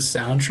along to the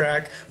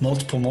soundtrack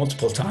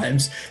multiple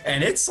times,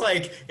 and it's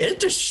like it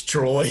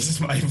destroys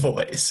my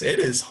voice. It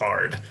is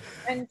hard.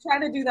 And try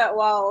to do that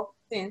while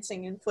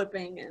dancing and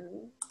flipping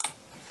and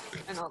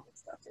all that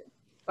stuff too.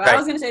 But right. I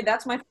was going to say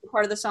that's my favorite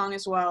part of the song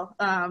as well.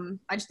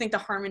 I just think the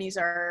harmonies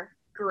are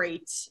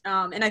great.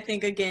 And I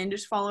think, again,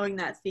 just following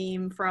that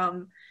theme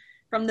from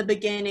the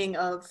beginning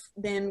of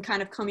them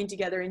kind of coming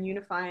together and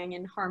unifying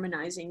and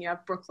harmonizing, you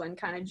have Brooklyn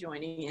kind of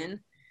joining in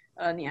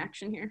the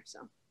action here.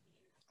 So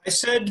I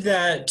said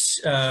that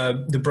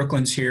the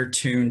Brooklyn's Here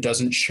tune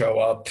doesn't show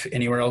up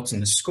anywhere else in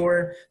the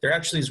score. There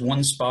actually is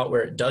one spot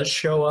where it does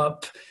show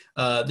up.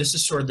 This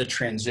is sort of the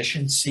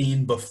transition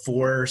scene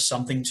before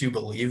Something to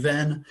Believe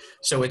In.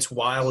 So it's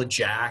while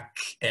Jack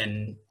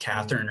and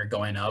Catherine are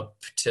going up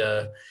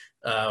to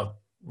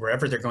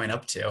wherever they're going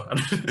up to.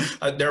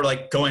 They're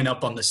like going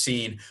up on the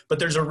scene. But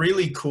there's a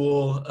really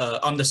cool,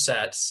 on the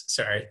sets,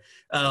 sorry.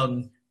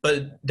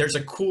 But there's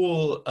a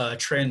cool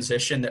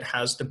transition that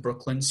has the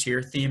Brooklyn's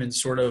Here theme and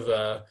sort of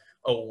a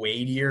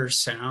weightier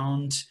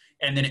sound.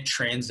 And then it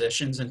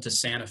transitions into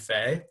Santa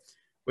Fe,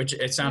 which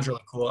it sounds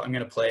really cool. I'm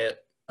going to play it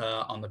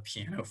on the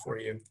piano for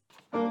you.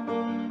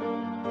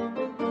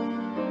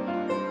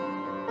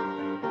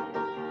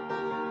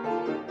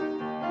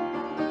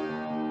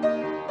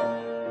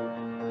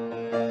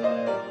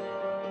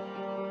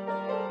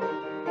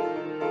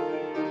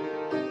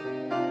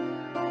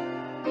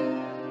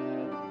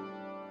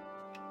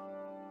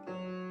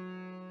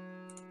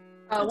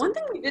 One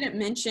thing we didn't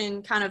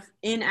mention kind of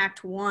in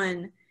Act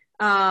 1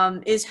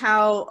 is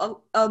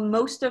how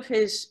most of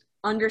his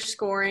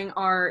underscoring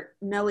are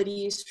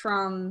melodies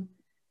from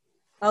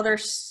other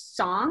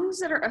songs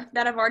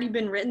that have already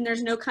been written.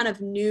 There's no kind of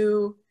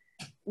new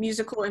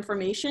musical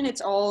information.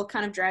 It's all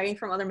kind of dragging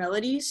from other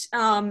melodies.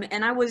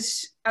 And I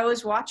was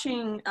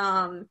watching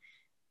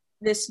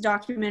this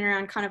documentary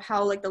on kind of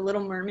how like The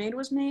Little Mermaid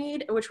was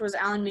made, which was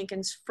Alan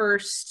Menken's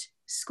first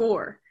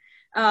score.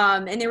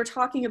 And they were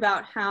talking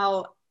about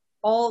how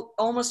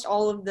almost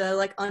all of the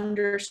like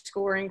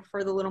underscoring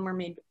for the Little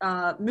Mermaid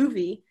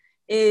movie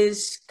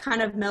is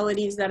kind of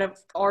melodies that have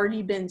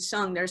already been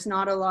sung. There's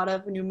not a lot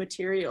of new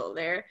material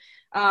there.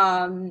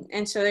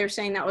 And so they were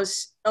saying that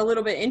was a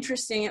little bit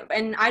interesting.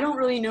 And I don't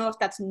really know if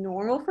that's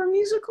normal for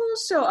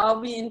musicals. So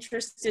I'll be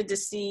interested to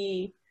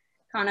see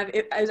kind of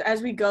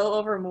as we go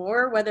over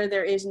more, whether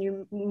there is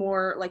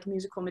more like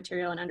musical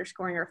material and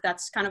underscoring, or if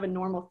that's kind of a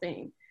normal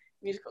thing.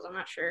 Musicals, I'm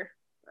not sure.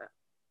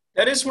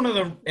 That is one of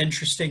the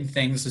interesting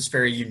things that's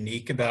very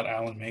unique about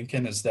Alan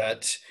Menken is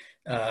that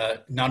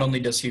not only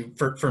does he,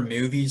 for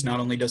movies,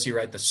 not only does he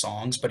write the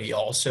songs, but he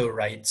also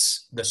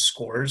writes the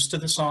scores to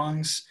the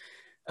songs.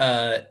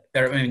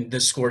 The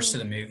scores to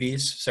the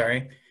movies,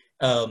 sorry.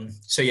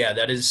 So yeah,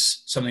 that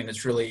is something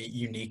that's really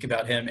unique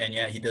about him. And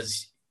yeah, he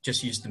does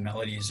just use the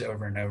melodies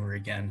over and over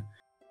again.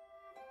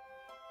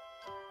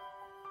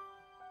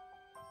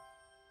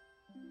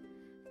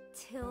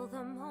 Till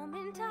the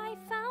moment I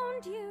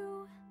found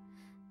you,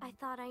 I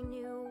thought I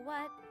knew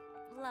what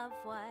love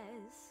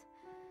was.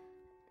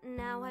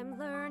 Now I'm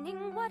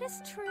learning what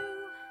is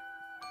true,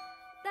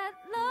 that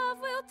love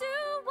will do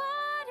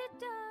what it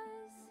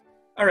does.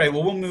 All right,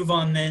 well, we'll move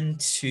on then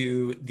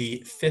to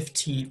the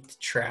 15th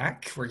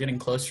track. We're getting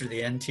closer to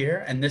the end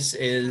here, and this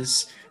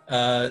is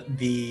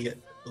the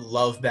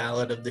love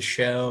ballad of the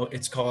show.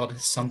 It's called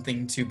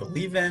Something to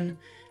Believe In.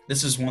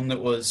 This is one that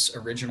was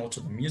original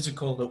to the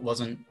musical that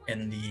wasn't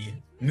in the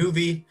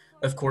movie,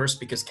 of course,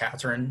 because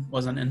Catherine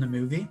wasn't in the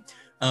movie.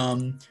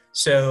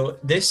 So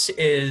this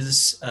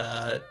is,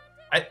 I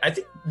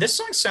think this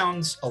song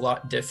sounds a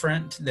lot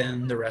different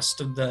than the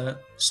rest of the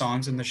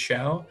songs in the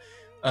show.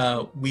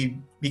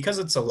 Because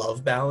it's a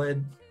love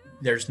ballad,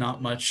 there's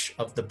not much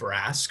of the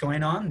brass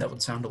going on. That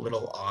would sound a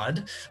little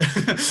odd.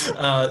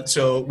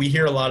 So we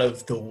hear a lot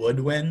of the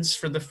woodwinds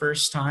for the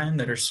first time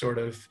that are sort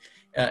of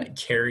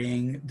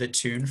carrying the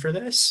tune for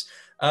this.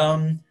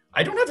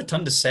 I don't have a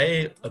ton to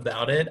say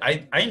about it.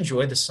 I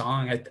enjoy the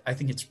song. I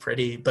think it's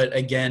pretty, but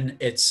again,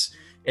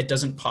 it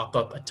doesn't pop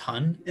up a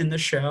ton in the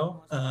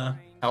show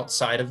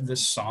outside of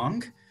this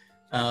song.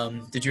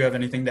 Did you have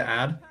anything to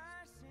add?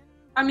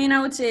 I mean,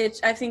 I would say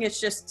I think it's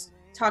just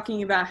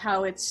talking about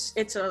how it's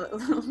a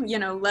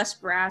less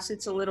brass.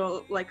 It's a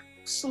little like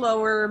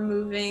slower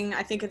moving.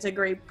 I think it's a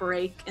great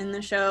break in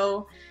the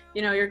show.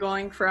 You're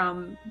going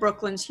from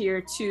Brooklyn's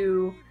Here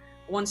to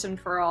Once and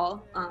For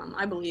All,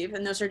 I believe,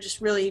 and those are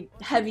just really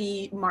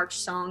heavy march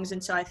songs.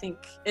 And so I think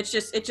it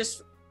just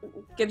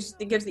gives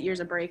the ears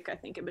a break, I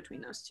think, in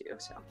between those two.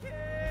 So.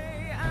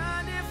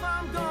 And if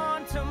I'm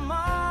gone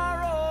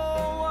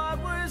tomorrow,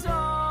 what was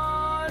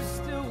ours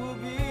still will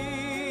be.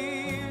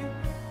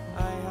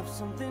 I have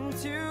something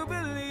to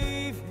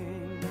believe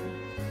in,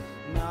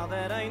 now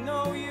that I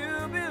know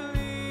you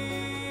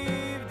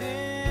believed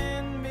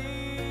in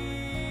me.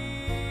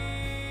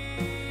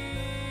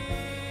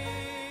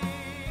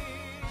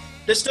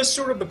 This does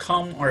sort of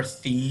become our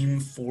theme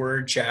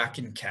for Jack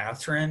and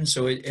Catherine,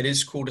 so it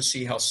is cool to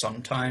see how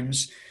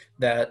sometimes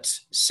that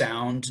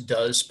sound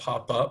does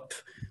pop up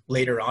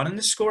later on in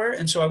the score.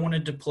 And so I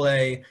wanted to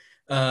play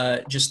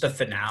just the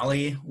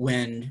finale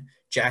when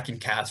Jack and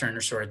Catherine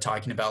are sort of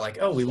talking about like,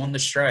 oh, we won the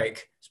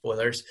strike,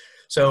 spoilers.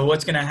 So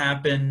what's going to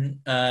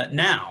happen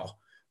now?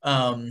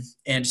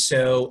 And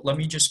so let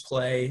me just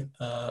play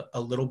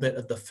a little bit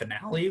of the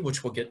finale,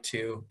 which we'll get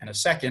to in a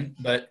second,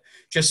 but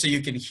just so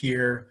you can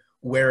hear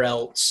where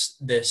else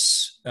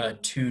this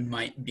tune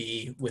might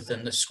be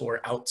within the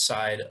score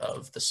outside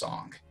of the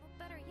song.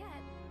 Better yet,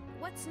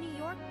 what's New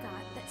York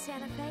got that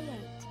Santa Fe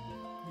ain't?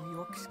 New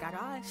York's got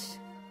us,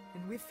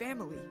 and we're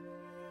family.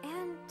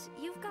 And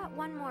you've got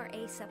one more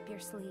ace up your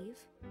sleeve.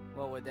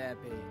 What would that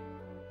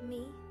be?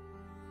 Me.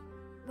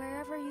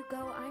 Wherever you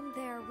go, I'm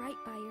there right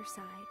by your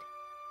side.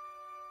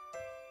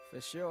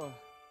 For sure.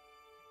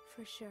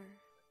 For sure.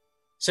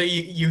 So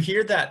you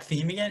hear that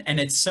theme again,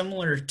 and it's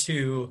similar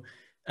to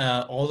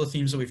all the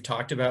themes that we've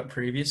talked about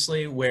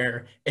previously,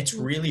 where it's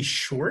really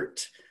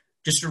short,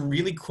 just a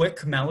really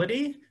quick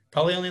melody,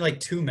 probably only like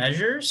 2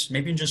 measures,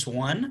 maybe just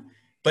 1,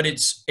 but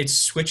it's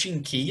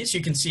switching keys.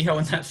 You can see how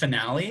in that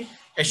finale,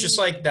 it's just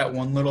like that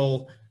one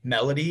little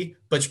melody,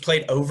 but it's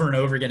played over and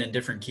over again in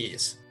different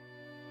keys.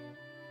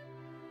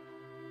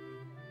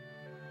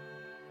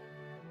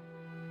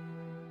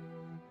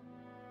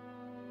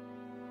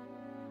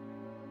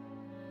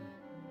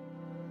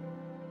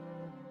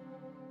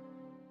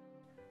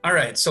 All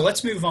right, so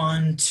let's move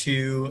on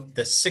to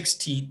the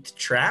 16th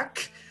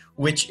track,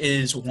 which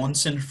is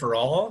Once and For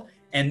All.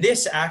 And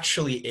this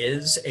actually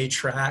is a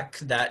track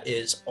that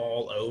is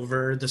all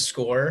over the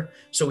score.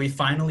 So we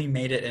finally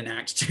made it in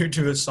Act 2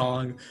 to a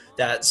song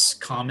that's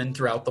common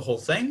throughout the whole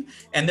thing.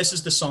 And this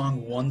is the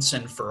song Once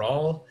and For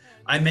All.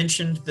 I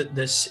mentioned that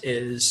this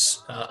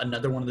is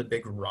another one of the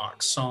big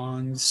rock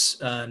songs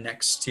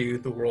next to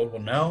The World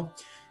Will Know.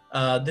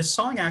 This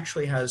song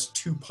actually has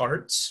 2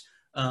 parts.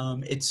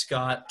 It's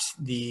got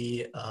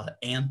the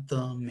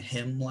anthem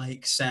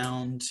hymn-like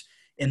sound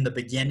in the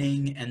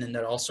beginning, and then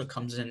that also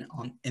comes in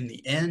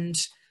the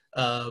end.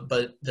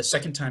 But the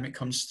second time it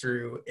comes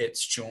through,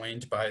 it's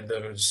joined by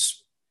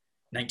those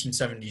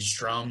 1970s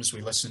drums.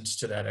 We listened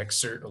to that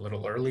excerpt a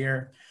little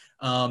earlier.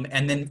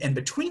 And then in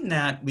between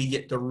that, we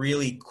get the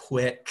really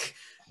quick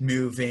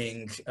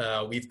moving.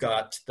 We've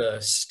got the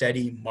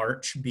steady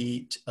march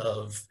beat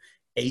of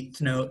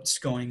 8th notes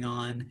going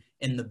on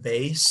in the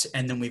bass,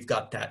 and then we've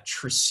got that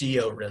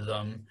tresillo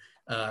rhythm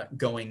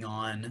going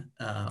on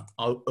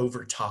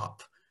over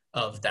top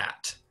of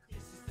that.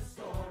 This is the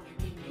story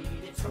we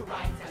needed to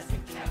write, has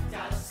been kept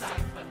out of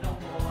sight, but no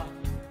more.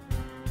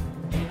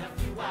 In a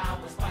few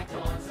hours by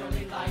dawn's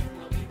early light,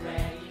 we'll be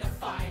ready to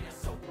fight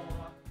us a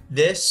war.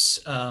 This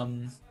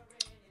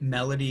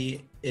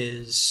melody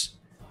is,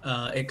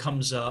 it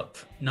comes up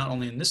not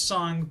only in this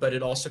song, but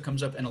it also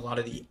comes up in a lot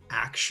of the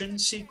action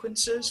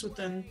sequences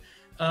within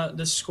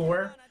the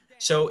score.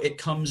 So it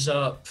comes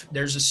up,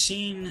 there's a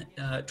scene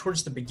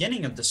towards the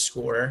beginning of the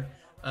score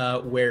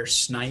where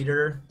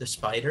Snyder, the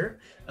spider,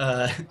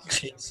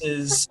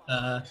 is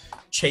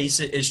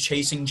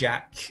chasing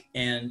Jack,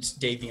 and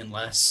Davy and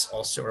Les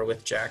also are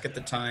with Jack at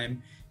the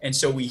time. And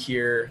so we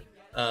hear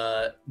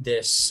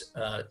this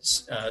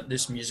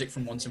music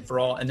from Once and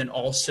For All, and then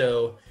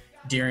also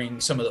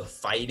during some of the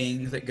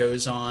fighting that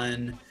goes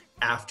on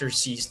after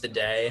Seize the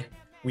Day,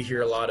 we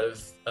hear a lot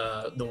of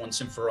the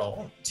Once and For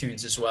All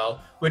tunes as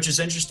well, which is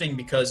interesting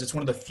because it's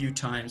one of the few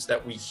times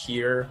that we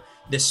hear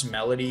this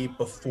melody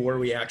before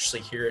we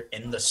actually hear it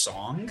in the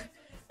song.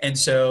 And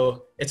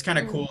so it's kind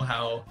of cool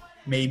how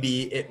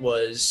maybe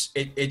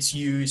it's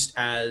used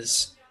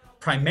as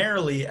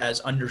primarily as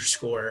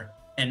underscore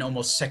and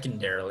almost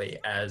secondarily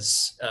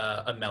as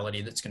a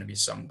melody that's going to be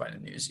sung by the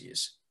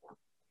Newsies.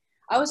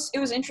 It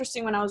was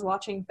interesting when I was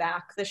watching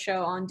back the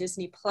show on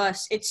Disney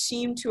Plus. It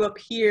seemed to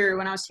appear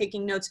when I was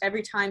taking notes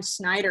every time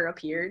Snyder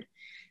appeared.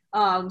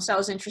 So that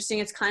was interesting.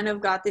 It's kind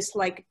of got this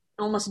like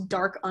almost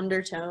dark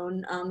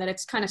undertone that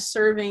it's kind of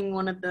serving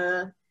one of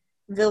the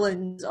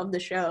villains of the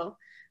show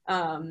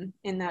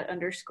in that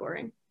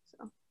underscoring.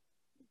 So.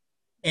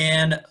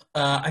 And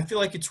I feel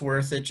like it's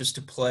worth it just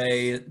to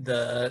play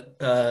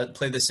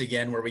this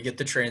again, where we get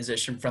the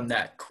transition from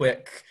that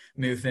quick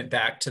movement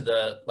back to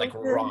the like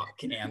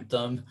rock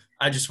anthem.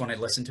 I just want to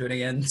listen to it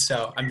again,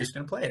 so I'm just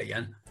gonna play it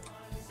again.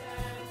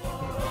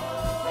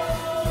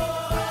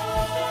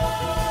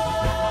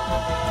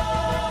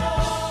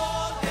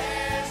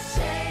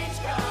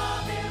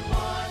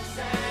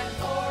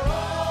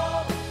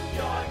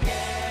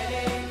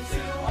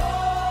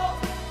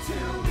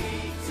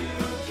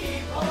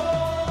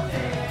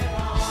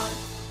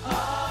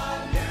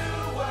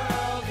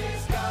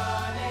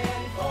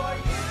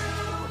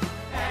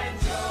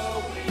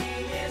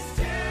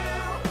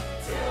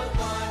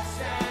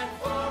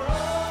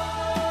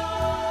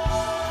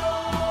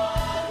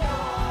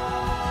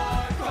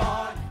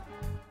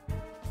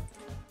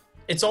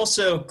 It's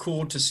also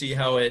cool to see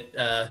how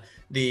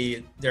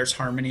there's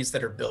harmonies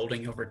that are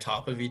building over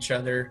top of each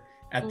other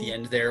at the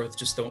end there with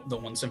just the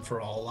once and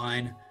for all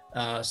line.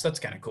 So that's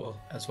kind of cool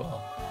as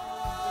well.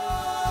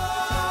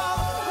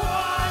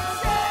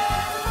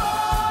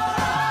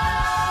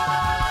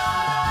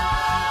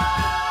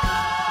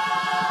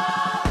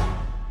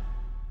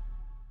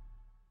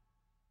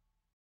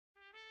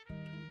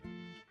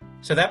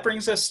 So that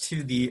brings us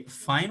to the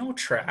final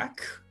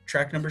track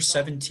number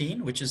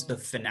 17, which is the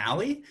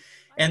finale.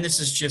 And this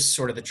is just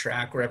sort of the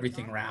track where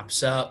everything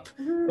wraps up.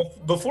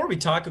 Before we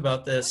talk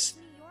about this,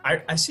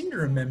 I seem to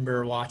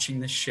remember watching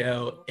this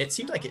show. It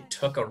seemed like it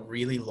took a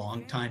really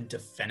long time to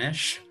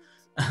finish.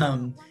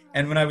 And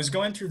when I was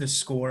going through the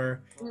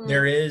score,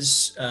 there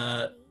is,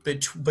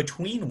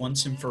 between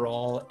Once and For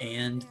All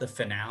and the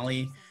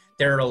finale,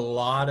 there are a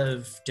lot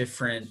of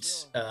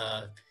different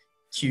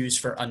cues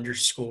for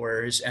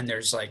underscores, and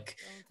there's like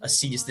a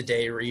Seize the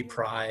Day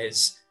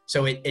reprise.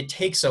 So it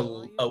takes a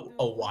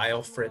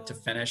while for it to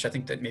finish. I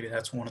think that maybe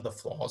that's one of the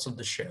flaws of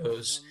the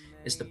shows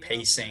is the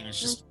pacing. It's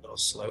just a little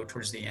slow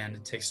towards the end.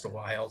 It takes a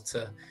while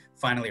to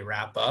finally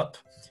wrap up.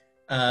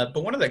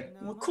 But one of the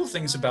cool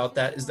things about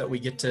that is that we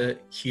get to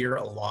hear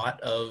a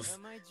lot of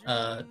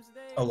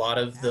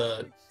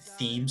the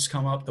themes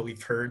come up that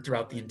we've heard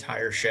throughout the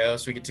entire show.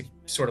 So we get to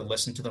sort of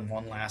listen to them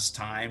one last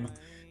time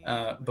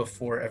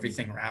before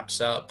everything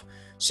wraps up.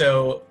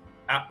 So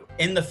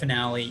in the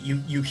finale,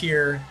 you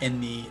hear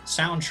in the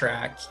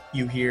soundtrack,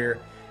 you hear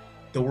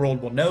The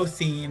World Will Know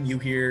theme, you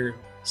hear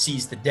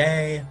Seize the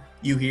Day,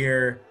 you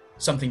hear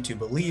Something to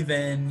Believe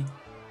In,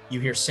 you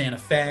hear Santa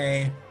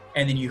Fe,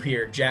 and then you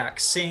hear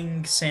Jack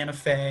sing Santa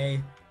Fe,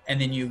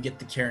 and then you get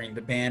the Carrying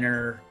the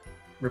Banner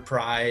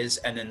reprise,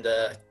 and then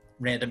the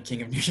random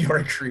King of New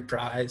York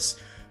reprise.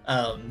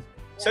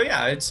 So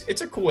yeah,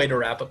 it's a cool way to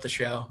wrap up the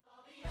show.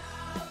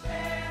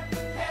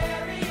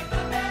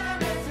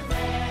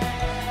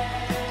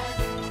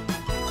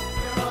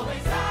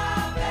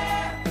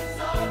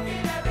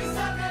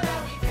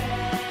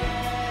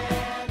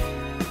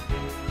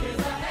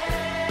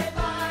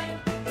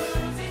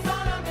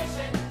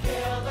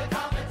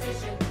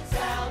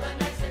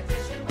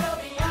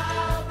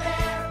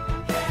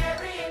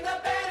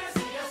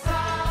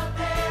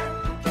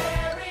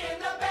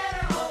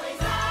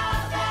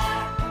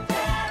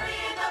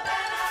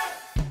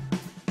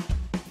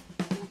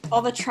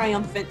 All the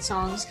triumphant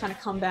songs kind of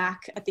come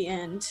back at the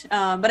end.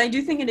 But I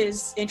do think it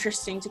is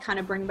interesting to kind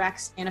of bring back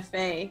Santa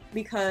Fe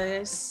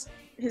because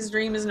his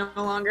dream is no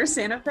longer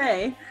Santa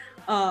Fe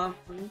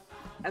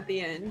at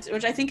the end,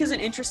 which I think is an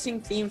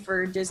interesting theme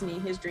for Disney.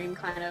 His dream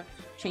kind of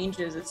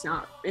changes. It's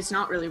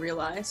not really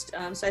realized.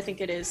 So I think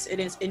it is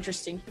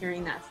interesting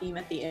hearing that theme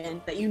at the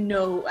end that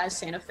as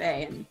Santa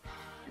Fe, and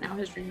now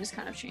his dream has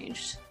kind of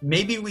changed.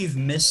 Maybe we've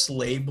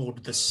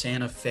mislabeled the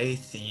Santa Fe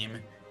theme,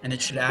 and it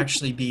should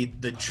actually be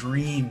the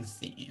Dream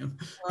theme.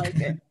 I like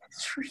it.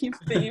 Dream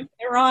theme.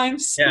 It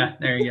rhymes. Yeah,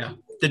 there you go.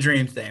 The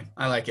Dream theme.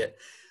 I like it.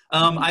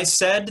 I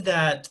said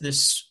that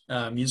this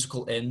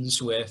musical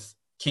ends with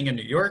King of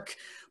New York,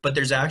 but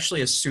there's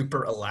actually a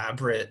super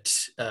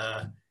elaborate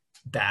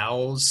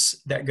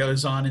bows that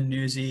goes on in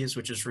Newsies,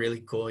 which is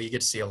really cool. You get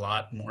to see a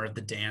lot more of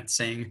the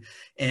dancing.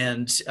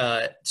 And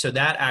so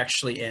that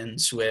actually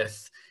ends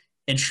with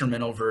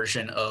instrumental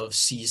version of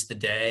Seize the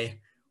Day,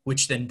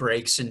 which then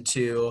breaks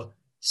into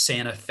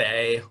Santa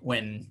Fe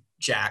when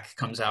Jack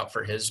comes out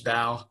for his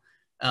bow.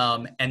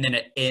 And then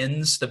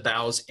the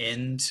bows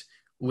end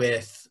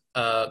with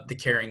the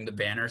Carrying the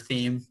Banner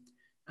theme,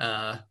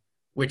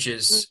 which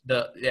is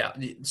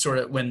sort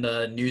of when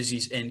the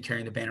Newsies end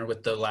Carrying the Banner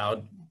with the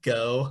loud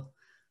go.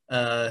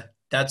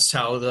 That's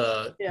how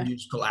the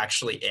musical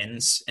actually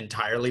ends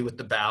entirely, with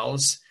the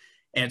bows.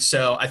 And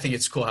so I think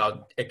it's cool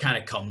how it kind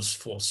of comes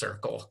full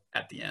circle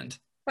at the end.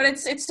 But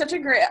it's such a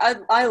great,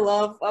 I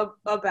love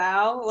a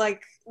bow.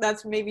 Like,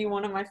 that's maybe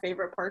one of my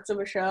favorite parts of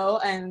a show.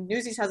 And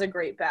Newsies has a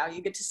great bow.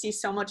 You get to see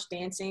so much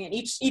dancing, and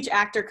each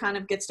actor kind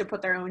of gets to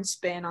put their own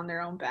spin on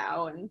their own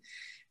bow. And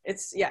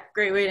it's,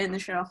 great way to end the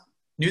show.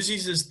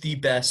 Newsies is the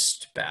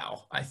best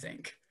bow, I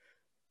think.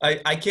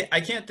 I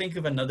can't think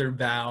of another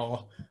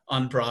bow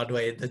on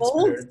Broadway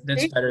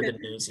that's better than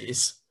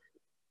Newsies.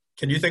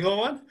 Can you think of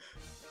one?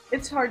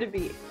 It's hard to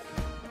beat.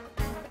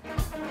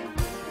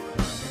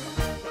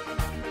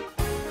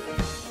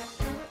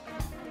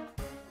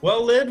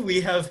 Well, Lyd,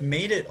 we have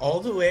made it all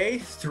the way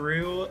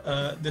through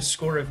the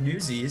score of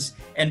Newsies.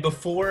 And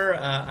before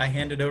I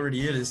hand it over to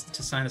you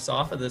to sign us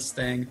off of this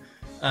thing,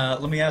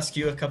 let me ask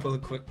you a couple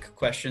of quick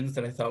questions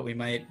that I thought we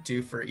might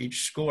do for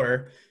each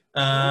score.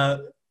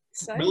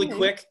 Really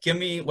quick, give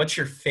me what's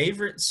your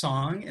favorite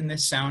song in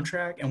this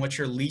soundtrack and what's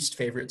your least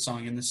favorite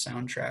song in this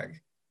soundtrack?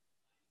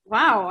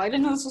 Wow, I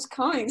didn't know this was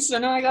coming, so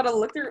now I gotta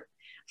look through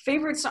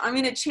favorite song. I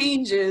mean, it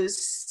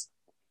changes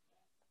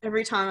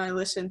every time I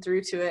listen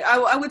through to it.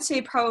 I would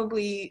say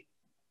probably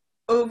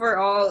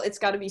overall it's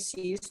got to be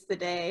Seize the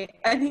Day.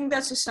 I think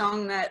that's a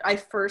song that I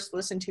first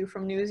listened to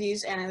from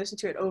Newsies, and I listened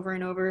to it over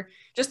and over.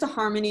 Just the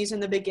harmonies in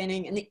the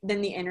beginning and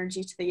then the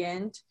energy to the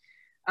end.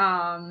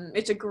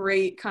 It's a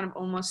great kind of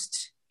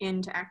almost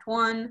into Act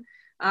 1.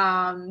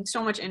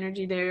 So much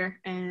energy there,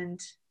 and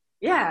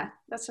yeah,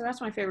 that's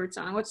my favorite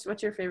song.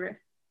 What's your favorite?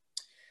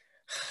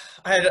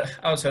 I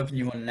was hoping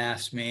you wouldn't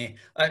ask me.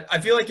 I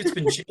feel like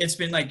it's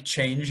been like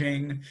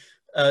changing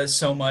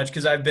so much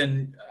because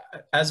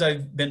as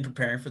I've been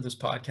preparing for this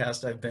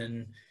podcast, I've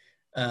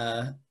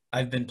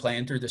been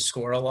playing through the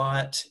score a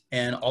lot,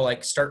 and I'll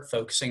like start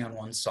focusing on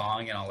one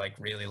song and I'll like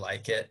really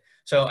like it.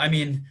 So I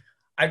mean,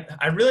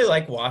 I really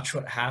like Watch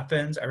What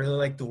Happens. I really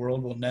like The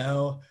World Will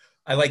Know.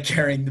 I like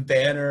Carrying the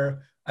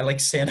Banner. I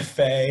like Santa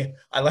Fe.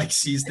 I like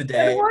Seize the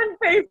Day. One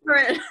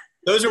favorite.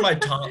 Those are my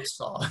top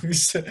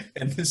songs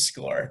in the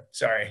score.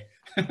 Sorry.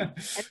 I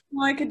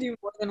know I could do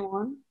more than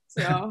one.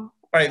 So. All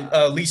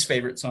right, least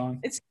favorite song.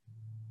 It's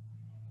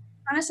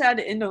kind of sad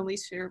to end on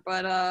least favorite,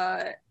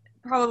 but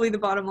probably The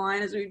Bottom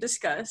Line, as we've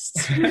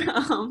discussed.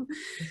 Yeah.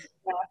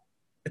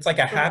 It's like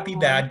a happy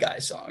bad guy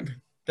song.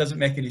 Doesn't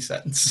make any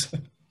sense.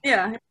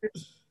 Yeah.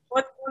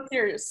 What's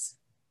yours?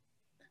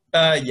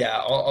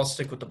 Yeah, I'll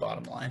stick with The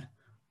Bottom Line.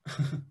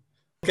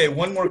 Okay,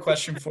 one more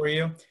question for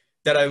you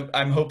that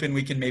I'm hoping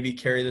we can maybe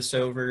carry this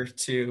over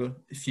to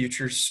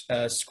future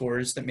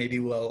scores that maybe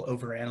we'll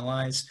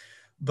overanalyze.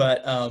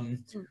 But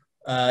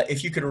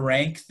if you could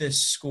rank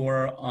this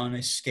score on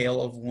a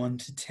scale of 1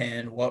 to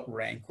 10, what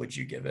rank would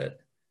you give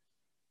it?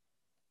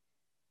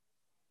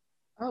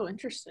 Oh,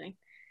 interesting.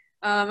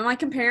 Am I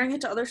comparing it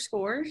to other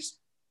scores?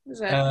 Is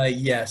that...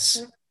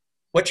 Yes.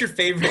 What's your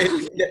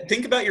favorite?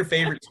 Think about your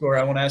favorite score.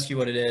 I won't ask you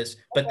what it is,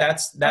 but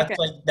that's okay.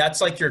 that's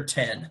like your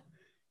 10.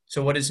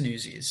 So what is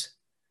Newsies?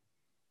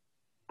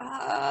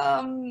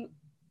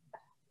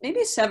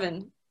 Maybe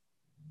 7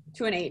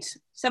 to an 8,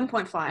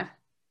 7.5.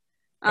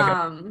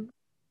 Okay.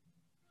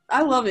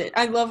 I love it.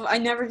 I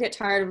never get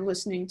tired of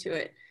listening to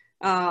it.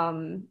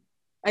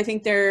 I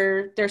think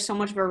there's so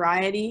much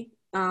variety.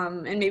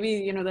 And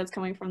maybe, that's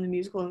coming from the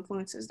musical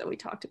influences that we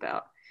talked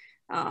about.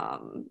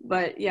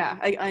 But yeah,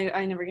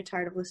 I never get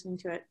tired of listening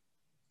to it.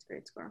 It's a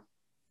great score.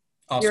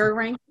 Awesome. Your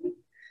ranking?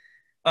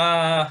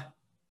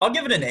 I'll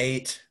give it an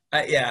 8.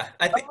 I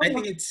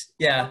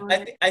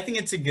think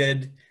it's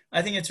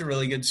a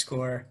really good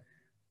score.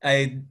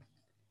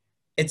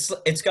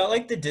 It's got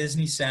like the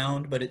Disney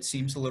sound, but it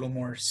seems a little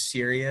more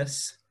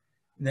serious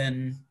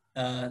than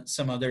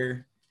some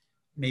other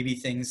maybe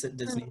things that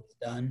Disney's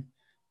done.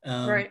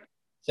 Right.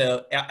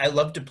 So I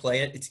love to play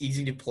it. It's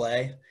easy to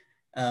play.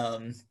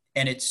 And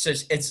it's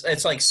just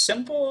it's like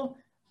simple,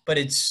 but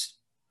it's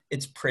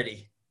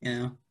pretty,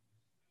 Yeah.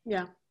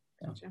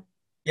 Gotcha.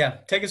 Yeah,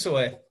 take us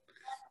away.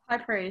 High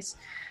praise.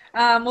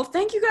 Well,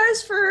 thank you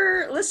guys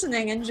for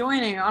listening and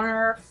joining on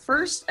our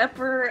first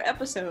ever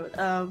episode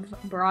of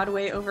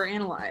Broadway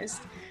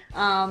Overanalyzed.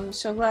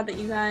 So glad that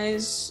you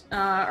guys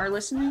are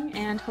listening,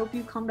 and hope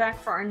you come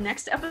back for our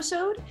next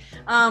episode,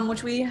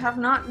 which we have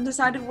not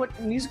decided what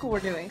musical we're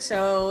doing.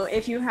 So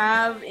if you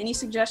have any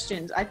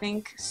suggestions, I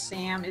think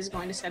Sam is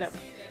going to set up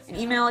an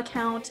email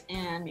account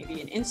and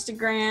maybe an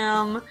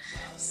Instagram.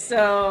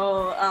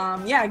 So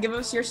yeah, give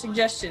us your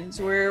suggestions.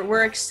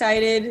 We're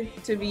excited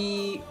to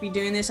be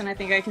doing this, and I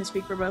think I can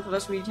speak for both of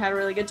us. We had a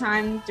really good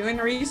time doing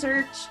the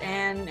research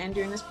and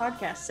doing this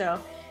podcast. So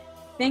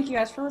thank you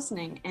guys for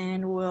listening,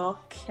 and we'll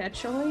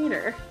catch you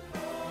later.